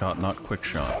nice shot, not quick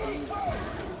shot.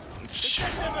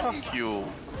 Thank you.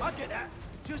 I get that.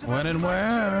 Just When and about to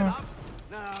where? turn up.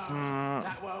 No,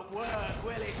 that won't work,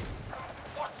 will it?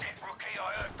 What's it, rookie?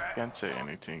 I heard that. Can't say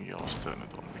anything, you always turn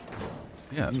it on me.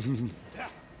 Yeah.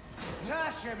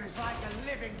 Tertium is like a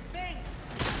living thing.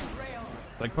 Real.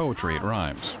 It's like poetry, it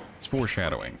rhymes. It's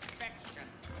foreshadowing.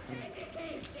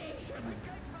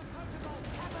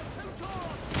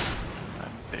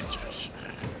 I'm dangerous.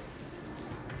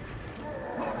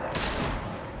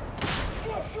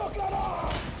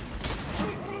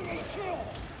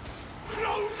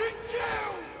 Close it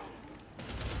down.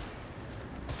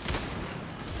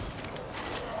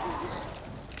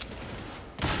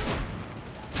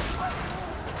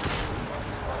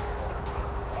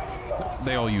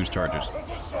 They all use charges.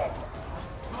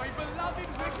 My beloved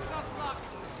wishes us luck.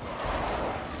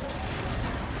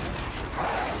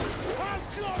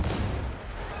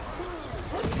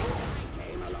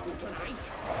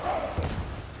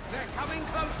 They're coming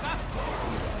closer.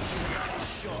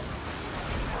 Shot.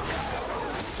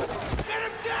 Get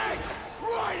him dead.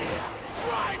 Right here.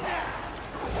 Right now.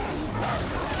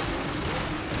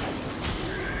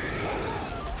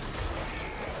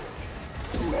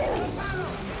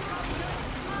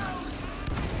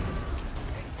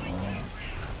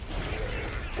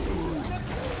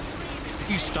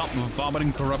 You stop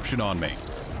vomiting corruption on me.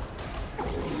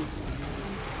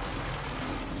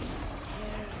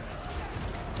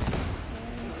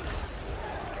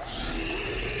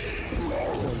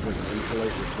 Sounds like an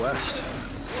impolite request.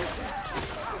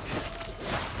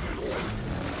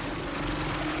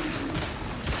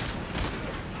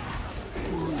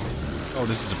 Oh,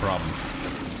 this is a problem.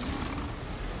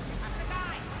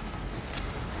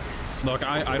 Look,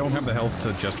 I don't have the health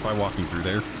to justify walking through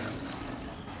there.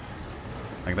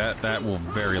 Like that will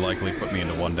very likely put me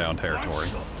into one down territory.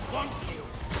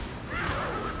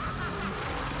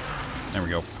 There we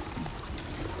go.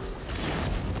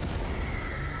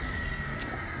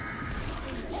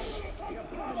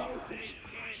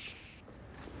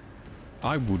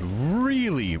 I would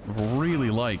really,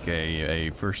 really like a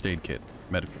first aid kit,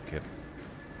 medical kit.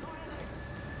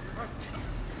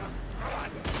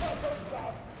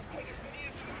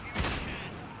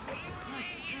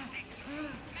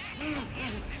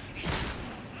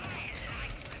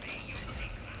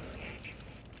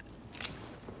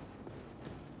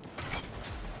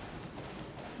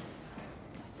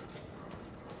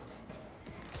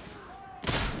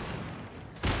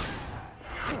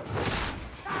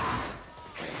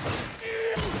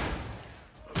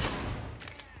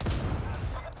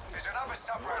 There's another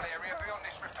sub-rail area beyond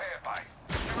this repair bay.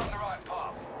 You're on the right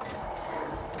path.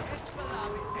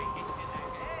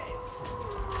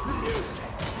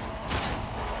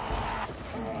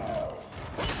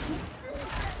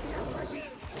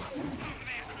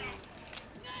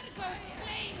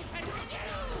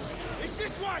 It's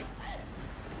this way.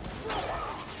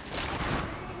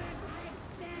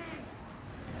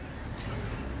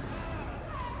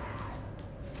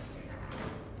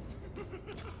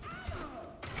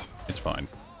 It's fine.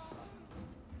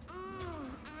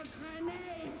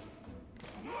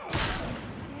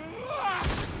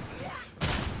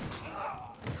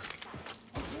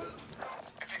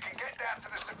 If you can get down to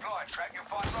the supply track, you'll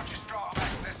find Roger Stratum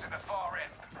access at the far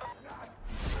end.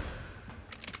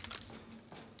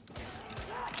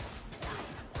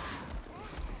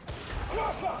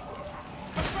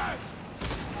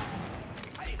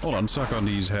 Hold on, Suck on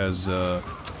These has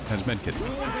medkit.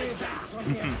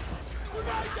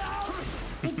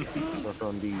 Work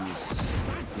on these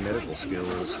medical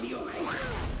skills. Very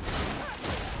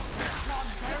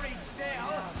still.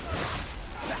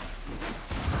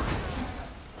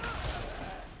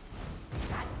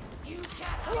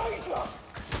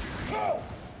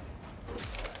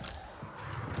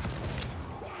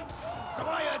 So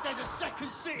I heard there's a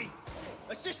second city.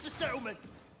 A sister settlement.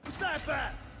 What's that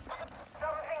about?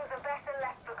 Some things are better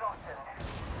left forgotten.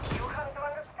 You'll come to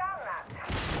understand that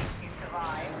if you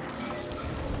survive.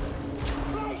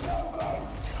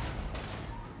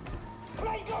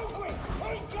 Play over!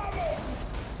 Incoming!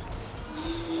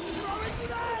 Throwing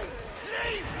grenade!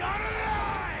 Leave none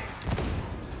alive!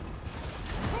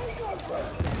 Play over!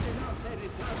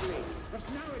 It's ugly, but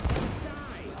now it won't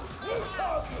die. You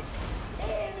target!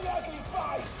 In the ugly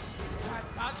face! That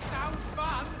does sound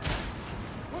fun.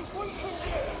 Which we can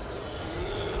do!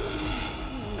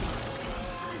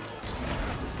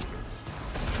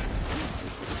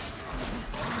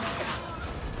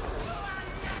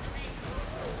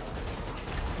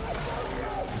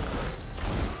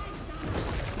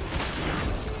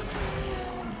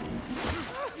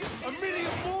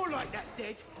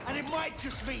 dead, and it might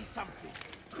just mean something.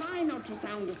 Try not to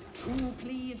sound too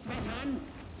pleased, veteran.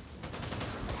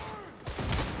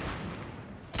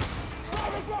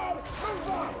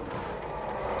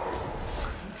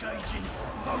 Engaging.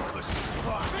 Focus.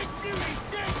 Fire. Big Newey,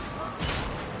 dead!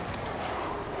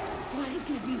 Why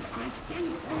didn't I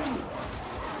send for him?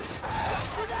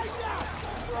 Grenade down!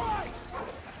 Right!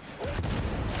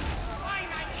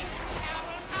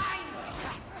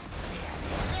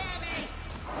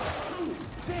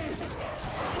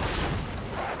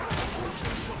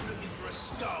 Looking for a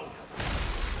skull.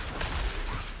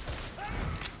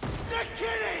 The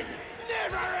killing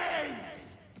never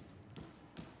ends!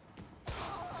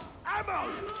 Ammo!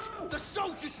 The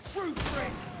soldier's true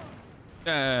friend!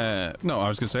 No, I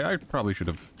was gonna say, I probably should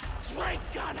have Drake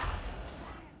gunner!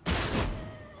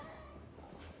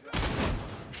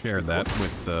 shared that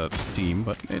with the team,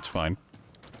 but it's fine.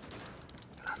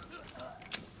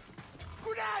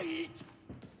 Grenade!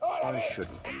 Why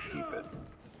shouldn't you keep it?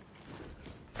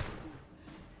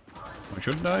 Why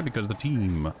shouldn't I? Because the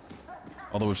team.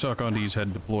 Although if Sarkondes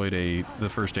had deployed the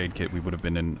first aid kit, we would have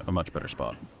been in a much better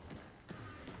spot.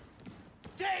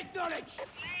 Take knowledge!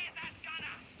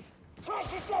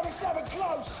 27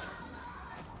 close!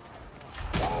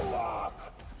 Forward!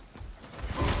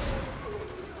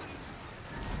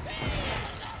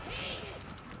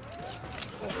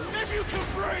 If you can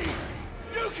breathe,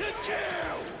 you can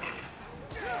kill!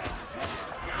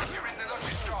 You're in the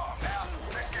lucky storm now.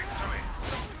 Let's get to it.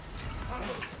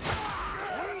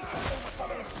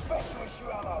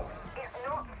 It's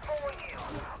not for you.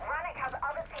 Rannick has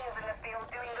other teams in the field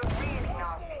doing the really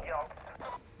nasty job.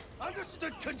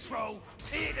 Understood, Control.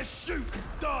 Here to shoot and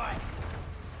die.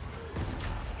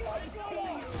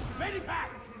 Medivac!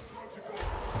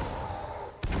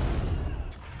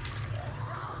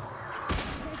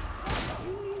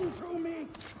 Through me!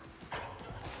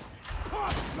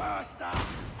 Crossbuster!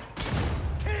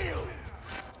 Killed!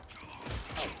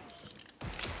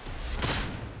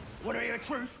 Want to hear the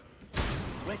truth?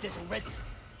 We're dead already.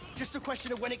 Just a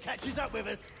question of when it catches up with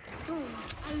us. Oh,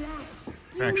 alas!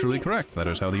 Factually correct. That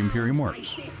is how the Imperium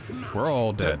works. We're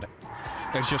all dead.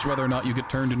 It's just whether or not you get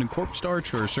turned into corpse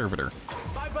starch or servitor.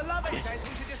 My beloved says we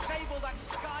should disable that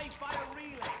Skyfire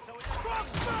relay so it's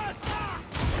Crossbuster!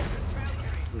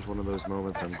 This is one of those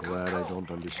moments I'm glad I don't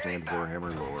understand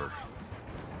Warhammer lore.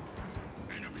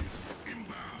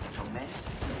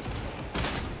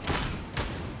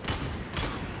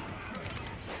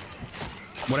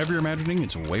 Whatever you're imagining,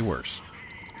 it's way worse.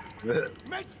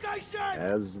 Med station!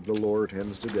 As the lore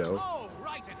tends to go. Oh,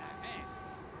 right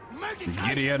ahead.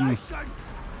 Gideon!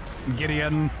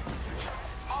 Gideon!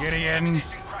 Gideon!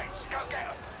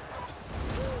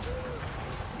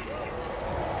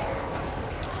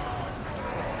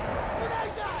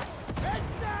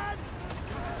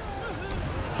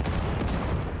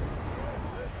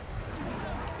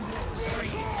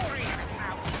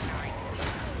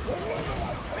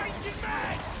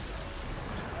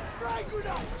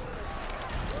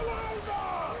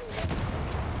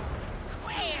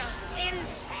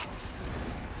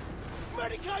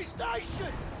 Medicaid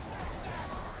station!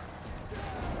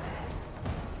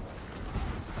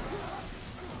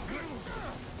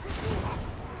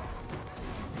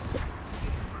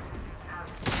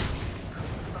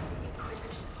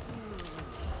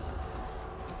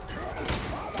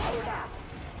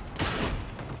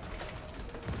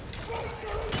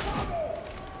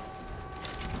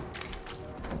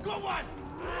 Go on!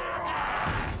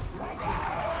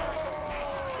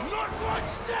 Not one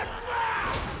step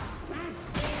back! That's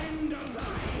the end of the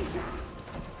major!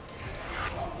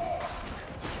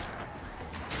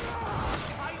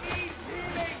 I need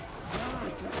healing! Oh,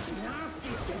 it was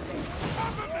nasty, silly.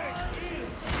 Cover me!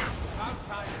 I'm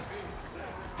trying to be.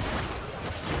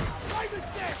 Raven's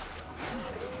dead!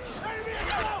 Enemy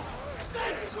assault!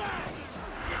 Stand your ground!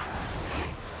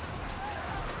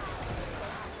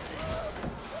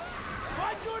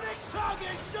 Find your next target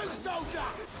and shoot, soldier!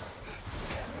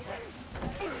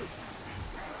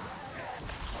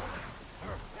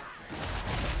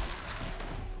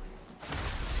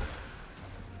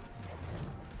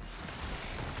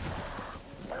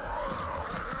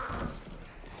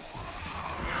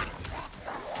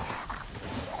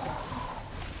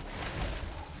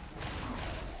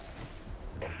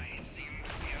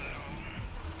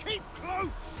 Keep close!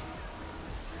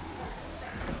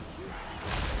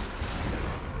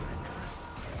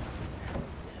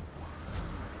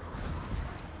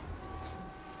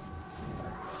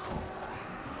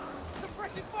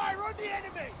 Suppressing fire on the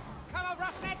enemy! Come on,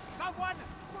 roughneck! Someone!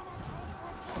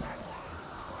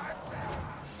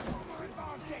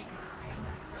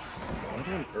 What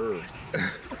on earth?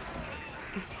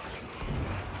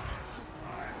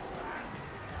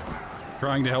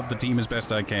 trying to help the team as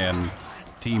best I can.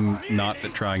 Team not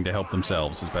trying to help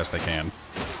themselves as best they can.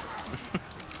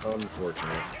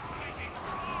 Unfortunate.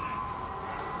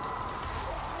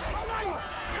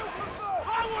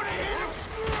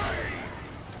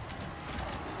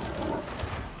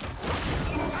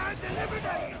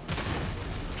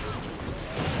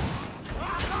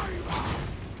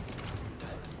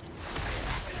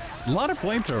 A lot of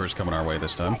flamethrowers coming our way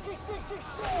this time.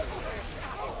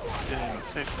 Yeah,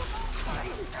 okay.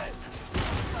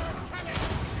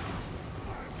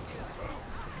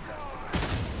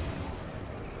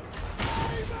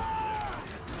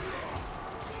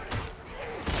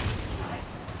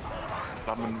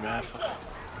 Vlammenwerfer.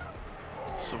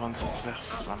 Zoals het vers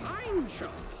vlammen.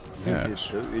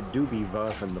 Yes. It do be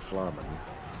werfen the flammen.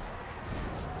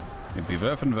 It'd be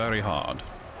werfen very hard.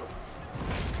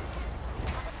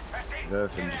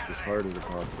 Werfen just as hard as it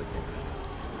possibly can.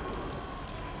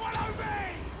 Follow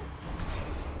me!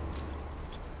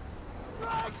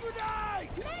 Frag grenade!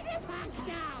 Let him back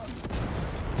down!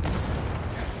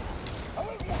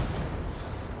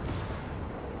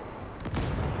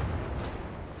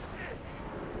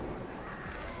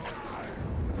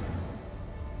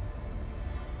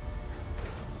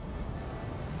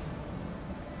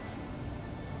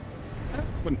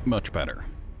 Went much better.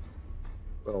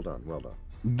 Well done, well done.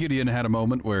 Gideon had a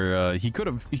moment where he could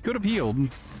have healed,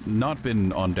 not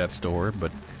been on death's door,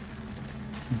 but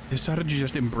decided to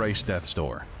just embrace death's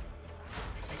door.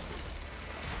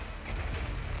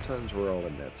 Sometimes we're all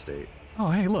in that state. Oh,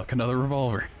 hey, look, another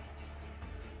revolver.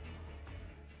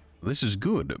 This is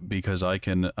good because I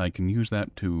can use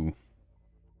that to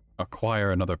acquire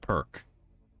another perk.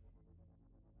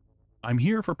 I'm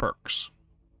here for perks.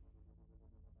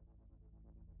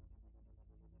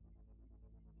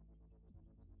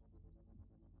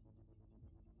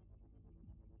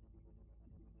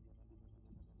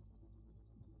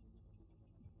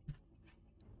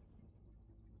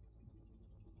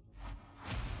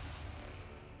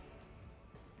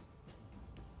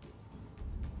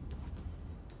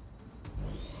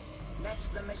 Let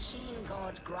the machine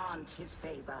god grant his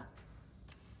favor.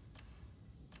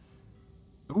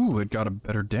 Ooh, it got a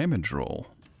better damage roll.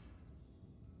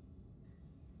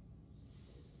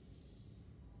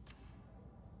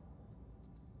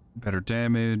 Better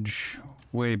damage,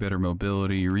 way better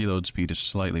mobility, reload speed is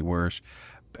slightly worse.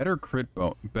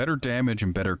 Better damage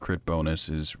and better crit bonus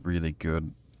is really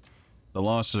good. The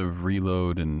loss of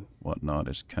reload and whatnot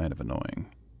is kind of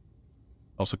annoying.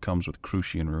 Also comes with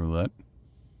Crucian Roulette.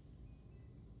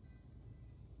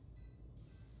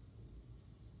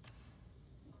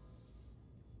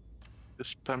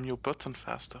 Just spam your button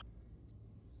faster.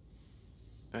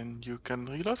 Then you can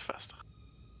reload faster.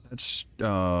 That's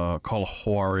Call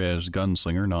Juarez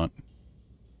Gunslinger, not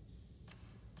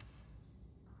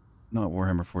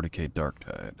Warhammer 40k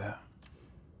Darktide.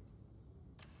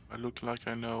 I look like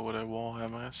I know what a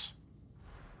Warhammer is.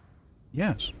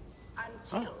 Yes.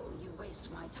 Until you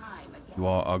waste my time again. You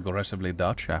are aggressively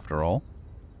Dutch, after all.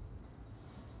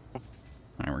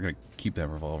 Alright, we're gonna keep that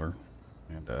revolver.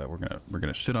 And we're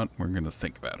gonna sit on, we're gonna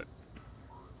think about it.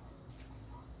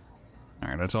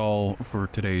 Alright, that's all for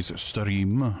today's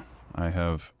stream. I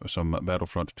have some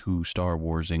Battlefront 2 Star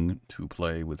Warsing to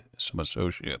play with some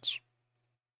associates.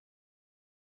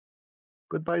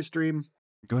 Goodbye, stream.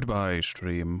 Goodbye,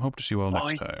 stream. Hope to see you all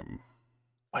next Bye. time.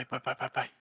 Bye, bye, bye, bye, bye.